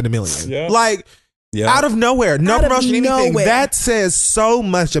home and it's at 1 million. Yeah. Like. Yeah. Out of nowhere, no Out of promotion, anything. nowhere. That says so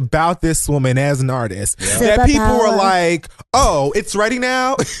much about this woman as an artist that Superpower. people were like, "Oh, it's ready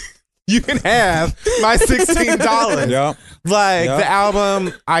now. You can have my $16." Yeah. Like Yeah. the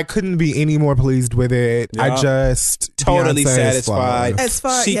album, I couldn't be any more pleased with it. Yeah. I just Totally Beyonce is satisfied. flawless. As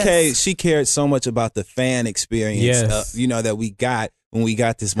far she cared so much about the fan experience, Yes. that we got when we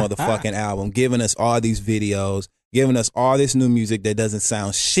got this motherfucking album, giving us all these videos, giving us all this new music that doesn't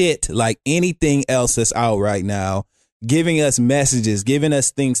sound shit like anything else that's out right now, giving us messages, giving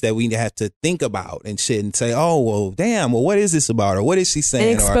us things that we have to think about and shit and say, oh, well, damn, well, what is this about? Or what is she And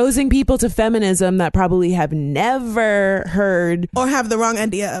saying? exposing people to feminism that probably have never heard. or have the wrong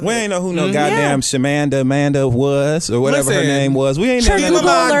idea of We it. ain't know who no goddamn Amanda was or whatever her Listen, name was. We ain't Her know Google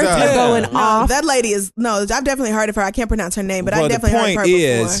Amanda. alerts are Yeah. going No, off. that lady is I've definitely heard of her. I can't pronounce her name, but I Well, the definitely heard of point her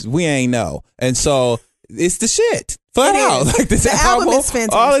is, before. we ain't know. And so it's the shit. Flat It out. is. Like this The album is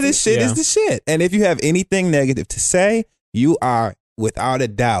fantastic. All of this shit Yeah. is the shit. And if you have anything negative to say, you are without a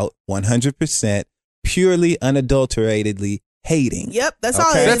doubt 100% purely unadulteratedly hating. Yep, that's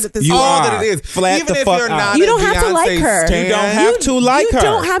all Okay. it is That's at this You point. all are that it is. flat Even the if fuck you're out. not You a don't have to like Beyonce her. stan, You don't have to like you her.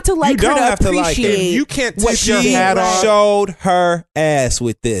 don't have to like You her don't to have to like her. appreciate. If you can't What tip your she hat off, showed her ass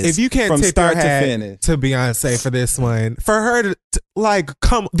with this. if you can't from tip start your hat to finish. to Beyonce for this one, for her to like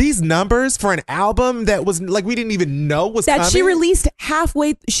come these numbers for an album that was like we didn't even know was that coming. she released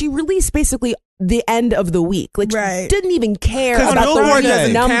halfway. She released basically the end of the week. Like Right. she didn't even care Because about the Billboard week's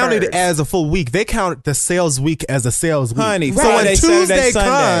doesn't numbers. count it as a full week. They count the sales week as a sales week. Honey, so Friday, when Saturday, Tuesday Sunday.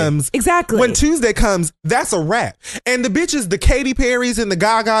 comes, Exactly. when Tuesday comes, that's a wrap. And the bitches, the Katy Perrys and the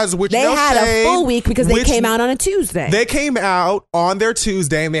Gagas, which They no had shade, a full week because they which came out on a Tuesday. They came out on their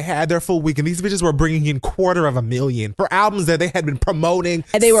Tuesday and they had their full week. And these bitches were bringing in $250,000 for albums that they had been promoting,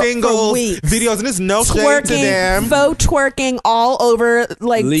 And they were for singles, weeks. videos, and it's no shade to them. twerking, faux twerking all over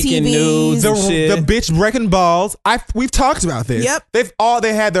like Leaking TVs. news. The, shit. the bitch breaking balls. We've talked about this. Yep. They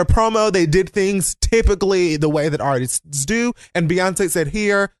had their promo. They did things typically the way that artists do. And Beyonce said,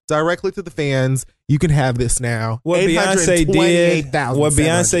 "Here, directly to the fans, you can have this now." What Beyonce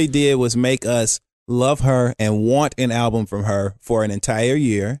did was make us love her and want an album from her for an entire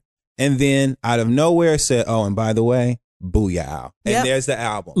year, and then out of nowhere said, "Oh, and by the way, booyah!" And Yep. there's the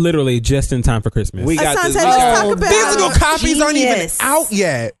album. Literally just in time for Christmas. We got Asante, this. let's talk about Physical copies aren't even Genius. out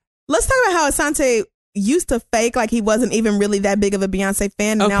yet. Let's talk about how Asante used to fake like he wasn't even really that big of a Beyonce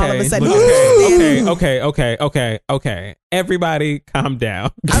fan, and now all of a sudden he's Okay. Everybody calm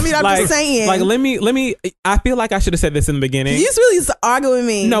down. I mean, I'm just saying. Like, let me, I feel like I should have said this in the beginning. You just really used to argue with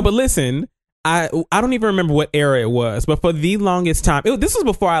me. No, but listen, I don't even remember what era it was, but for the longest time, this was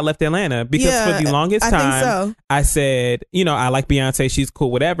before I left Atlanta, because Yeah, for the longest I think time, so. I said, I like Beyonce, she's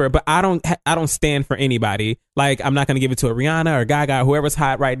cool, whatever, but I don't stand for anybody. Like, I'm not going to give it to a Rihanna or Gaga or whoever's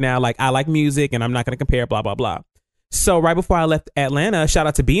hot right now. Like, I like music and I'm not going to compare, blah, blah, blah. So right before I left Atlanta, shout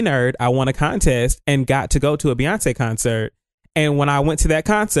out to B-Nerd, I won a contest and got to go to a Beyonce concert. And when I went to that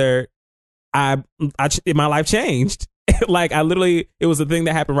concert, my life changed. Like I literally, it was a thing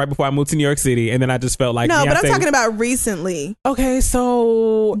that happened right before I moved to New York City, and then I just felt like no, Beyonce, but I'm talking about recently. Okay,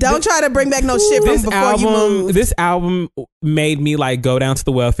 so don't try to bring back no shit from before you moved. This album made me like go down to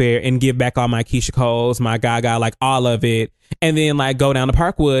the welfare and give back all my Keisha Coles, my Gaga, like all of it, and then like go down to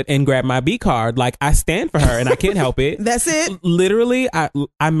Parkwood and grab my B card. Like I stand for her, and I can't help it. That's it. Literally,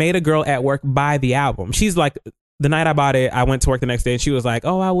 I made a girl at work buy the album. She's like, the night I bought it, I went to work the next day, and she was like,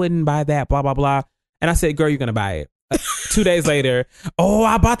 "Oh, I wouldn't buy that." Blah blah blah. And I said, "Girl, you're gonna buy it." 2 days later,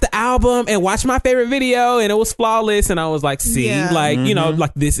 I bought the album and watched my favorite video, and it was flawless. And I was like, see, you know,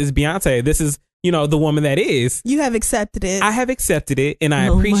 like this is Beyonce. This is, you know, the woman that is. You have accepted it. I have accepted it, and I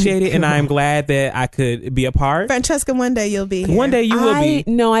appreciate it, and I am glad that I could be a part. Francesca, one day you'll be here. One day you will be.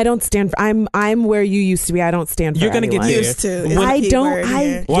 No, I don't stand for. I'm where you used to be. I don't stand for. You're gonna anyone. get there. Used to. I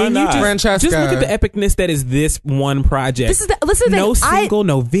don't. Why not? Francesca. Just look at the epicness that is this one project. This is the no single,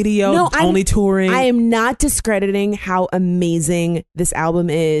 no video, only touring. I am not discrediting how amazing this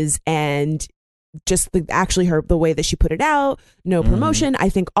album is, and just actually the way that she put it out. No promotion. I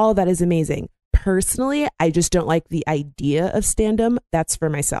think all of that is amazing. Personally, I just don't like the idea of stand-up. That's for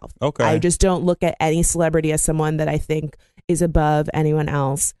myself. Okay. I just don't look at any celebrity as someone that I think is above anyone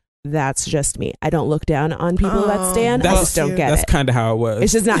else. That's just me. I don't look down on people that stand. I just don't get That's it. kind of how it was.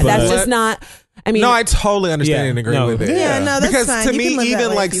 It's just not. That's just not. I mean, no, I totally understand and agree with it. Yeah, no, that's because fine. to You me, can live that even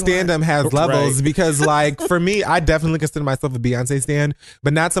way like if you stand-up has Right. levels. Because like for me, I definitely consider myself a Beyonce stan,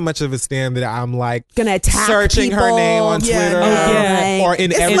 but not so much of a stan that I'm like gonna attack searching people. her name on Yeah, Twitter no. or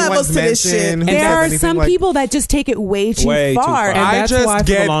in It's levels everyone's to this shit. mention. who there says are anything some like, people that just take it way too far. And I that's just why for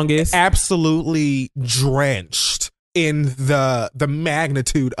the get longest- absolutely drenched in the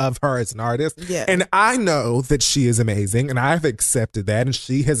magnitude of her as an artist. Yeah. And I know that she is amazing, and I've accepted that, and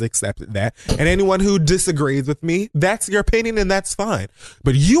she has accepted that. And anyone who disagrees with me, that's your opinion, and that's fine.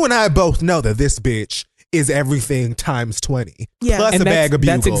 But you and I both know that this bitch is everything times 20. Yeah. Plus And a bag of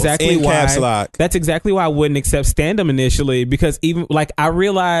bugles. That's exactly In why. caps lock. That's exactly why I wouldn't accept stand-up initially, because even like I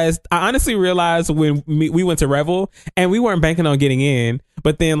honestly realized when we went to Revel and we weren't banking on getting in,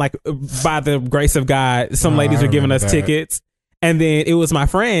 but then like by the grace of God, some ladies I were giving us remember that. tickets. And then it was my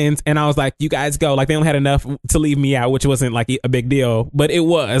friends, and I was like, you guys go. Like, they only had enough to leave me out, which wasn't like a big deal. But it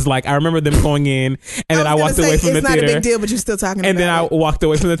was. Like, I remember them going in, and then I walked away from the it's not theater. a big deal, but you're still talking And then I about it. walked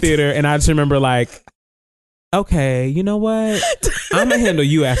away from the theater, and I just remember like, okay, you know what? I'm going to handle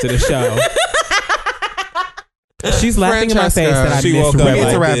you after the show. She's laughing in my face that I She missed woke up Revel. We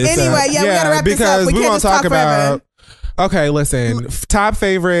need to like wrap this. this up. Anyway, yeah, we gotta wrap this up. because We we can't want just to talk talk forever. about. Okay, listen. Top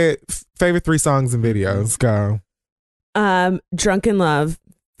favorite 3 songs and videos. Go. Drunken Love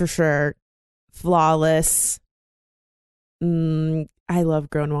for sure. Flawless. I love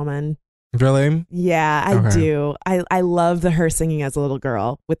Grown Woman. Really? Yeah, I Okay. do. I love her singing as a little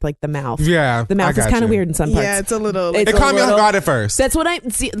girl with like the mouth. Yeah. The mouth I is got kind of you. weird in some parts. Yeah, it's a little. It's It a caught me off little- guard at first. That's what I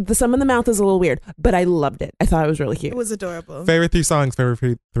see. Some of the mouth is a little weird, but I loved it. I thought it was really cute. It was adorable. Favorite 3 songs,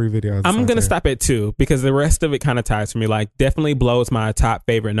 favorite 3 videos. I'm going to stop at 2 because the rest of it kind of ties for me. Like, definitely Blows my top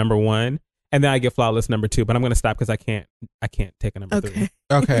favorite number 1. And then I get Flawless number 2. But I'm going to stop because I can't take a number 3.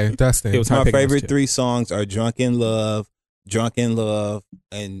 Okay, Dustin. It was hard My picking those favorite two. 3 songs are Drunken Love,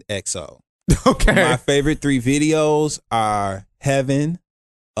 and XO. Okay. My favorite 3 videos are Heaven,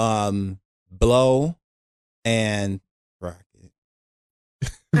 Blow, and Rocket.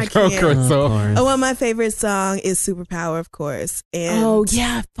 I Go, can't. Crystal. Oh, well, my favorite song is Superpower, of course. And Oh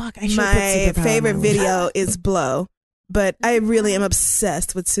yeah, fuck! I should my put Superpower favorite on my list. video is Blow. But I really am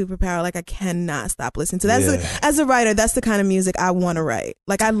obsessed with Superpower. Like, I cannot stop listening to that. Yeah. As a writer, that's the kind of music I want to write.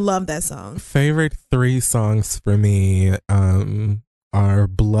 Like, I love that song. Favorite 3 songs for me are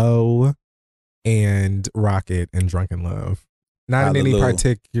Blow and Rocket and Drunken Love. Not in any Hallelujah.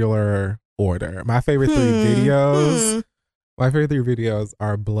 particular order. My favorite 3 videos. My favorite 3 videos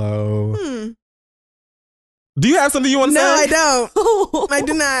are Blow. Do you have something you want to No, say? I don't. I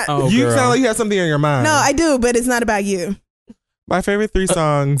do not. Oh, you girl. sound like you have something in your mind. No, I do, but it's not about you. My favorite 3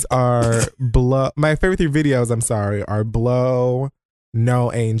 songs are Blow. My favorite 3 videos, I'm sorry, are Blow,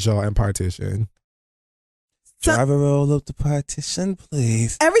 No Angel, and Partition. So- Drive a roll up the partition,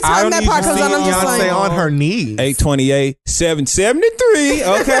 please. Every I time don't that need part to comes see on, I'm just Beyonce like, on her knees. 828, 773.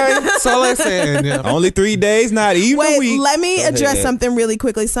 Okay. So listen. Only 3 days, not even a wait, week. let me Go address ahead. something really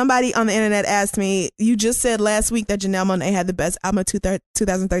quickly. Somebody on the internet asked me, you just said last week that Janelle Monáe had the best album of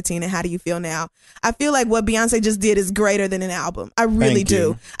 2013, and how do you feel now? I feel like what Beyonce just did is greater than an album. I really Thank do.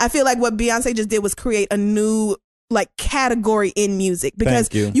 you. I feel like what Beyonce just did was create a new like category in music,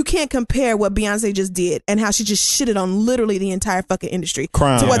 because you can't compare what Beyonce just did and how she just shitted on literally the entire fucking industry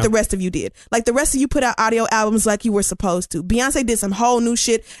to what the rest of you did. Like the rest of you put out audio albums like you were supposed to. Beyonce did some whole new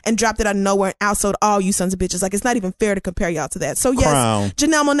shit and dropped it out of nowhere and outsold all you sons of bitches. Like it's not even fair to compare y'all to that. So yes,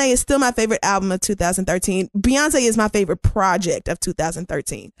 Janelle Monáe is still my favorite album of 2013. Beyonce is my favorite project of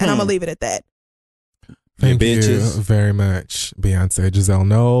 2013, and I'm gonna leave it at that. Thank you very much, Beyonce, Giselle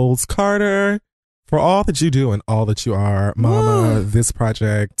Knowles Carter, for all that you do and all that you are, Mama. Woo. This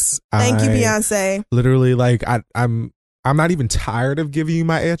project, thank you, Beyonce. Literally, like I'm not even tired of giving you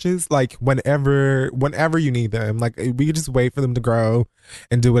my edges. Like whenever you need them, like we could just wait for them to grow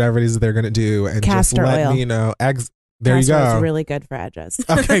and do whatever it is they're gonna do, and Castor just let oil. me know. There you go. It's really good for edges.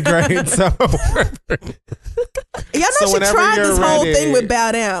 Okay, great. So y'all know she tried this whole thing with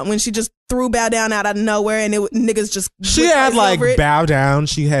Bow Down when she just threw Bow Down out of nowhere and niggas just she had like Bow Down.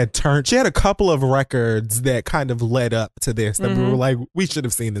 She had a couple of records that kind of led up to this that we were like, we should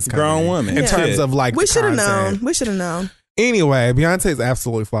have seen this Grown Woman in terms of like we should have known. We should have known. Anyway, Beyonce is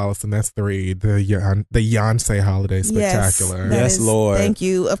absolutely flawless, and that's the Beyonce Holiday Spectacular. Yes, Lord. Thank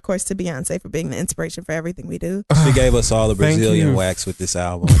you, of course, to Beyonce for being the inspiration for everything we do. She gave us all the Brazilian wax with this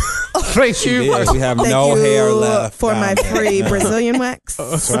album. Thank you. We have no hair left for my free Brazilian wax.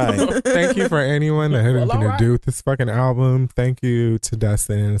 That's right. Thank you for anyone that had anything to do with this fucking album. Thank you to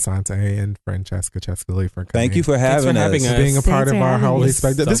Dustin and Asante and Francesca Chescali for coming. Thank you for having us. Being a part of our holiday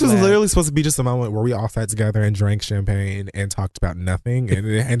spectacular. This was literally supposed to be just a moment where we all sat together and drank champagne and talked about nothing, and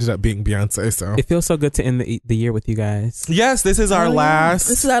it ended up being Beyonce. So it feels so good to end the year with you guys. Yes, this is our last.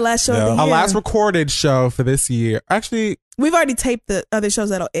 This is our last show of the year. Our last recorded show for this year. Actually, we've already taped the other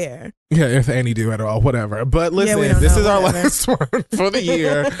shows that'll air. Yeah, if any do at all, whatever. But listen, this is our last one for the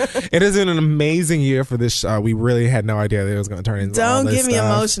year. It has been an amazing year for this show. We really had no idea that it was going to turn into all this Don't get me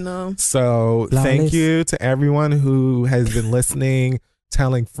stuff. emotional. So thank you to everyone who has been listening,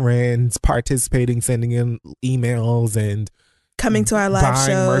 telling friends, participating, sending in emails, and coming to our live buying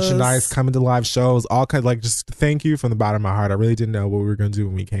shows, merchandise, coming to live shows, all kinds. Like, just thank you from the bottom of my heart. I really didn't know what we were going to do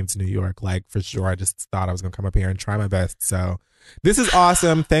when we came to New York. Like, for sure, I just thought I was going to come up here and try my best. So this is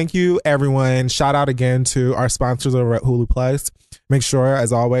awesome. Thank you, everyone. Shout out again to our sponsors over at Hulu Plus. Make sure,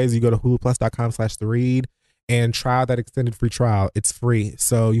 as always, you go to huluplus.com/theread and try that extended free trial. It's free,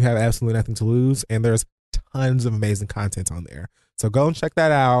 so you have absolutely nothing to lose, and there's tons of amazing content on there. So go and check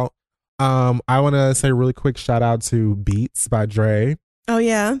that out. I want to say a really quick shout out to Beats by Dre. Oh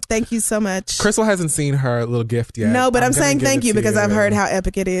yeah, thank you so much. Crystal hasn't seen her little gift yet. No, but I'm saying thank you because I've heard how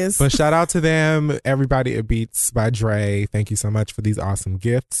epic it is. But shout out to them, everybody at Beats by Dre. Thank you so much for these awesome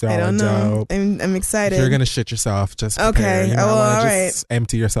gifts. I don't know. Dope. I'm excited. You're gonna shit yourself. Just prepare. Okay. All right.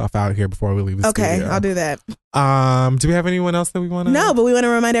 Empty yourself out here before we leave the studio. Okay, I'll do that. Do we have anyone else that we want to? No, but we want to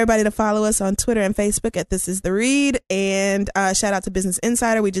remind everybody to follow us on Twitter and Facebook at This Is The Read, and shout out to Business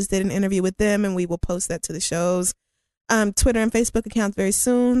Insider. We just did an interview with them, and we will post that to the show's Twitter and Facebook accounts very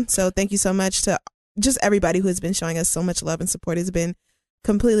soon. So thank you so much to just everybody who has been showing us so much love and support. It's been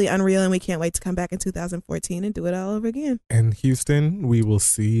completely unreal, and we can't wait to come back in 2014 and do it all over again. And Houston, we will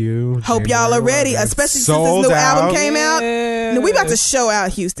see you. Hope y'all are ready, especially since this new album came out. No, we about to show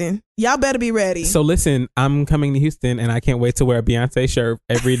out, Houston. Y'all better be ready. So listen, I'm coming to Houston, and I can't wait to wear a Beyonce shirt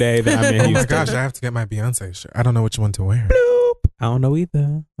every day that I'm in Houston. Oh my gosh, I have to get my Beyonce shirt. I don't know which one to wear. Bloop. I don't know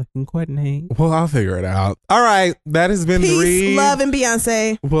either. I can coordinate. Well, I'll figure it out. All right, that has been Peace, The Read. love, and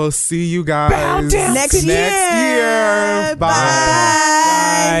Beyonce. We'll see you guys next year.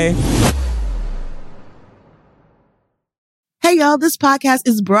 Bye. Bye. Hey y'all, this podcast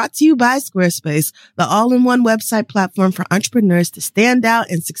is brought to you by Squarespace, the all-in-one website platform for entrepreneurs to stand out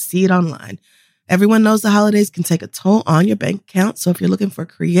and succeed online. Everyone knows the holidays can take a toll on your bank account, so if you're looking for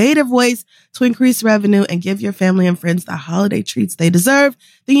creative ways to increase revenue and give your family and friends the holiday treats they deserve,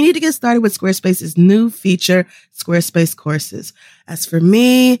 then you need to get started with Squarespace's new feature, Squarespace Courses. As for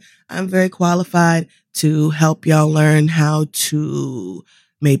me, I'm very qualified to help y'all learn how to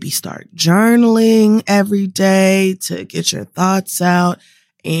maybe start journaling every day to get your thoughts out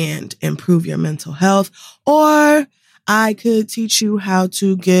and improve your mental health. Or I could teach you how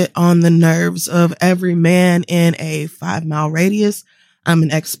to get on the nerves of every man in a 5-mile radius. I'm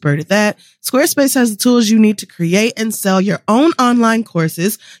an expert at that. Squarespace has the tools you need to create and sell your own online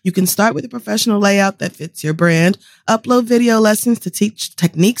courses. You can start with a professional layout that fits your brand, upload video lessons to teach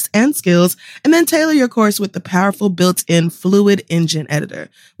techniques and skills, and then tailor your course with the powerful built-in Fluid Engine editor.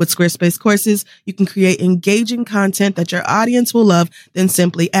 With Squarespace Courses, you can create engaging content that your audience will love, then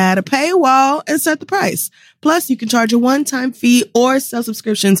simply add a paywall and set the price. Plus, you can charge a one-time fee or sell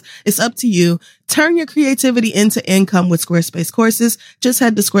subscriptions. It's up to you. Turn your creativity into income with Squarespace courses. Just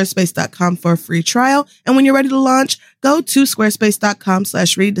head to squarespace.com for a free trial. And when you're ready to launch, go to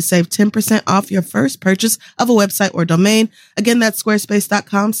squarespace.com/read to save 10% off your first purchase of a website or domain. Again, that's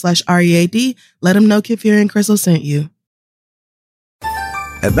squarespace.com/READ. Let them know Kid Fury and Crystal sent you.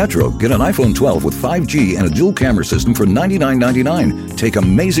 At Metro, get an iPhone 12 with 5G and a dual camera system for $99.99. Take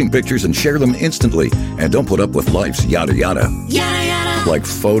amazing pictures and share them instantly. And don't put up with life's yada yada. Yada yada. Like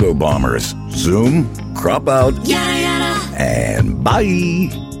photo bombers. Zoom, crop out, yada yada. And bye.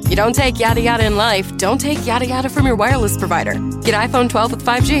 You don't take yada yada in life, don't take yada yada from your wireless provider. Get iPhone 12 with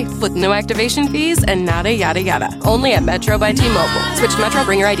 5G with no activation fees and nada yada yada. Only at Metro by T-Mobile. Switch to Metro,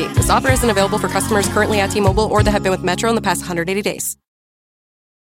 bring your ID. This offer isn't available for customers currently at T-Mobile or that have been with Metro in the past 180 days.